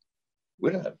do.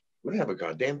 We don't have a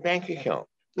goddamn bank account.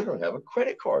 We don't have a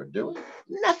credit card, do we?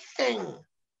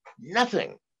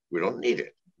 Nothing. We don't need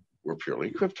it. We're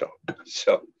purely crypto.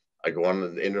 So I go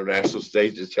on the international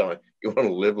stages telling, you want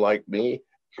to live like me?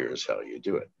 Here's how you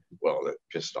do it. Well, it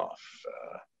pissed off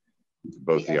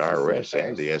both the IRS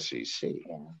and the SEC.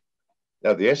 Yeah.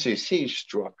 Now, the SEC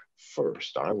struck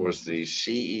first. I was the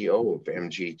CEO of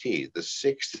MGT, the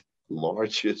sixth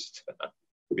largest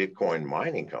Bitcoin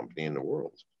mining company in the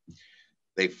world.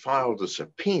 They filed a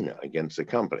subpoena against the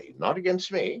company, not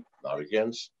against me,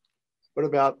 but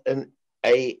about an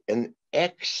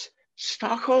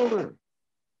ex-stockholder.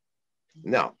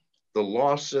 Now, the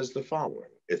law says the following.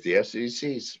 if the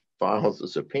SEC files a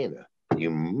subpoena, you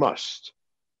must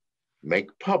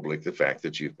make public the fact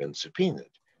that you've been subpoenaed.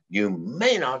 You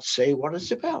may not say what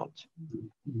it's about.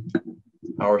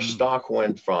 Our stock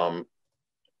went from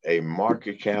a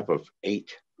market cap of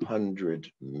 $800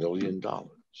 million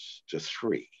to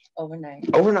 $3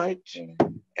 overnight. Yeah.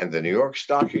 And the New York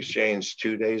Stock Exchange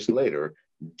 2 days later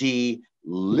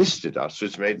delisted us,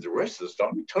 which made the rest of the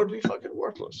stock totally fucking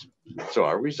worthless. So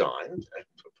I resigned,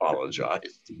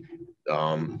 apologized.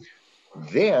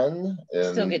 Then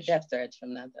still get death threats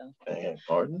from that though.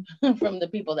 Pardon? From the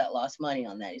people that lost money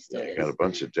on that. I got a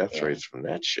bunch of death threats from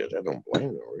that shit. I don't blame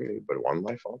them really, but it wasn't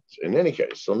my fault. In any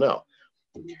case, so now,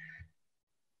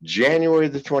 January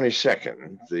the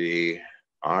 22nd, the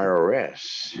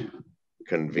IRS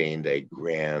convened a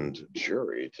grand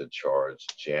jury to charge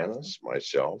Janice,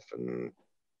 myself, and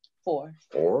four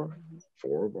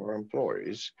of our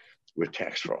employees with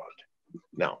tax fraud.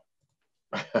 Now,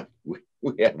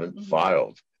 we haven't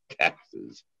filed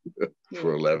taxes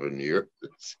for 11 years.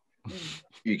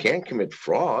 You can't commit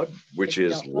fraud, which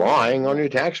is lying on your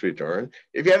tax return,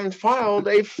 if you haven't filed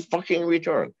a fucking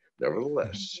return.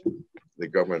 Nevertheless, the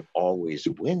government always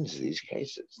wins these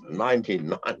cases. 99%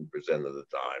 of the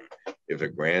time, if a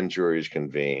grand jury is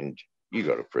convened, you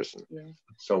go to prison. Yeah.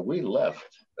 So we left.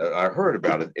 I heard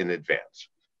about it in advance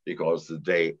because the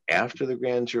day after the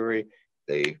grand jury,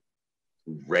 they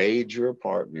raid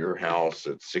your house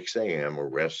at 6 a.m.,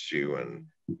 arrest you, and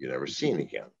you're never seen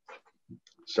again.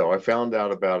 So I found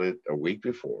out about it a week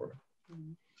before.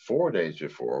 4 days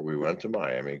before, we went to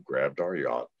Miami, grabbed our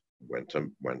yacht, went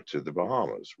to the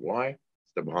Bahamas. Why?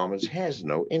 The Bahamas has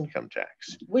no income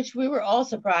tax. Which we were all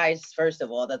surprised, first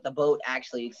of all, that the boat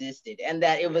actually existed and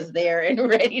that it was there and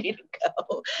ready to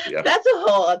go. Yep. That's a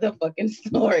whole other fucking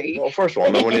story. Well, first of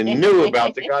all, no one knew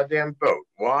about the goddamn boat.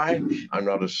 Why? I'm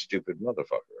not a stupid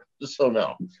motherfucker. So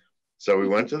no. So we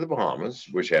went to the Bahamas,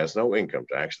 which has no income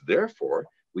tax. Therefore,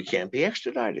 we can't be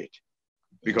extradited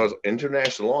because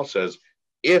international law says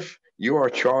if you are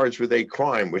charged with a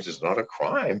crime, which is not a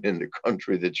crime in the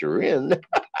country that you're in,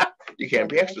 you can't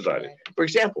be extradited. For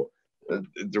example,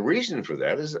 the reason for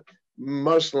that is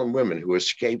Muslim women who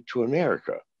escaped to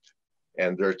America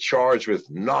and they're charged with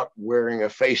not wearing a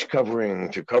face covering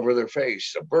to cover their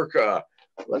face, a burqa.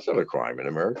 That's not a crime in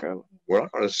America. We're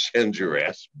not going to send your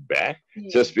ass back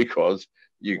just because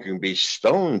you can be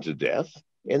stoned to death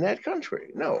in that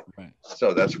country. No. Right.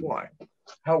 So that's why.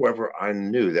 However, I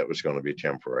knew that was going to be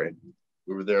temporary.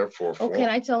 We were there for. Oh, can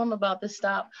I tell them about the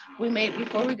stop we made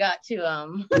before we got to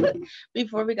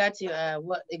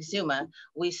Exuma?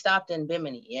 We stopped in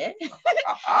Bimini, yeah.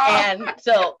 And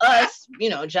so us,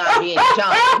 John being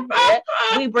John, yeah,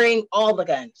 we bring all the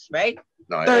guns, right?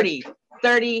 No,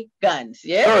 30 guns,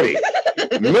 yeah. 30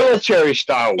 military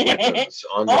style weapons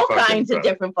on all kinds of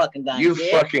different fucking guns. You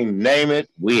fucking name it,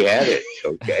 we had it.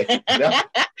 Okay. No?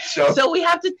 So we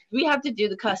have to do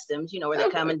the customs, where they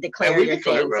come and declare your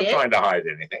things. We're not trying to hide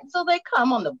anything. So they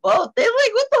come on the boat. They're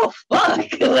like, what the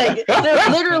fuck? Like, they're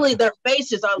literally, their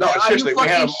faces are like, seriously, we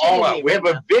have them all out. We have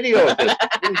a video of this.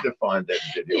 We need to find that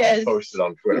video. Yes. Posted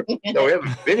on Twitter. No, we have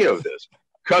a video of this.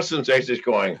 Customs agents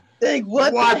going, like,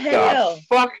 what the hell? The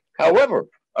fuck? However,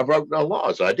 I broke no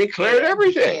laws. I declared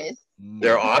everything. Yes.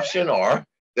 Their option are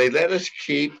they let us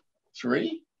keep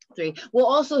three. Well,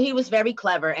 also he was very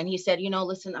clever, and he said,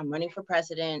 listen, I'm running for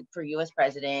U.S.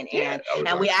 president, and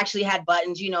we actually had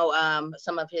buttons,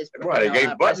 some of his right. He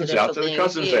gave buttons out to the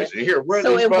customs agent. Here, where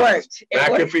so it buttons?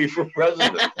 Worked. McAfee for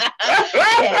president.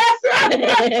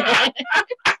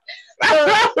 So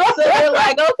they're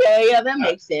like, okay, yeah, that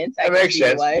makes sense. That makes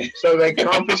sense. So they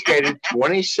confiscated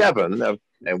 27 of.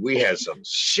 And we had some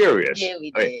serious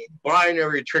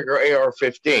binary trigger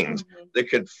AR-15s that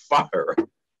could fire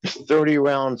 30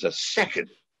 rounds a second.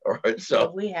 All right,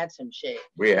 so we had some shit.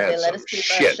 We had some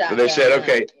shit. But they said,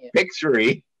 okay, pick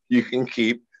 3. You can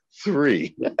keep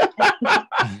 3.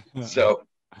 So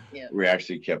we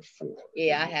actually kept 4.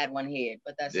 Yeah, I had one here,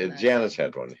 but that's Janice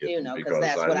had one here. Because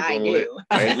that's what I do.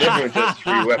 I ain't living with just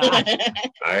 3 weapons.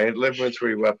 I ain't living with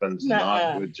 3 weapons.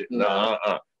 Not with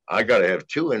I got to have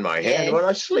 2 in my hand when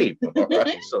I sleep. All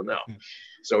right.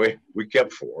 So we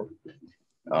kept 4.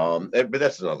 But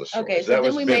that's another story. Okay, so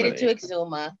then we made it to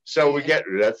Exuma. So then we get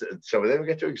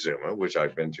to Exuma, which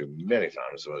I've been to many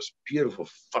times. The most beautiful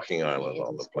fucking island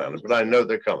on the planet. But I know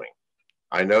they're coming.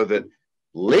 I know that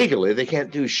legally they can't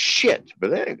do shit,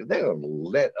 but they're going to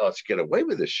let us get away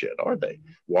with this shit, aren't they?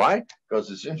 Why?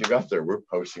 Because as soon as you got there, we're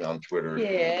posting on Twitter,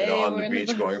 on the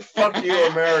beach, going "Fuck you,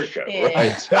 America!"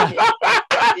 Right?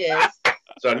 Yes.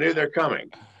 So I knew they're coming.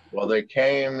 Well, they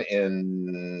came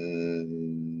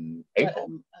in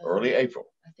April, early April.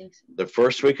 think so. The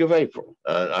first week of April.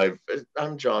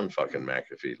 I'm John fucking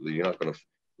McAfee. You're not going to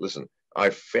listen. I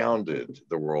founded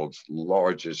the world's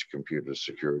largest computer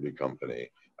security company.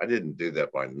 I didn't do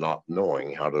that by not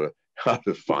knowing how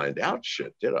to find out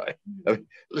shit, did I? I mean,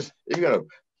 listen, you're going to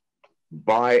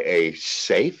buy a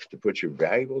safe to put your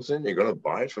valuables in. You're going to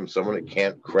buy it from someone that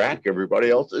can't crack everybody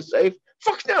else's safe.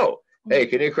 Fuck no. Hey,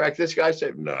 can you crack this guy's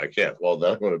safe? No, I can't. Well,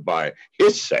 then I'm going to buy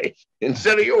his safe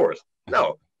instead of yours.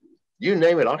 No, you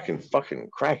name it, I can fucking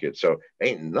crack it. So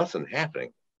ain't nothing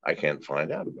happening I can't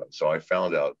find out about. So I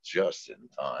found out just in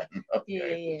time.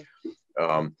 Okay.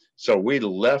 Yeah. So we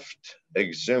left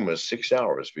Exuma 6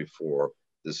 hours before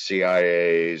the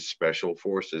CIA's special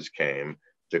forces came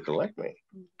to collect me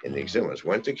in the Exumas.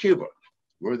 Went to Cuba.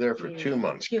 We were there for 2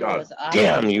 months. Cuba God was awesome.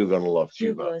 damn, you're going to love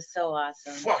Cuba. Cuba was so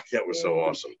awesome. Fuck, that was so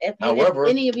awesome. If However,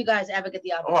 any of you guys ever get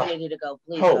the opportunity to go,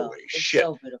 please go. Holy shit.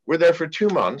 So beautiful. We're there for 2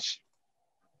 months.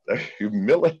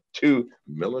 Two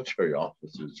military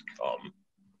officers come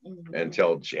and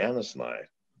tell Janice and I,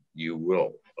 you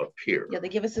will appear. Yeah, they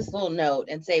give us this little note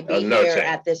and say, be here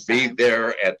at this time. Be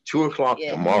there at 2 o'clock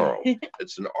tomorrow.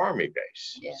 It's an army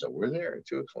base. Yeah. So we're there at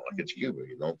 2 o'clock. It's Cuba.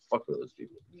 You don't fuck with those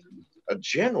people. A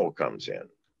general comes in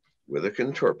with an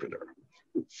interpreter,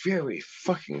 very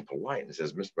fucking polite, and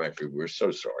says, Mr. McAfee, we're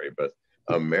so sorry, but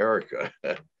America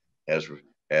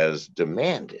has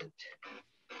demanded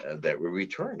that we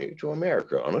return you to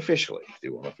America unofficially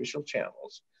through unofficial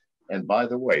channels. And by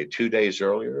the way, 2 days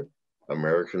earlier,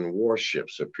 American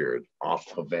warships appeared off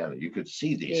Havana. You could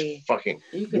see these fucking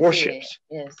warships.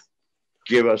 Yes.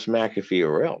 Give us McAfee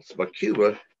or else. But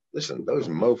Cuba, listen, those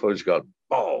mofos got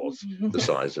balls the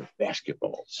size of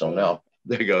basketballs. So now,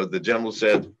 there you go. The general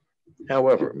said,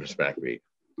 however, Ms. McAfee,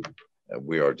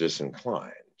 we are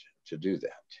disinclined to do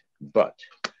that. But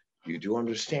you do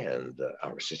understand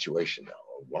our situation now.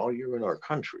 While you're in our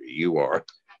country, you are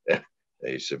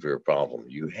a severe problem.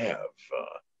 You have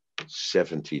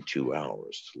 72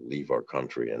 hours to leave our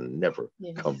country and never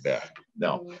come back.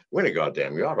 Now, when a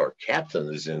goddamn yacht, our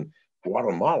captain is in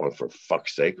Guatemala, for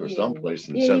fuck's sake, or someplace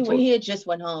in Central. He had just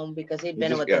went home because he'd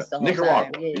been with us the whole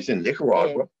Nicaragua. time. He's in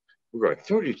Nicaragua. We're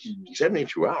going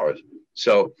 72 hours.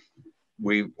 So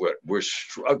we're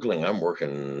struggling. I'm working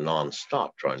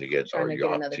nonstop trying to get our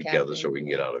yacht together so we can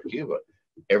get out of Cuba.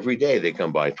 Every day they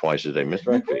come by twice a day.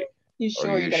 Mr. McAfee,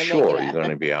 are you sure you're going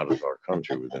to be out of our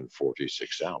country within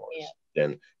 46 hours?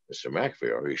 Then, Mr.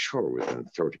 McAfee, are you sure within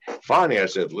 30? Finally, I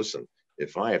said, listen,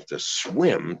 if I have to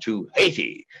swim to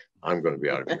Haiti, I'm going to be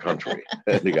out of the country.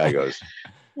 And the guy goes,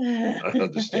 I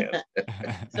understand.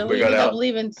 So we ended up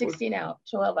leaving 12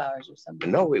 hours or something.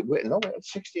 No, we had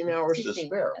 16 hours to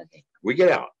spare. Okay. We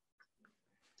get out.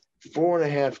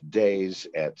 4.5 days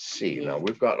at sea. Now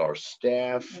we've got our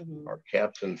staff, our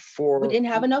captain, we didn't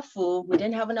have enough food. We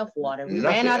didn't have enough water. We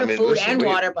ran out of food and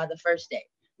water by the first day.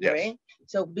 Yes. Right?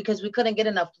 So because we couldn't get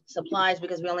enough supplies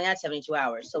because we only had 72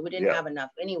 hours. So we didn't have enough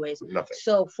anyways. Nothing.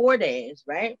 So 4 days,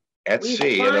 right? At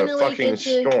sea in a fucking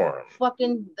storm.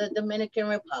 Fucking the Dominican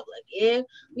Republic. Yeah,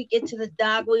 we get to the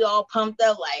dock, we all pumped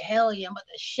up like hell yeah, I'm about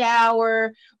to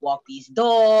shower, walk these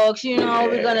dogs, we're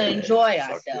gonna enjoy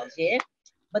ourselves,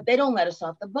 But they don't let us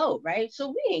off the boat, right? So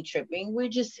we ain't tripping. We're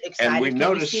just excited. And we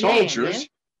noticed soldiers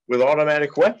with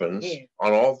automatic weapons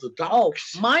on all the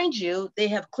docks. Oh, mind you, they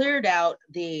have cleared out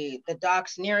the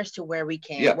docks nearest to where we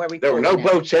came. Yeah, there were no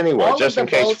boats anywhere, just in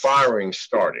case firing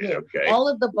started. Okay. All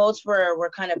of the boats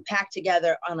were kind of packed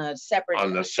together on a separate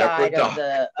side dock.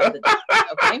 of the dock.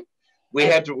 Okay. We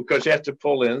had to, because you have to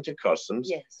pull into customs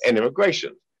and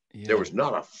immigration. Yeah. There was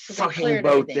not a fucking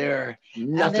boat there.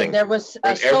 Nothing. There was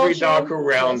every dock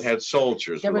around had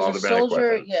soldiers. There was a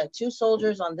soldier, 2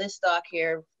 soldiers on this dock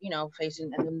here,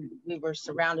 facing, and then we were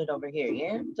surrounded over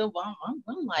here. So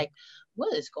I'm like,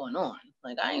 what is going on?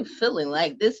 Like, I ain't feeling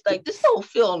like this. Like, this don't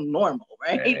feel normal,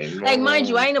 right? Like, mind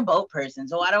you, I ain't a boat person,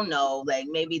 so I don't know. Like,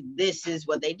 maybe this is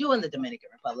what they do in the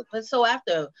Dominican Republic. But so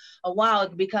after a while,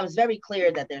 it becomes very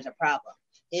clear that there's a problem.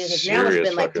 Now it's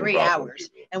been like 3 hours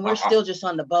and we're still just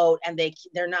on the boat, and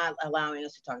they're not allowing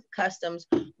us to talk to customs.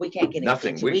 We can't get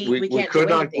nothing. We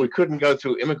couldn't go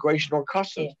through immigration or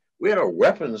customs. Yeah. We had our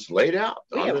weapons laid out.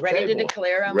 Ready to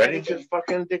declare. Ready to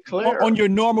fucking declare. On your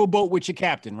normal boat with your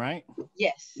captain, right?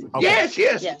 Yes. Okay.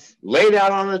 Yes. Laid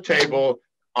out on the table,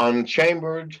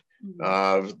 unchambered. The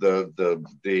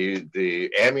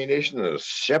ammunition in a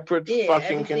separate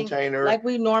fucking container, like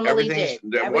we normally did.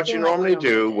 What you normally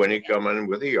do when you come in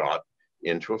with a yacht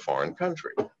into a foreign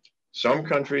country. Some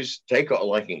countries take,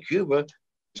 like in Cuba,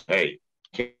 hey,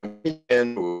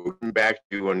 and back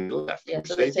to you when you left. Yeah,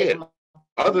 so they did.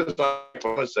 Others, I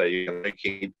want to say, you can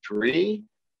keep 3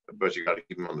 but you got to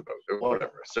keep them on the boat or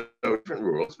whatever. So different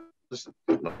rules. It's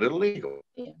not illegal.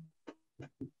 Yeah.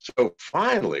 So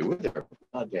finally, with their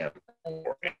goddamn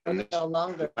and No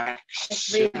longer.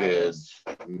 black-suited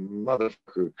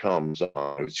motherfucker comes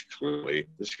on, which clearly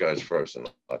this guy's frozen.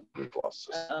 We've lost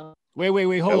this.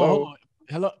 Wait, hold on.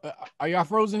 Hello, are y'all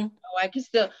frozen? Oh, I can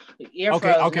still. You're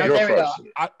Okay, frozen. okay. Oh, You're there we go.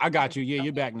 frozen. I got you. Yeah,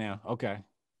 you're back now. Okay.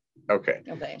 Okay.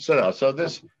 Okay. So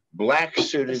this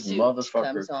black-suited Suit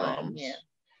motherfucker comes on, comes,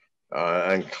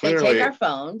 yeah. and They clearly, take our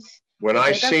phones. when they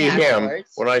I take our see him,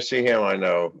 passwords. I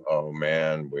know, oh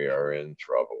man, we are in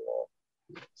trouble.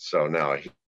 So now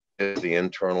he is the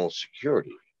internal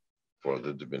security for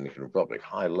the Dominican Republic,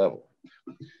 high level.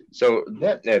 So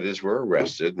that is, we're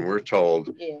arrested and we're told,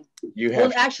 Yeah. you Well,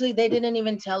 have. actually, they didn't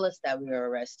even tell us that we were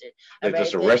arrested. They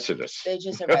just arrested us. They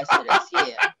just arrested us.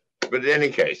 Yeah. But in any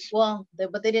case. Well,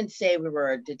 but they didn't say we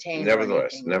were detained.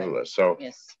 Nevertheless. So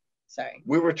yes. Sorry.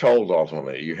 we were told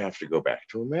ultimately you have to go back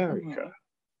to America.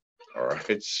 All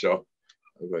right. So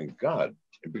I'm going, God,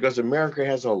 because America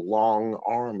has a long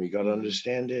arm. You got to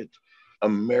understand it.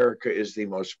 America is the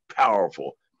most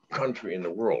powerful country in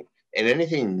the world. And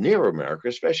anything near America,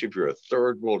 especially if you're a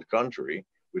third world country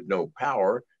with no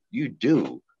power, you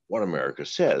do what America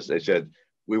says. They said,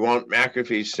 we want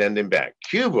McAfee, send him back.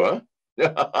 Cuba,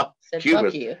 Said,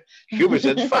 fuck you. Cuba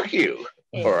said, fuck you.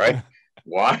 Yeah. All right.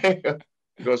 Why?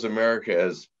 Because America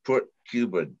has put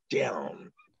Cuba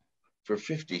down for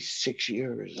 56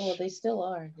 years. Well, they still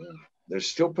are. Yeah. They're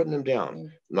still putting them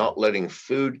down, not letting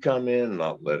food come in,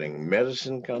 not letting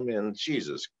medicine come in.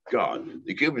 Jesus God.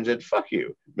 The Cubans said, fuck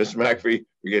you. Mr. McAfee,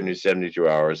 we're giving you 72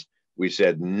 hours. We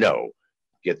said, no,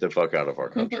 get the fuck out of our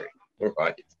country.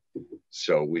 Right.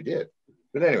 So we did.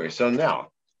 But anyway, so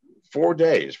now 4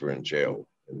 days we're in jail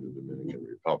in the Dominican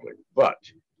Republic. But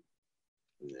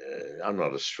I'm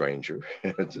not a stranger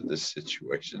to this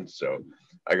situation. So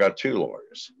I got 2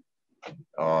 lawyers.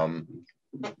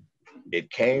 It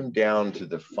came down to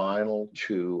the final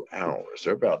 2 hours.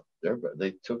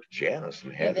 They took Janice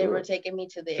and had they her were taking me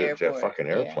to the to airport. a fucking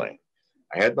Yeah. airplane.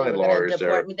 I had my They were lawyers gonna there.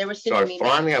 deport me. They were So sending me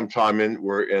finally, back.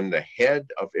 we're in the head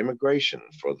of immigration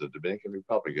for the Dominican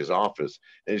Republic, his office,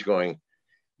 and he's going,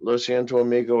 Lo siento,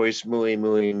 amigo, es muy,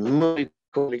 muy, muy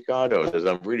complicado. Says,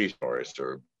 I'm really sorry,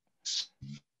 sir.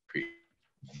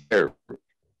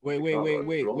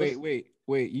 Wait.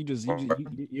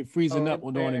 You're freezing up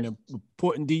on the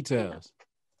important details.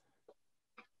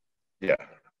 Yeah.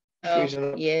 Oh,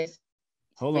 yes.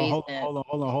 Hold on.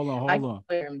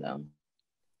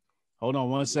 Hold on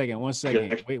 1 second.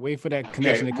 Okay. Wait for that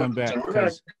connection to come back. So we're going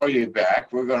to call you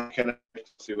back. We're going to connect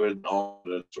to an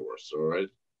alternate source, all right?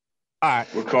 All right.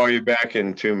 We'll call you back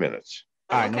in 2 minutes.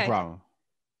 All right, no problem.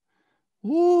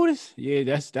 Ooh,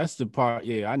 that's the part.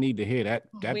 Yeah, I need to hear that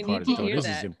We part of need the to story. hear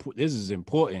This is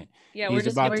important. Yeah, He's we're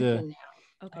just about to.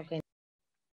 Okay.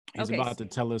 He's Okay. about to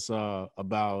tell us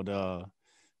about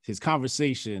his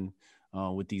conversation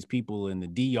with these people in the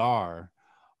DR.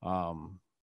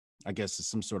 I guess it's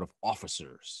some sort of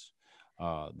officers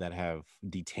that have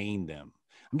detained them.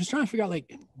 I'm just trying to figure out,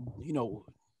 like,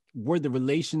 were the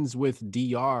relations with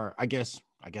DR? I guess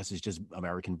it's just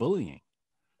American bullying.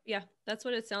 Yeah, that's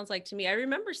what it sounds like to me. I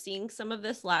remember seeing some of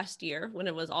this last year when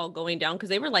it was all going down, because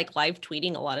they were like live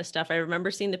tweeting a lot of stuff. I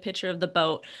remember seeing the picture of the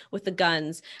boat with the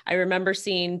guns. I remember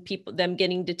seeing them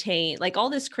getting detained, like all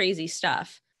this crazy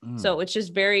stuff. So it's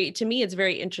just to me, it's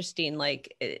very interesting.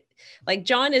 Like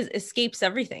John escapes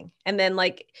everything. And then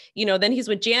then he's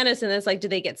with Janice, and it's like, do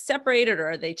they get separated or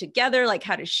are they together? Like,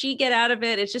 how does she get out of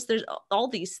it? It's just, there's all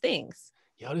these things.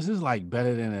 Yo, this is like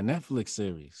better than a Netflix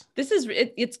series. This is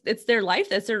it's their life.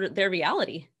 That's their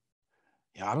reality.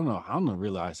 Yeah, I don't know. I don't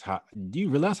realize do you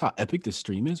realize how epic the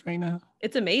stream is right now?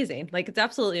 It's amazing. Like, it's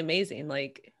absolutely amazing.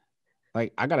 Like I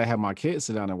gotta have my kids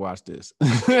sit down and watch this.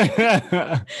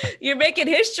 You're making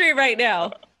history right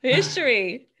now.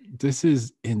 History. This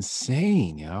is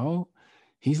insane, yo.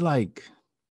 He's like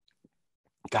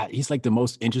the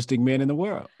most interesting man in the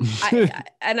world.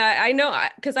 I know,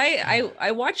 because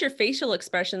I watch your facial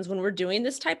expressions when we're doing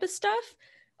this type of stuff.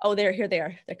 Oh, here they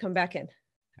are. They're coming back in.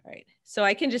 All right. So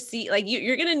I can just see, like,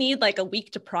 you're going to need like a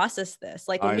week to process this.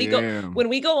 Like when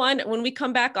we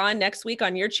come back on next week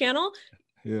on your channel,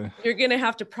 you're going to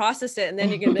have to process it. And then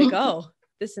you're going to be like, oh,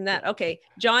 this and that. Okay.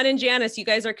 John and Janice, you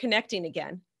guys are connecting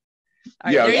again.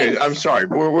 All right, okay. I'm sorry.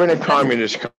 We're in a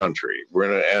communist country.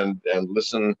 And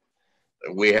listen,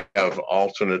 we have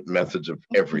alternate methods of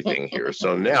everything here.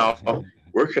 So now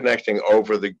we're connecting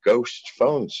over the ghost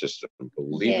phone system,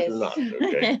 believe it or not.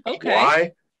 Okay. Okay.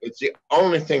 Why? It's the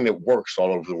only thing that works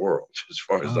all over the world, as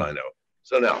far as I know.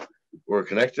 So now we're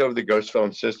connected over the ghost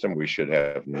phone system. We should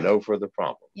have no further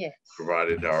problem. Yes.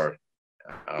 Provided our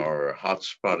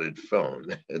hot-spotted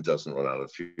phone it doesn't run out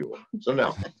of fuel. So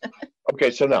now,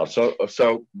 okay, so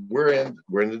we're in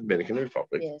the Dominican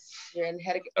Republic. Yes, you're in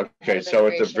head. Okay, so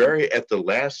at the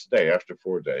last day after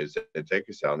 4 days, they take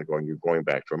us out and you're going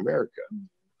back to America.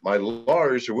 My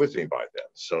lawyers are with me by then,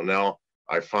 so now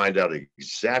I find out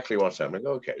exactly what's happening.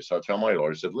 Okay, so I tell my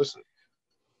lawyer, I said, listen,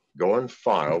 go and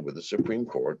file with the Supreme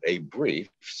Court a brief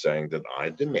saying that I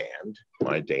demand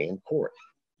my day in court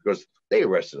because they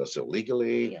arrested us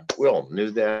illegally. Yes. We all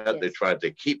knew that. Yes. They tried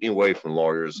to keep me away from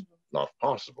lawyers. Not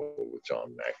possible with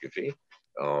John McAfee.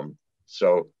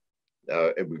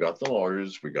 We got the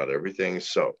lawyers, we got everything.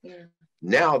 So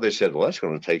now they said, well, that's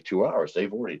going to take 2 hours.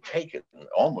 They've already taken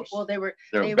almost. Well, they're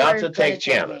about to take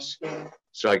Janice.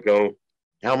 So I go,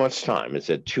 how much time? It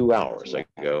said 2 hours. I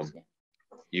go,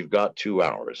 you've got 2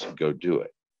 hours. Go do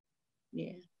it.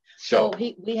 Yeah. So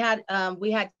we had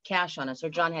cash on us, or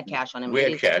John had cash on him. We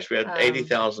had cash. We had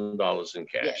 $80,000 in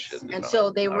cash. Yes. And so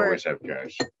they were always have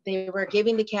cash. They were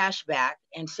giving the cash back,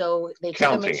 and so they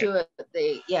took him into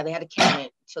they had to count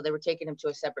it. So they were taking him to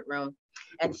a separate room,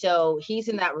 and so he's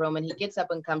in that room, and he gets up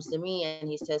and comes to me, and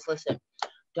he says, "Listen,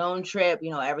 don't trip.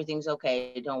 Everything's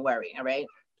okay. Don't worry. All right.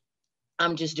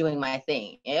 I'm just doing my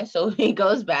thing." Yeah. So he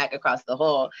goes back across the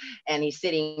hall and he's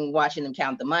sitting watching them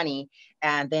count the money.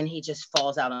 And then he just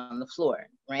falls out on the floor,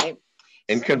 right?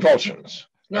 In convulsions.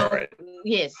 No, right.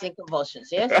 Yes, in convulsions.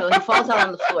 Yeah. So he falls out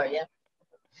on the floor. Yeah.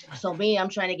 So I'm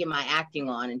trying to get my acting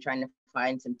on and trying to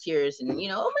find some tears and, oh my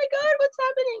God, what's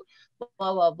happening?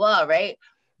 Blah, blah, blah. Right.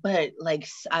 But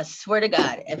I swear to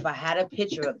God, if I had a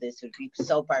picture of this, it would be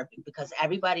so perfect because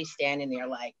everybody's standing there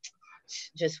like,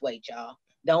 just wait, y'all.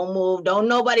 Don't move. Don't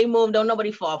nobody move. Don't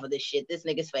nobody fall for this shit. This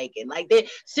nigga's faking. They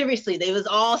was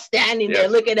all standing there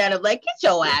looking at him like, get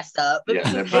your ass up. Yeah,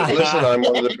 but listen, I'm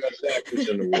one of the best actors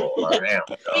in the world. I am.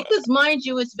 Because mind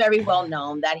you, it's very well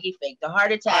known that he faked a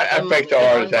heart attack. I faked a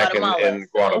heart attack in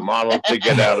Guatemala to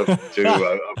get out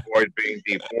to avoid being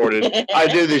deported. I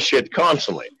do this shit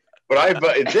constantly.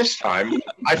 But this time,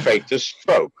 I faked a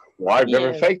stroke. Well, I've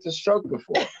never faked a stroke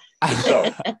before.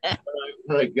 So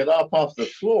when I get up off the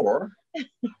floor,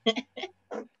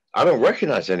 I don't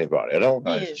recognize anybody. I don't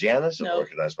recognize Janice. I don't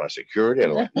recognize my security. I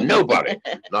don't nobody.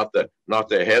 Not the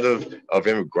head of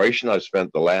immigration. I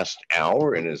spent the last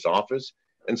hour in his office,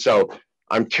 and so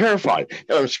I'm terrified.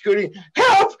 And I'm scooting.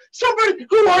 Help! Somebody!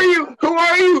 Who are you? Who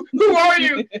are you? Who are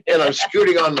you? And I'm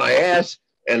scooting on my ass.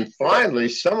 And finally,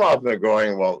 some of them are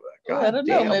going, well, God I don't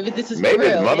know. Maybe this is the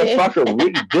motherfucker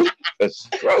really did a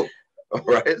stroke. All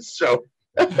right.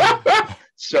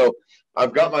 So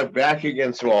I've got my back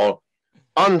against the wall.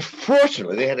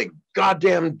 Unfortunately, they had a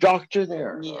goddamn doctor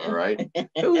there. Yeah. All right.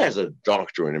 Who has a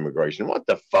doctor in immigration? What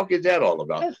the fuck is that all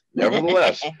about?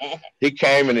 Nevertheless, he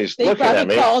came and he's looking at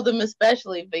me. They called him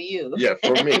especially for you. Yeah,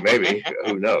 for me, maybe.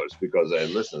 Who knows? Because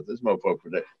listen, this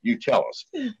motherfucker, you tell us.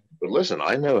 But listen,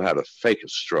 I know how to fake a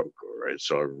stroke. All right.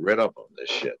 So I read up on this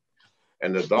shit.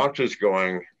 And the doctor's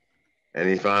going, and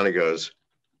he finally goes,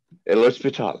 El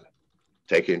hospital.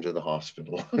 Take him to the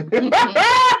hospital.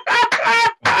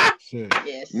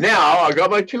 Yes. Now I got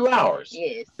my 2 hours.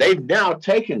 Yes. They've now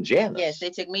taken Janice. Yes, they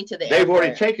took me to the They've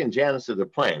already taken Janice to the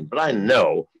plane. But I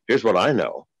know, here's what I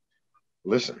know.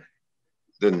 Listen,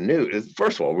 the news,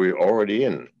 first of all, we're already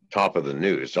in top of the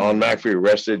news. John McAfee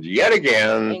arrested yet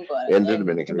again in the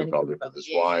Dominican Republic with his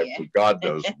wife, for God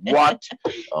knows what.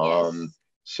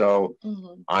 So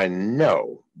I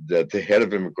know that the head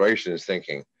of immigration is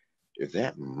thinking, if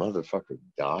that motherfucker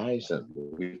dies and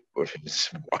we put his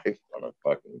wife on a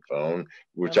fucking phone,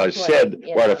 which I said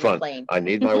right up front, I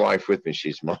need my wife with me.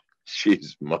 She's my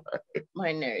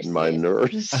nurse. My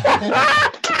nurse.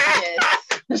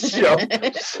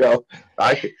 So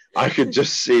I could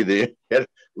just see the head.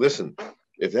 Listen,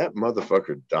 if that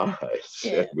motherfucker dies,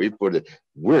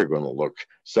 we're gonna look.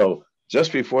 So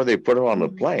just before they put her on the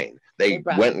plane, they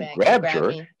went and grabbed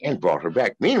her and brought her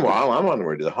back. Meanwhile, I'm on the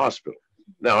way to the hospital.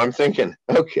 Now I'm thinking,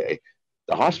 okay,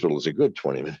 the hospital is a good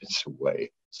 20 minutes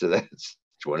away. So that's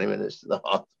 20 minutes to the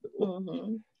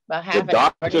hospital. The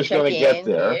doctor's going to get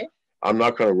there. Yeah. I'm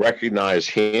not going to recognize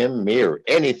him, me, or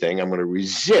anything. I'm going to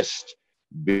resist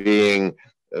being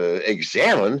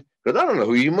examined because I don't know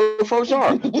who you mofos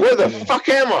are. Where the fuck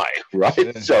am I?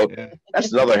 Right? So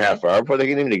that's another half hour before they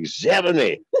can even examine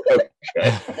me.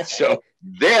 Okay. So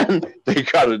then they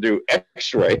got to do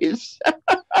x-rays.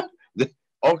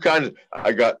 All kinds of,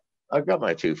 I've got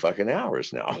my 2 fucking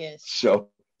hours now. Yes. So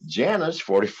Janice,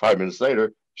 45 minutes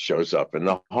later, shows up in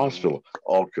the hospital,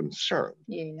 all concerned.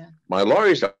 Yeah. My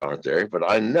lawyers aren't there, but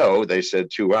I know they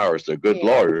said 2 hours. They're good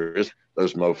lawyers.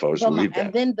 those mofos But leave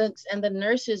that. And then the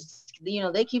nurses,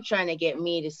 they keep trying to get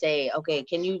me to say, okay,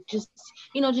 can you just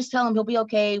tell him he'll be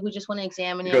okay. We just want to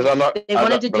examine him. Because I'm not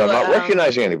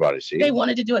recognizing anybody. See, they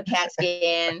wanted to do a CAT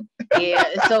scan. Yeah.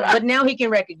 So, but now he can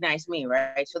recognize me,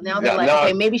 right? So now they're like,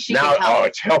 okay, maybe she can help. Oh,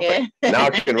 it's helping. Yeah. Now I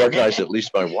can recognize at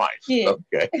least my wife. Yeah.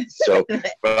 Okay. So,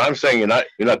 but I'm saying you're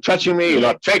not touching me. You're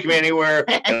not taking me anywhere,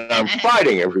 and I'm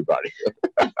fighting everybody.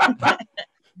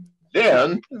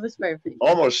 Then,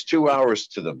 almost 2 hours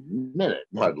to the minute,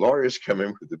 my lawyers come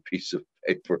in with a piece of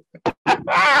paper.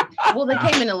 Well, they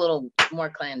came in a little more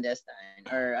clandestine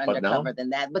or undercover than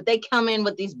that, but they come in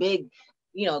with these big,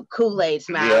 Kool-Aid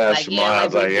smiles. Yeah,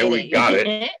 smiles. Here we got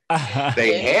it.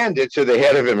 They hand it to the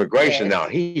head of immigration. Yes. Now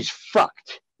he's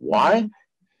fucked. Why?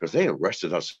 Because they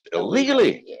arrested us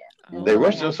illegally. Yeah. They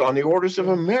arrested us on the orders of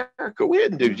America. We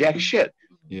didn't do jack shit.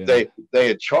 Yeah. They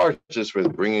had charged us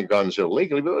with bringing guns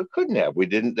illegally, but we couldn't have. They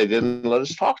didn't let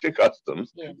us talk to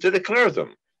customs to declare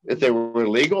them. If they were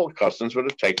illegal, customs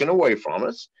would have taken away from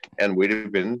us, and we'd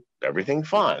have been everything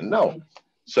fine. No,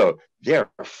 so they're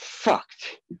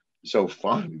fucked. So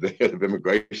finally, the head of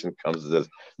immigration comes and says,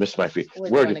 "Miss Murphy,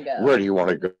 where do you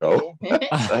want to go?"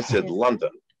 I said,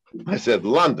 "London." I said,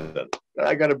 "London."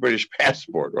 I got a British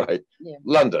passport, right? Yeah.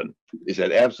 London. He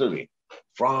said, "Absolutely."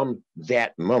 From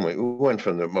that moment, we went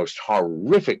from the most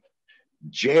horrific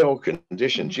jail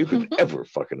conditions you could ever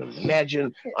fucking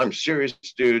imagine. I'm serious,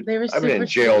 dude. I've been in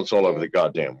jails all over the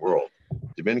goddamn world.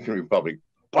 Dominican Republic,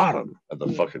 bottom of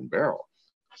the fucking barrel.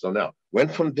 So now,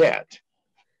 went from that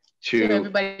to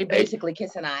everybody basically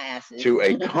kissing our asses to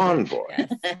a convoy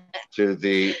to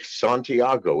the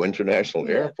Santiago International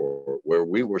Airport, where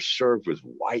we were served with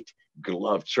white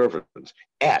gloved servants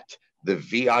at the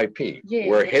VIP,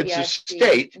 where heads of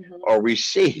state are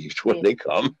received when they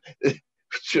come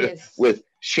with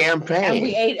champagne. And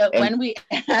we ate when we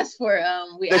asked for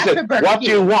they said, "What do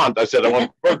you want?" I said, "I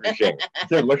want Burger King."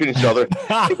 They're looking at each other.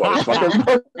 They bought us fucking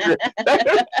Burger.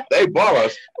 They bought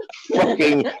us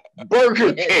fucking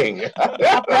Burger King.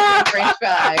 French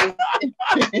fries.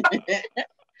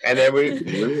 And then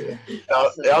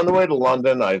on the way to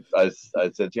London, I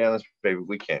said, "Janice, baby,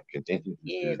 we can't continue.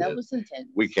 That was intense.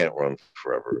 We can't run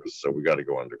forever, so we got to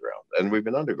go underground." And we've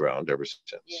been underground ever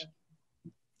since. Yeah.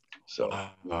 So,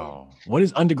 what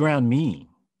does underground mean?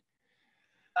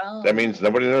 That means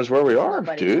nobody knows where we are,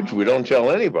 dude. We don't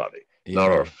tell anybody. Yeah. Not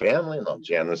our family, not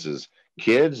Janice's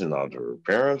kids, not her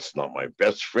parents, not my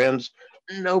best friends.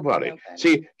 Nobody.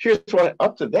 See, here's what.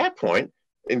 Up to that point.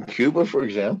 In Cuba, for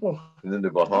example, and in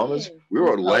the Bahamas, we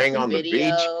were laying on the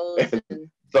beach and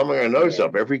thumbing our nose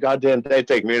up every goddamn day.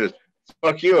 Take me to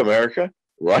 "fuck you, America,"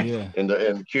 right? Yeah.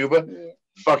 In Cuba,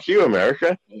 "fuck you,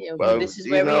 America." Yeah, well, this is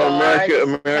where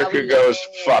America goes,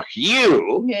 "Fuck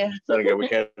you." Yeah. Then again, we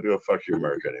can't do a "fuck you,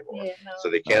 America" anymore. Yeah, no. So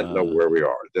they can't know where we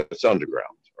are. It's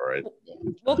underground. All right.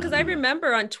 Well, because I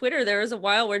remember on Twitter there was a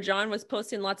while where John was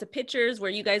posting lots of pictures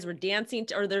where you guys were dancing,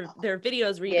 or their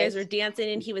videos where you guys were dancing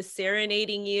and he was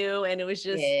serenading you, and it was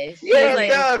just that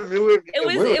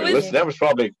was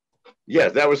probably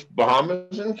that was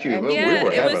Bahamas and Cuba. Yeah,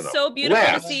 it was so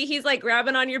beautiful to see. He's like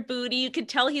grabbing on your booty. You could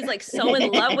tell he's like so in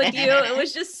love with you. It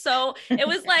was just so. It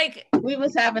was like we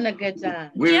was having a good time.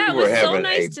 It was so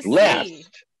nice to see.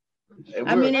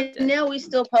 I mean, now we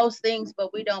still post things,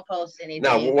 but we don't post anything.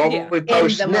 Now, what we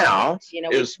post now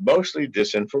is mostly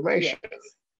disinformation.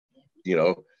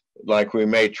 Yes. Like we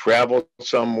may travel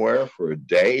somewhere for a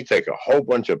day, take a whole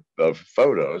bunch of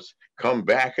photos, come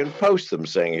back and post them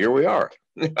saying, "Here we are."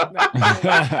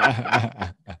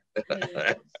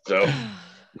 So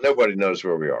nobody knows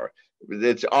where we are.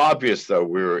 It's obvious, though,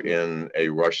 we're in a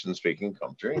Russian-speaking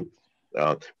country.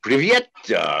 Привет,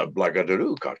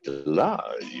 благодарю, как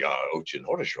дела? Я очень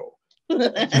хорошо.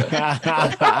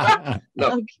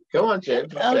 No, come on, Jane.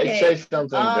 Say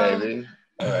something, baby.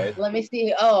 All right. Let me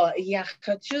see. Я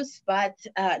хочу спать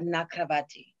на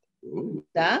кровати.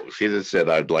 Да? She just said,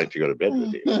 "I'd like to go to bed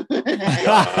with you."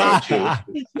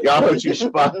 Я хочу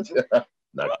спать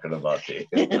на кровати.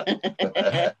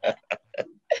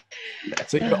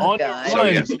 So you're on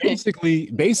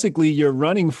basically you're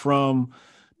running from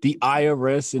the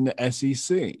IRS and the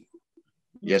SEC.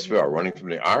 Yes, we are running from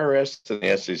the IRS and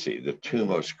the SEC, the two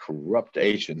most corrupt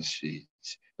agencies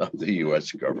of the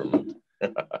U.S. government. I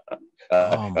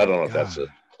don't know if that's a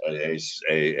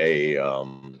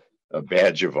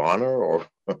badge of honor or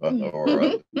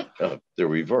the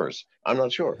reverse. I'm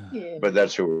not sure, but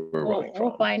that's who we're running from.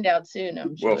 We'll find out soon.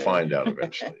 I'm sure. We'll find out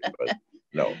eventually, but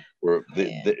no,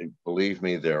 believe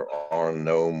me, there are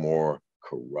no more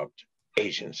corrupt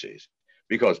agencies.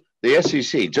 Because the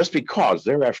SEC, just because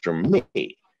they're after me,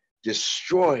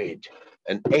 destroyed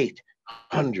an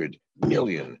 $800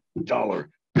 million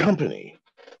company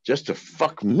just to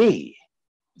fuck me.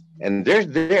 And they're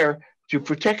there to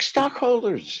protect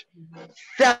stockholders.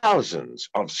 Thousands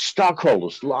of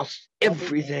stockholders lost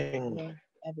everything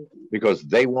because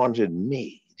they wanted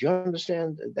me. Do you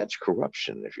understand? That's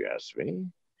corruption, if you ask me.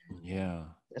 Yeah.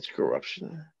 That's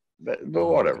corruption. But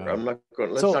whatever. God. I'm not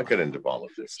going. Let's not get into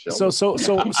politics. So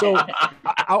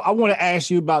I want to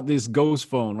ask you about this ghost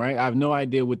phone, right? I have no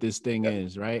idea what this thing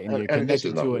is, right? And you're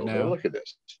connected to it now. Look at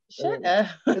this. Shut up.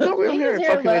 It's not real hair.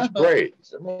 It's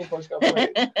braids.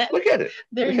 Look at it.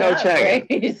 They're not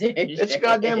braids. It's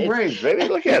goddamn braids, baby.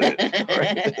 Look at it.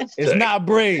 Right. It's not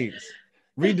braids.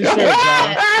 Read the shirt,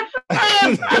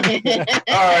 John.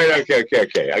 All right.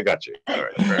 Okay. I got you. All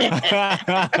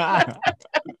right.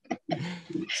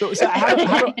 So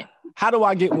how do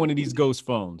I get one of these ghost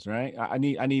phones? Right, I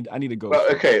need a ghost. Well,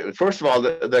 okay. First of all,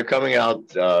 they're coming out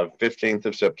 15th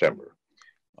of September.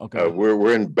 Okay.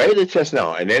 We're in beta test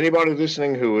now, and anybody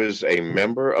listening who is a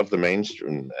member of the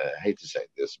mainstream, I hate to say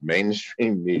this,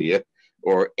 mainstream media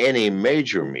or any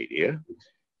major media,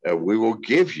 we will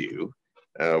give you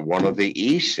one of the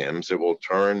eSIMs that will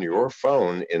turn your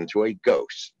phone into a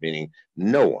ghost, meaning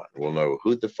no one will know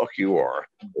who the fuck you are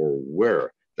or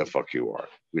where the fuck you are.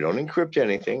 We don't encrypt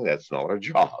anything. That's not our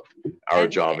job. Our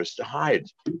job is to hide.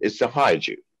 It's to hide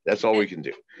you. That's all we can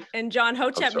do. And John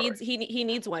Hotep needs he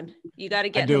needs one. You got to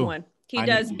get him one. He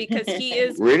does because he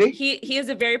is really he is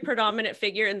a very predominant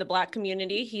figure in the Black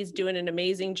community. He's doing an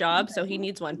amazing job, so he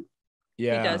needs one.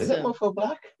 Yeah, he does. Is that motherfucker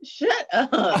black? Shut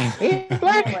up! He's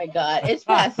black. Oh my God, it's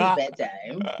past his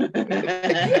bedtime.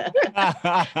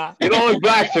 You don't look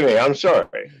black to me. I'm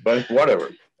sorry, but whatever.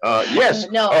 Yes.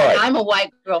 No, right. I'm a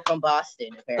white girl from Boston.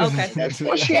 Apparently. Okay. That's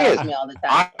well, she is. Me all the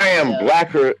time, I am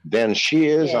blacker than she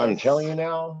is. Yes. I'm telling you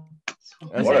now.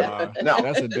 That's whatever. No,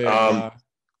 that's a big.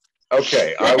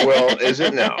 Okay, I will. Is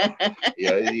it now?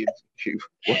 Yeah.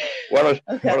 What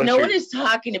no one is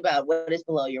talking about what is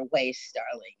below your waist,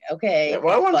 darling. Okay. Yeah,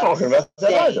 well, I wasn't talking about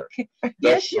that either.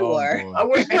 Yes, you were. I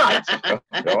was not.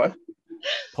 No,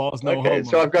 Pause. No. Okay,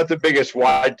 so I've got the biggest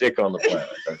wide dick on the planet.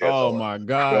 Okay, oh my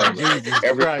God! So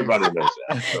everybody knows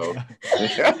that. So.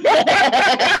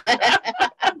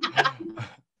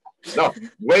 No,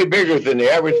 way bigger than the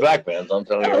average black man's. I'm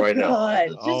telling you right now. God.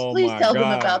 Just please tell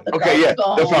them about the okay, yeah,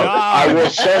 no problem. I will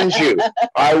send you.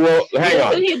 I will. Hang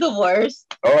on. You're the worst.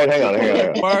 All right, hang on.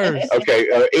 Worst.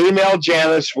 Okay, email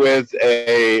Janice with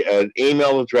an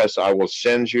email address. I will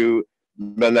send you.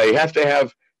 But now you have to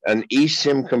have an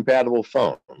eSIM compatible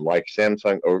phone, like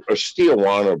Samsung, or steal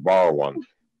one or borrow one.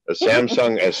 A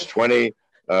Samsung S20,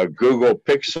 Google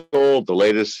Pixel, the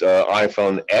latest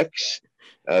iPhone X.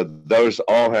 Those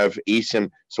all have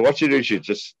eSIM. So what you do is you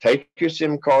just take your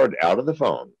SIM card out of the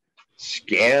phone,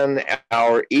 scan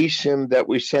our eSIM that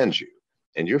we send you,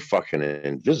 and you're fucking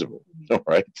invisible. All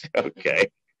right?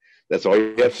 Okay. That's all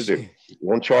you have to do.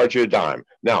 Won't charge you a dime.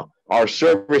 Now, our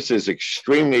service is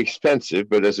extremely expensive,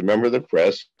 but as a member of the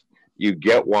press, you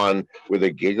get one with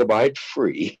a gigabyte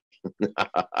free.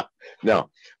 Now,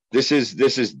 this is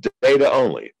data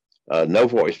only. No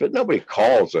voice, but nobody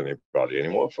calls anybody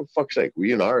anymore. For fuck's sake,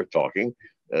 we and I are talking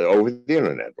over the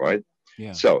internet, right?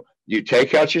 Yeah. So you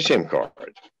take out your SIM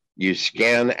card, you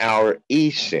scan our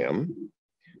eSIM,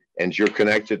 and you're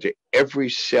connected to every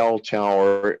cell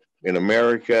tower in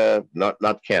America,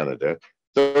 not Canada,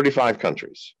 35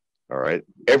 countries. All right,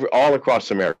 all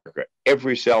across America,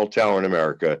 every cell tower in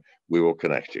America, we will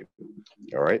connect you.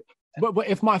 All right. But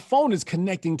if my phone is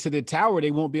connecting to the tower,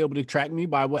 they won't be able to track me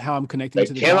by how I'm connecting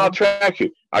to the tower? They cannot track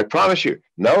you. I promise you.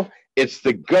 No, it's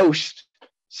the ghost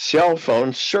cell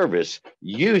phone service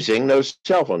using those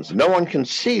cell phones. No one can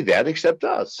see that except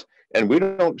us. And we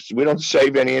don't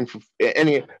save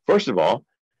any. First of all,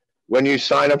 when you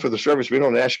sign up for the service, we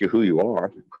don't ask you who you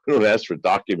are. We don't ask for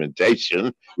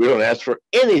documentation. We don't ask for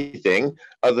anything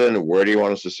other than where do you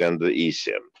want us to send the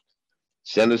eSIM.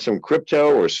 Send us some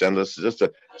crypto or send us just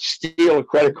steal a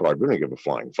credit card. We don't give a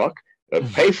flying fuck.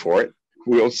 Pay for it.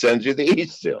 We'll send you the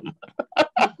eSIM.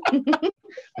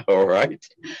 All right.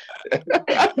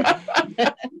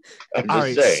 I'm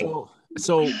just saying.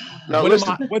 So now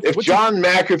listen, if John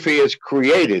McAfee has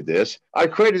created this, I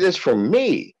created this for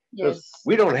me. Yes.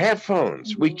 We don't have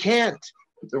phones. We can't.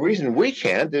 The reason we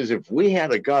can't is if we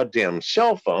had a goddamn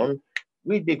cell phone,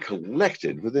 we'd be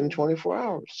collected within 24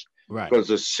 hours. Right. Because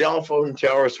the cell phone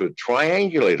towers would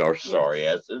triangulate our sorry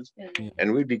asses,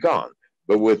 and we'd be gone.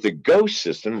 But with the ghost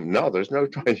system, no, there's no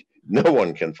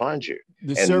one can find you,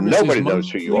 and nobody knows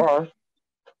who you are.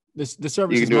 The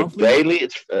service you can do it daily.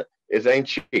 It ain't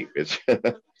cheap. It's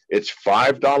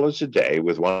 $5 a day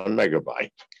with 1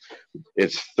 megabyte,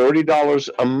 It's $30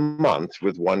 a month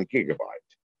with 1 gigabyte.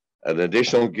 An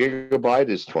additional gigabyte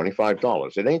is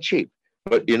 $25. It ain't cheap,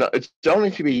 but it's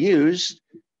only to be used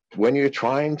when you're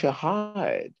trying to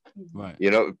hide. Right.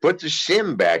 Put the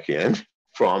SIM back in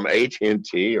from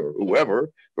AT&T or whoever,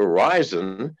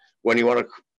 Verizon, when you want to,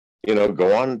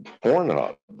 go on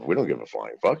Pornhub. We don't give a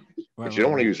flying fuck. But you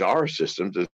don't want to use our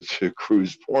system to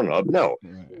cruise Pornhub. No,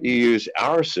 you use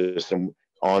our system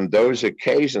on those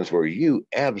occasions where you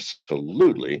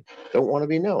absolutely don't want to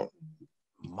be known.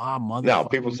 My mother. Now,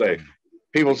 people say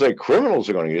criminals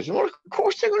are going to use them. Well, of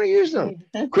course they're going to use them.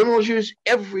 Criminals use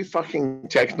every fucking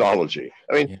technology.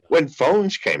 I mean, when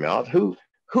phones came out, who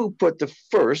put the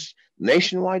first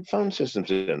nationwide phone systems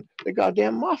in? The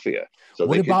goddamn mafia. So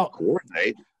they could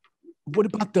coordinate. What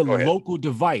about the local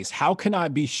device? How can I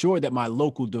be sure that my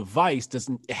local device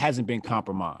hasn't been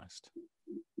compromised?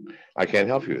 I can't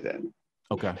help you with that.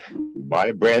 Okay. Buy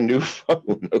a brand new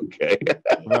phone. Okay.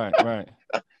 Right.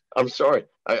 I'm sorry.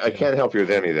 I can't help you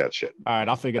with any of that shit. All right,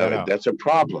 I'll figure that out. That's a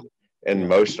problem. And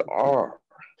most are.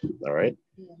 All right.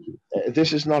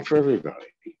 This is not for everybody.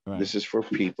 Right. This is for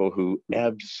people who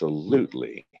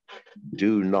absolutely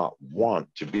do not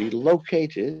want to be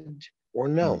located or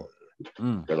known.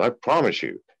 Because I promise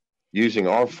you, using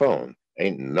our phone,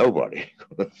 ain't nobody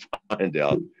going to find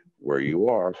out where you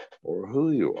are or who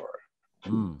you are.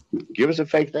 Give us a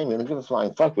fake name. We don't give a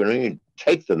flying fuck. We don't even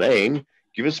take the name.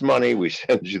 Give us money. We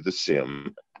send you the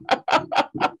SIM.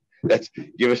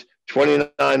 Give us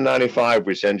 $29.95.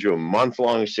 We send you a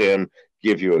month-long SIM.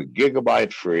 Give you a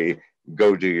gigabyte free.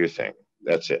 Go do your thing.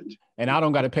 That's it. And I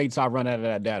don't got to pay till I run out of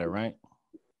that data, right?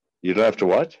 You don't have to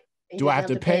what? Do I have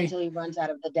to pay until he runs out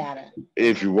of the data?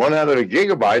 If you run out of the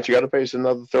gigabytes, you got to pay us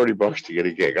another $30 to get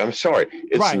a gig. I'm sorry.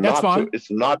 It's right, that's fine. It's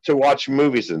not to watch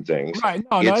movies and things. Right.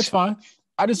 No, that's fine.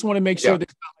 I just want to make sure that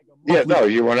it's not like no,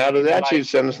 you run out of that, you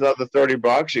send us another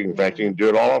 $30. In fact, you can do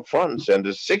it all up front and send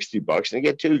us $60 and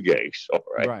get 2 gigs. All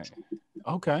right. Right.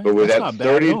 Okay. But with that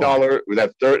 $30, with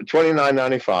that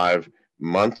 $29.95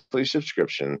 monthly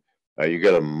subscription, you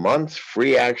get a month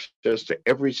free access to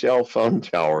every cell phone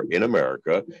tower in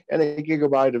America and a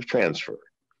gigabyte of transfer.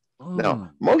 Now,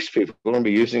 most people are going to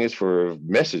be using it for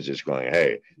messages going,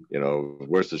 hey,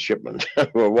 where's the shipment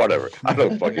or whatever. I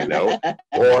don't fucking know.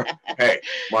 Or, hey,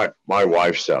 my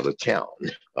wife's out of town. You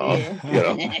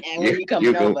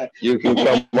can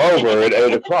come over at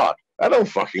 8 o'clock. I don't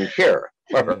fucking care.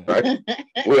 Right?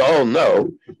 We all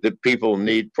know that people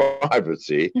need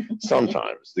privacy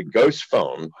sometimes. The ghost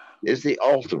phone is the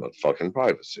ultimate fucking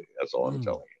privacy. That's all I'm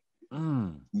telling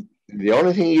you. The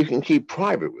only thing you can keep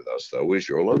private with us, though, is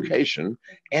your location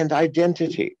and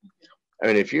identity. I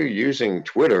mean, if you're using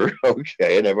Twitter,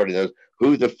 okay, and everybody knows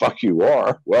who the fuck you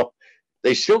are, well,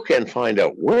 they still can't find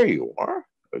out where you are.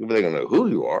 They're going to know who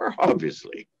you are,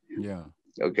 obviously. Yeah.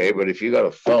 Okay, but if you got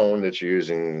a phone that you're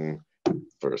using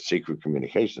for secret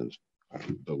communications,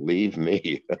 believe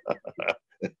me,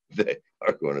 they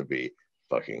are going to be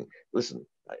fucking, listen,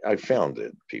 I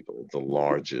founded the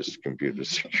largest computer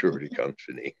security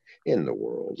company in the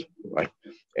world, right?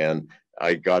 And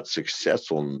I got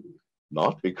successful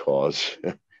not because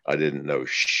I didn't know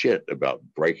shit about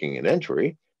breaking and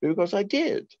entry, because I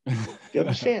did. Do you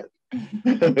understand? I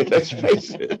mean, let's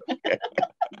face it.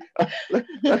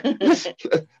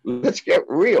 Let's get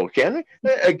real, can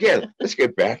we? Again, let's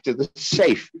get back to the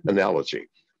safe analogy.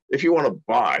 If you want to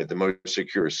buy the most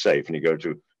secure safe and you go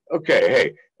to, okay,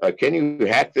 hey, can you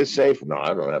hack this safe? No,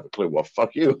 I don't have a clue. Well,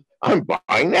 fuck you. I'm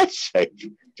buying that safe.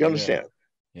 Do you understand?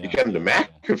 You come to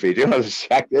McAfee. Do you know how to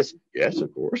hack this? Yes,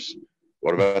 of course.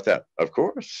 What about that? Of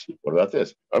course. What about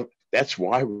this? That's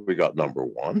why we got number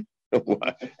one.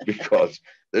 Because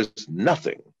there's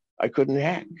nothing I couldn't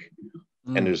hack.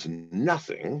 And there's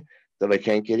nothing that I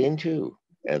can't get into.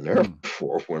 And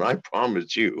therefore, when I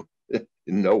promise you,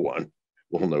 no one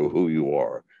will know who you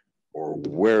are or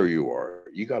where you are.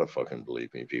 You got to fucking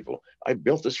believe me, people. I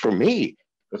built this for me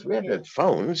because we haven't had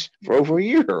phones for over a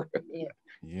year.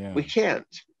 Yeah. We can't.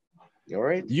 All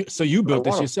right. So you built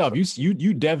this yourself.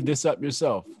 You dev'd this up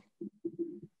yourself.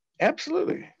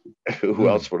 Absolutely. Who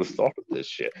else would have thought of this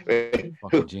shit?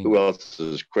 Who else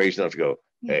is crazy enough to go,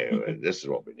 hey, this is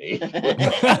what we need?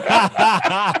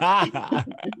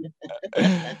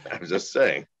 I'm just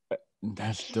saying.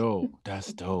 That's dope.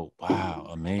 That's dope. Wow.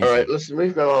 Amazing. All right, listen,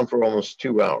 we've been on for almost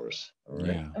 2 hours. All right.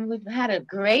 Yeah. And we've had a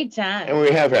great time. And we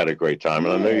have had a great time.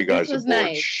 And I know you guys are bored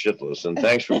nice. shitless. And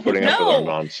thanks for putting up with our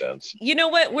nonsense. You know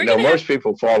what? Most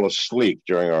people fall asleep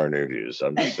during our interviews.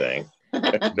 I'm just saying.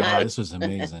 Wow, this was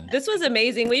amazing. This was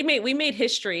amazing. We made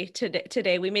history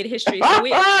today. We made history. So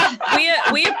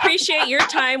we appreciate your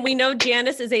time. We know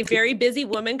Janice is a very busy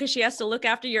woman because she has to look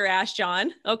after your ass,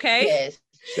 John. Okay. Yes.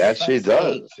 That she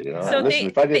does. So listen,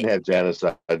 if I didn't have Janice,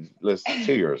 listen,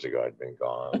 2 years ago I'd been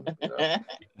gone.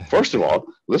 First of all,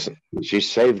 listen, she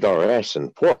saved our ass in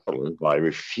Portland by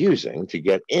refusing to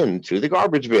get into the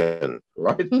garbage bin,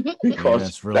 right?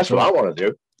 Because that's what I want to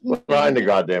do. Find the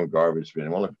goddamn garbage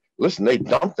bin. Listen, they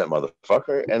dumped that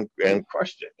motherfucker and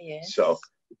crushed it. Yes. So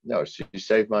no, she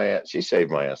saved my ass. She saved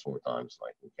my ass more times than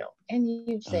I can count. And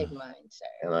you've saved mine, sir.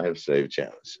 And I have saved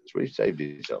Janice's. We've saved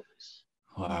each other's.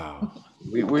 Wow.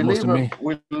 We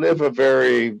live a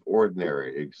very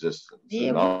ordinary existence.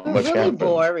 Yeah, not we're much really happens.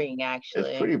 boring,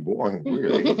 actually. It's pretty boring,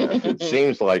 really. It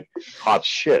seems like hot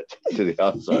shit to the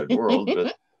outside world,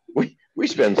 but we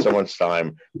spend so much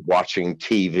time watching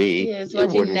TV. Yes, you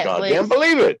wouldn't goddamn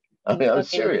believe it. I mean, I'm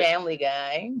serious. Family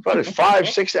Guy. But it's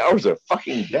 5-6 hours a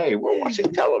fucking day. We're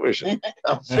watching television.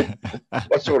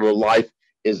 What sort of life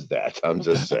is that? I'm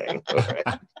just saying. Okay.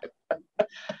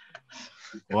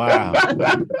 Wow.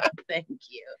 Thank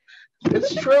you.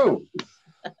 It's true.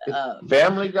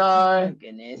 Family Guy,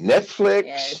 Netflix.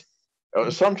 Yes.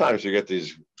 Sometimes you get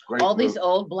these great these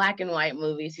old black and white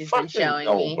movies he's been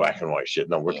showing me. Black and white shit.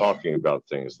 No, we're talking about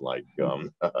things like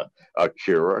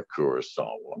Akira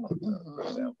Kurosawa, for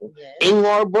example. Yes.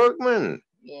 Ingmar Bergman.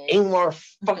 Yes. Ingmar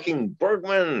fucking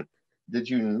Bergman. Did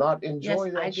you not enjoy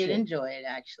yes, that I shit? did enjoy it,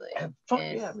 actually. And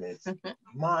yeah, man, it's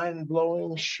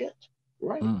mind-blowing shit,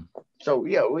 right? Mm. So,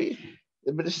 yeah,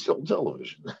 but it's still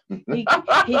television. He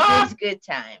gives good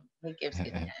time. He gives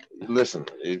good time. Listen,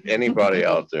 anybody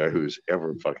out there who's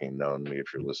ever fucking known me,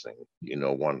 if you're listening, you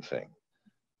know one thing.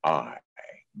 I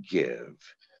give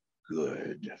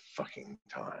good fucking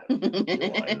time.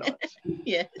 Why not?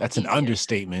 Yeah. That's an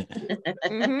understatement.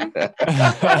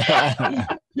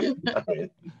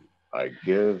 I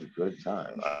give good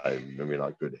time. Maybe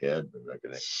not good head, but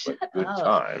good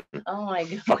time. Oh my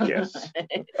God. Fuck yes.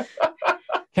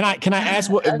 Can I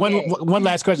ask one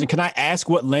last question? Can I ask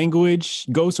what language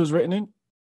Ghost was written in?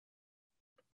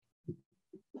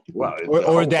 Well,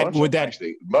 or that would that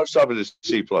actually most of it is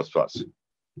C++.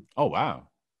 Oh wow.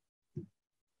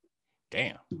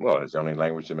 Damn. Well, it's the only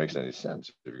language that makes any sense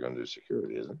if you're going to do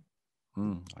security, isn't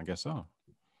it? I guess so.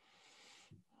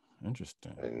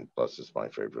 Interesting. And plus, it's my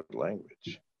favorite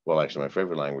language. Well, actually, my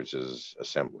favorite language is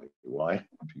assembly. Why?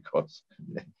 Because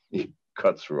you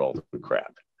cut through all the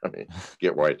crap. I mean,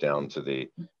 get right down to the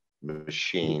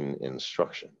machine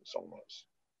instructions almost.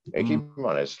 And keep in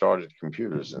mind, I started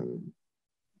computers in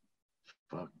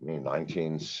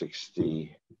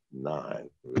 1969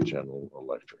 with General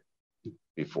Electric.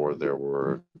 Before there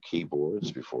were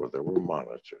keyboards, before there were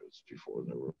monitors, before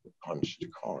there were punched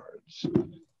cards,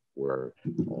 where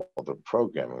all the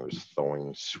programming was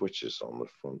throwing switches on the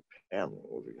front panel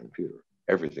of the computer.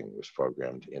 Everything was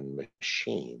programmed in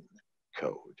machine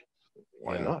code.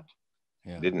 Why not?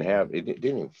 Yeah. It didn't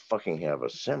even fucking have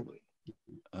assembly.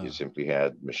 You simply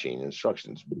had machine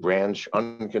instructions. Branch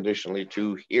unconditionally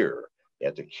to here. You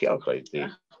had to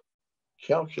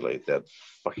calculate that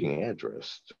fucking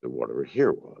address to whatever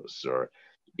here was. Or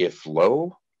if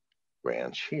low,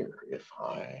 branch here. If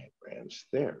high, branch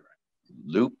there.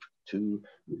 Loop to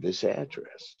this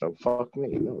address. So fuck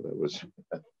me. No, that was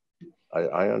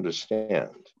I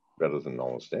understand better than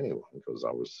almost anyone because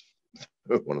I was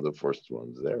one of the first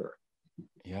ones there.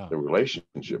 Yeah. The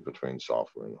relationship between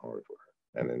software and hardware.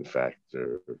 And in fact,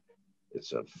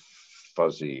 it's a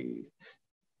fuzzy,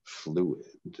 fluid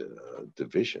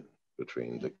division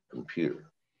between the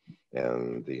computer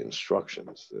and the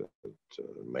instructions that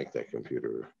make that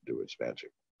computer do its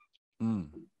magic.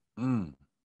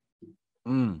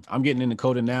 I'm getting into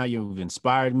coding now. You've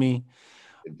inspired me.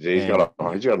 He's got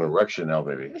an erection now,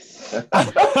 baby. Oh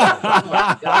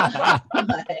my God.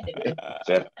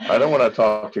 I don't want to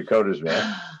talk to coders,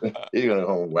 man. He's going to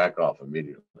go and whack off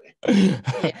immediately.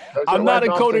 I'm not a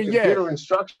coder yet. Computer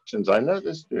instructions. I know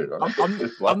this dude.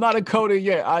 I'm not a coder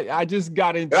yet. I just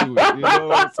got into it, you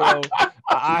know. So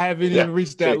I haven't even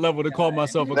reached that level to call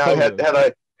myself a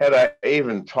coder. Had I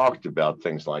even talked about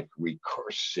things like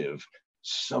recursive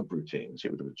subroutines, he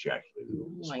would have ejaculated. Oh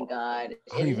my God!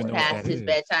 I don't even know past his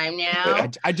bedtime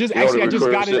now. I just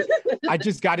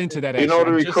got into that. You know what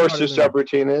a recursive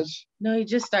subroutine is? No, he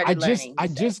just started learning. I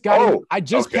just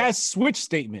passed switch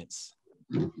statements.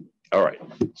 All right.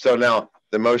 So now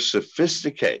the most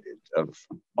sophisticated of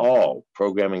all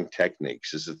programming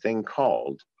techniques is a thing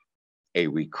called a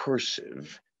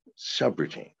recursive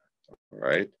subroutine. All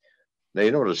right. Now,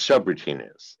 you know what a subroutine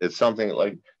is? It's something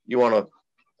like you want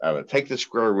to take the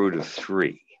square root of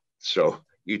 3 So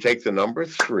you take the number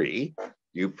 3,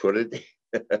 you put it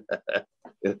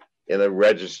in a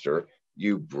register,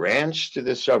 you branch to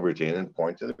the subroutine and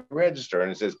point to the register,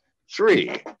 and it says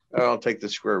 3. I'll take the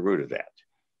square root of that.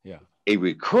 Yeah. A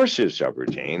recursive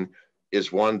subroutine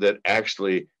is one that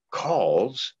actually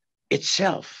calls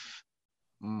itself.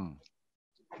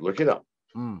 Look it up.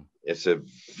 It's a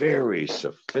very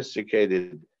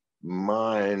sophisticated,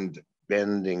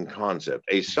 mind-bending concept.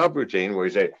 A subroutine where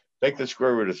you say, take the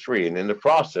square root of 3, and in the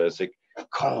process, it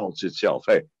calls itself.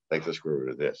 Hey, take the square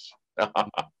root of this.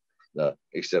 No,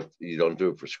 except you don't do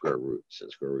it for square roots,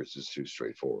 and square roots is too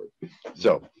straightforward.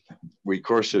 So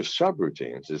recursive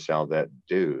subroutines is how that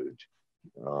dude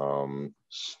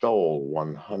stole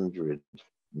 $100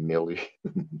 million.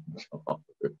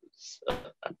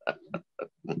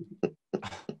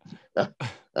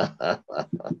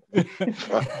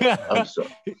 I'm sorry.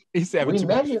 He said, we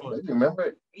met him.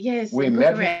 Remember? Yes. We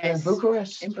met him in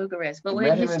Bucharest. In Bucharest, but we when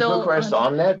met he him in stole Bucharest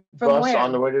on that bus where?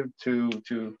 on the way to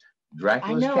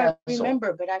Dracula's I know, castle. I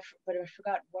remember, but I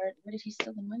forgot where did he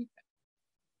steal the money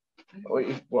from?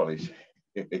 Well,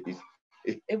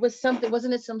 it was something.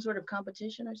 Wasn't it some sort of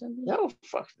competition or something? No,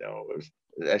 fuck no. It was,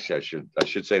 actually, I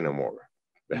should say no more.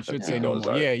 You should say no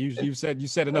more. Yeah, you said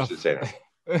enough. I should say no.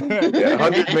 Yeah,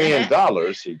 $100 million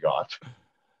he got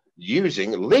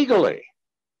using legally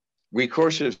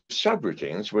recursive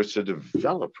subroutines, which the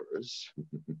developers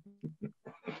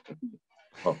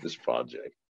of this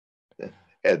project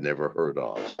had never heard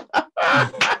of.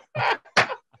 A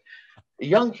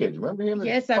young kid, remember him?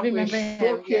 Yes, I remember him.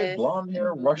 Short kid, blonde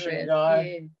hair, Russian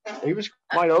guy. Yeah. He was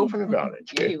quite open about it.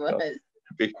 Yeah, he was.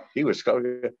 He was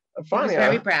finally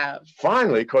very proud.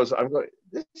 Finally, because I'm going,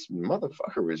 this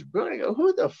motherfucker is brilliant.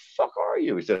 Who the fuck are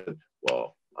you? He said,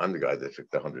 well, I'm the guy that took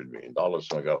the $100 million.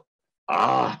 So I go,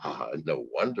 no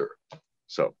wonder.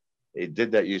 So he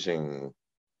did that using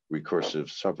recursive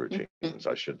subroutines.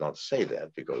 I should not say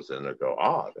that because then they go,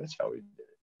 that's how he did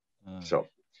it. So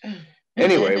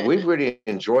anyway, we've really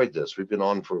enjoyed this. We've been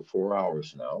on for 4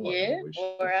 hours now. Yeah,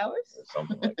 4 hours?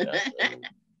 Something like that.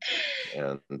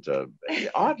 And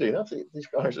oddly enough, these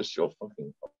guys are still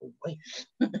fucking awake.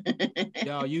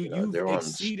 Yo, you've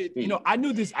exceeded. I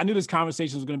knew this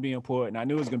conversation was going to be important. I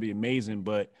knew it was going to be amazing,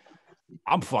 but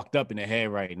I'm fucked up in the head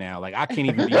right now. Like I can't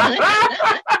even be.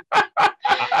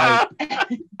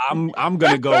 I'm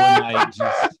gonna go and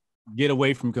just get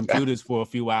away from computers for a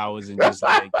few hours and just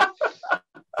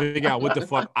figure out what the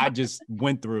fuck I just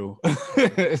went through.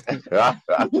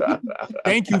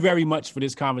 Thank you very much for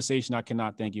this conversation. I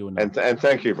cannot thank you enough. And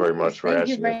thank you very much for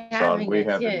asking me, Sean. We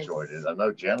have enjoyed it. I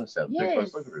know Janice had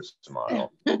because look at her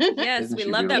smile. Yes, we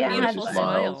love that beautiful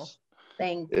smile.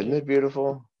 Thank you. Isn't it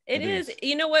beautiful? It is.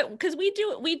 You know what? Because we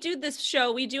do this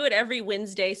show. We do it every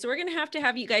Wednesday. So we're going to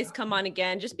have you guys come on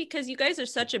again just because you guys are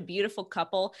such a beautiful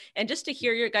couple and just to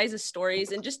hear your guys'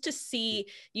 stories and just to see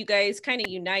you guys kind of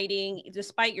uniting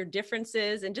despite your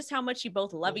differences and just how much you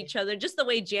both love each other. Just the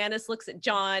way Janice looks at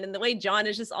John and the way John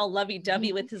is just all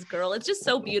lovey-dovey with his girl. It's just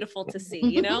so beautiful to see,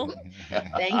 you know?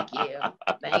 Thank you.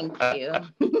 Thank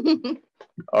you.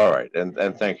 All right, and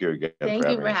thank you again. Thank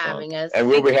you for having us. And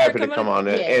we'll be happy to come on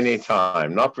at any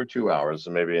time, not for 2 hours,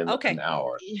 maybe an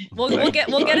hour. We'll get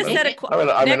a set of.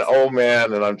 I'm an old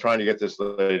man, and I'm trying to get this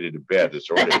lady to bed.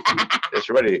 It's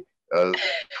already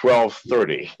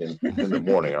 12:30 in the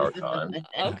morning our time.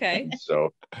 Okay.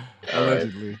 So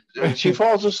allegedly, she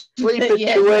falls asleep at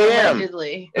 2 a.m.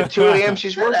 Allegedly. At 2 a.m.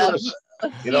 she's worthless.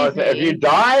 You know, have you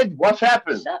died? What's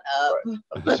happened? Shut up.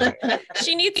 Right.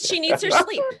 She needs her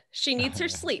sleep. She needs her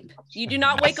sleep. You do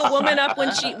not wake a woman up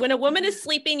when a woman is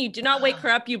sleeping. You do not wake her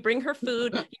up. You bring her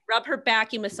food. You rub her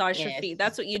back. You massage her feet.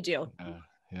 That's what you do.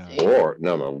 Yeah. Or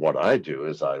no, what I do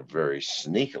is I very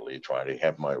sneakily try to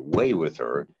have my way with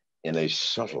her in a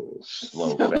subtle,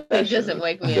 slow fashion. It doesn't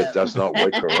wake me up. It does not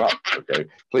wake her up. Okay,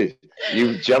 please,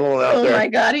 you gentlemen out there. Oh my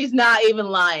God, he's not even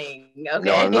lying. Okay.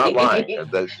 No, I'm not lying.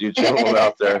 You gentlemen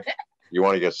out there, you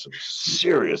want to get some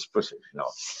serious pussy. No.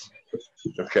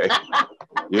 Okay.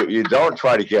 You don't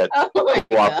try to get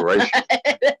cooperation.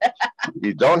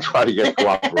 You don't try to get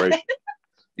cooperation.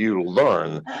 You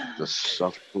learn the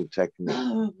subtle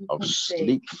technique of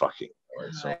sleep fucking.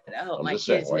 Right, so my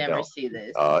kids never see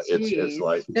this. It's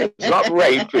like it's not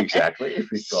rape exactly.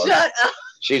 Shut up.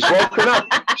 She's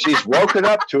woken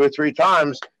up 2 or 3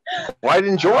 times, quite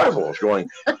enjoyable. Going,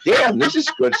 damn, this is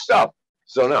good stuff.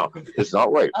 So no, it's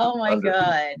not rape. Oh my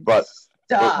God. But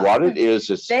Stop. what it is,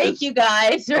 Thank you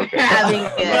guys for having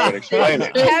me. Explain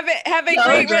it.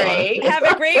 Have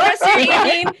a great rest of your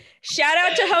evening. Shout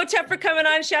out to Hotep for coming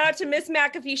on. Shout out to Miss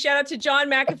McAfee. Shout out to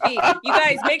John McAfee. You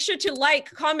guys make sure to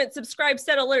like, comment, subscribe,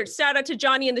 set alerts. Shout out to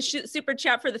Johnny in the super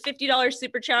chat for the $50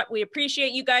 super chat. We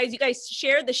appreciate you guys. You guys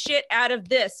share the shit out of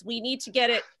this. We need to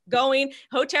get it going.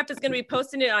 Hotep is going to be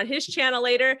posting it on his channel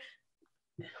later.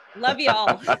 Love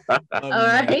y'all. All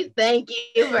right. Thank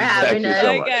you for having us.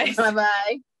 Bye, guys.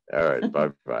 Bye-bye. All right.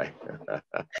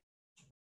 Bye-bye.